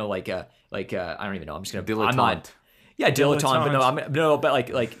even know. I'm just gonna Dilettante. I'm not, yeah, dilettante. Dilettante.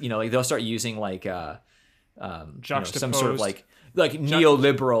 But they'll start using some sort of Juxtaposed. like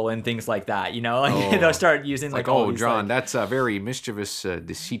neoliberal and things like that. They'll start using like all oh, these, John, like- that's very mischievous,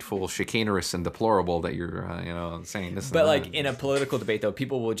 deceitful, chicanerous, and deplorable that you're, saying this. But and like that. in a political debate, though,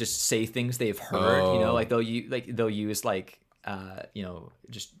 people will just say things they've heard. Oh. Like they'll use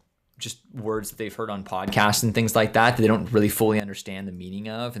just words that they've heard on podcasts and things like that they don't really fully understand the meaning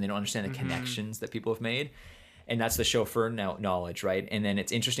of, and they don't understand the connections that people have made. And that's the chauffeur knowledge, right? And then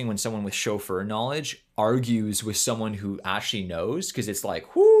it's interesting when someone with chauffeur knowledge argues with someone who actually knows, because it's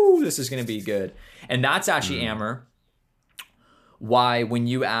like, whoo, this is going to be good. And that's actually, Amber, why when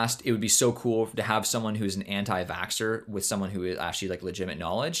you asked, it would be so cool to have someone who's an anti-vaxxer with someone who is actually like legitimate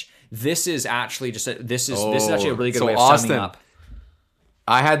knowledge. This is actually this is actually a really good so way of Austin, summing up.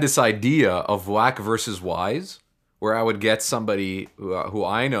 I had this idea of whack versus wise, where I would get somebody who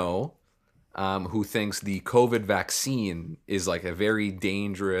I know, who thinks the COVID vaccine is like a very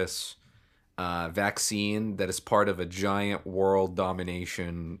dangerous vaccine that is part of a giant world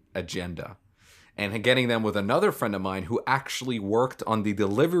domination agenda. And getting them with another friend of mine who actually worked on the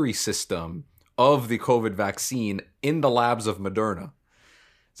delivery system of the COVID vaccine in the labs of Moderna.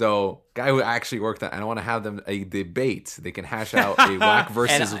 So, guy who actually worked on, and I want to have them a debate. They can hash out a whack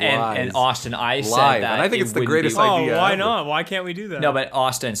versus wise. And Austin, I said live. that. And I think it's the greatest Oh, idea. why ever. not? Why can't we do that? No, but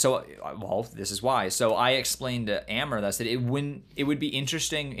Austin. So, well, this is why. So I explained to Amber that I said it would be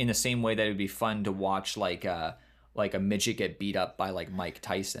interesting in the same way that it would be fun to watch like a midget get beat up by like Mike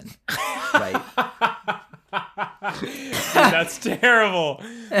Tyson, right? Dude, that's terrible.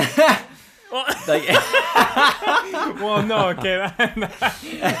 Like, Well, no, okay,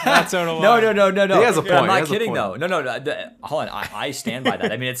 that's out of no. He has a point. I'm He not has a kidding point. though. No. Hold on. I stand by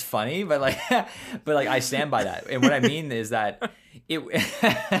that. I mean, it's funny, but like I stand by that. And what I mean is that it.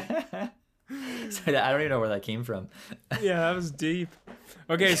 Sorry, I don't even know where that came from. Yeah, that was deep.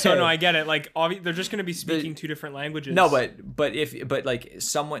 Okay, so no, I get it. Like, they're just gonna be speaking two different languages. No, but like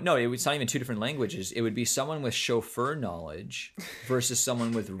someone, no, it's not even two different languages. It would be someone with chauffeur knowledge versus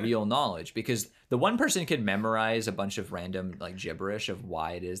someone with real knowledge, because the one person could memorize a bunch of random like gibberish of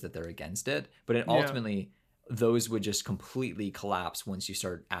why it is that they're against it, but ultimately those would just completely collapse once you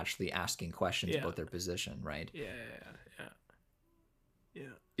start actually asking questions about their position, right? Yeah.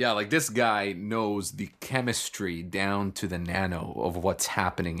 Yeah, like this guy knows the chemistry down to the nano of what's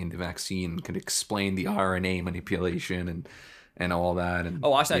happening in the vaccine, can explain the RNA manipulation and all that. And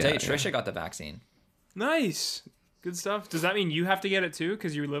Oh, Austin, I tell you, Trisha got the vaccine. Nice, good stuff. Does that mean you have to get it too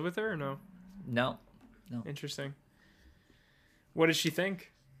because you live with her, or no? No. Interesting. What does she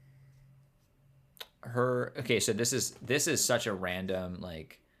think? Okay, so this is such a random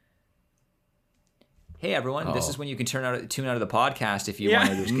like. Hey everyone, this is when you can tune out of the podcast if you want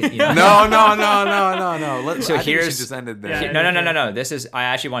to just get, No. So here's just ended there. No. This is, I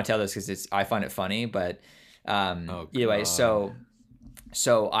actually want to tell this because I find it funny, but anyway, so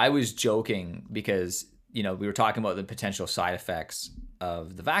I was joking because we were talking about the potential side effects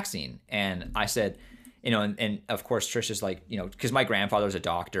of the vaccine, and I said, and of course Trisha's like, because my grandfather's a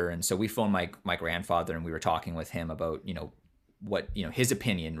doctor, and so we phoned my grandfather and we were talking with him about what his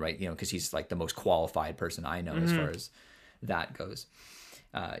opinion, right, because he's like the most qualified person I know as far as that goes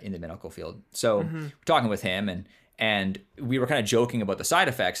in the medical field. So we're talking with him and we were kind of joking about the side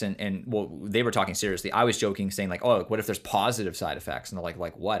effects, and well, they were talking seriously. I was joking, saying like, oh, what if there's positive side effects? And they're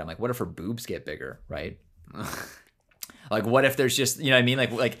like what? I'm like, what if her boobs get bigger, right? Like, what if there's just, what I mean?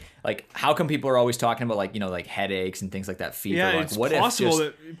 Like, how come people are always talking about like headaches and things like that, fever? Yeah, like, it's what possible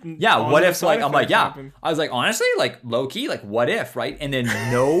if that. what if like I'm like, yeah, happen. I was like, honestly, like low key, like what if, right? And then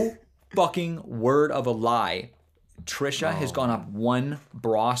no fucking word of a lie, Trisha has gone up 1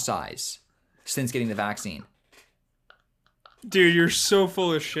 bra size since getting the vaccine. Dude, you're so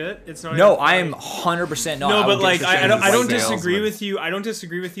full of shit. It's not. No, I am 100% not. No, but like I don't sales, disagree but- with you. I don't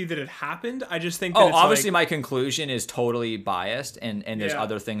disagree with you that it happened. I just think that Oh, it's obviously like, my conclusion is totally biased, and there's Yeah.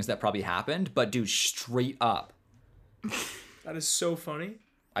 other things that probably happened. But dude, straight up, that is so funny.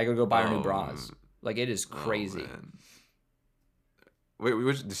 I gotta go buy her new bras. Like, it is crazy. Man. Wait,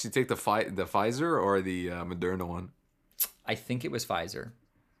 did she take the Pfizer or the Moderna one? I think it was Pfizer.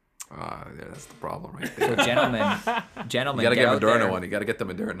 Yeah, that's the problem right So there. gentlemen, You gotta get out Moderna there. one. You gotta get the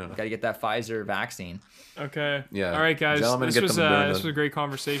Moderna. Gotta get that Pfizer vaccine. Okay. Yeah. All right, guys. Gentlemen, This get was them Moderna. this was a great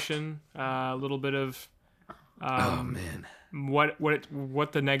conversation. A little bit of Oh man.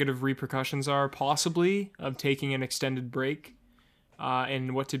 what the negative repercussions are possibly of taking an extended break,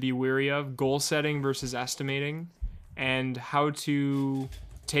 and what to be wary of, goal setting versus estimating, and how to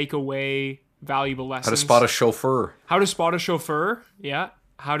take away valuable lessons. How to spot a chauffeur. How to spot a chauffeur. Yeah.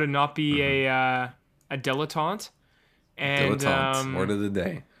 How to not be a dilettante. And Dilettante. Word of the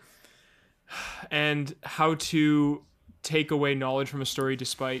day. and how to take away knowledge from a story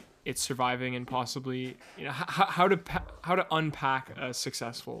despite it surviving, and possibly how to unpack a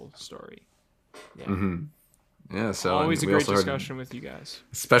successful story. Yeah. Yeah, so Always a we great also heard discussion with you guys.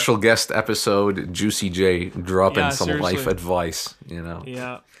 special guest episode, Juicy J dropping Yeah, some seriously. life advice,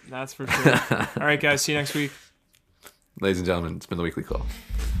 Yeah, that's for sure. All right, guys. See you next week. Ladies and gentlemen, it's been the Weekly Call.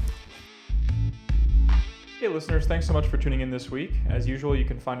 Hey listeners, thanks so much for tuning in this week. As usual, you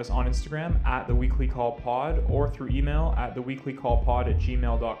can find us on Instagram at The Weekly Call Pod, or through email at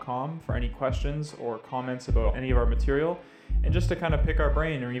theweeklycallpod@gmail.com for any questions or comments about any of our material, and just to kind of pick our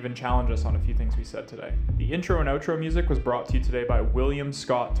brain or even challenge us on a few things we said today. The intro and outro music was brought to you today by William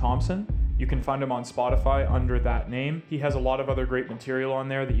Scott Thompson. You can find him on Spotify under that name. He has a lot of other great material on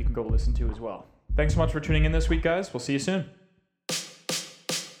there that you can go listen to as well. Thanks so much for tuning in this week, guys. We'll see you soon.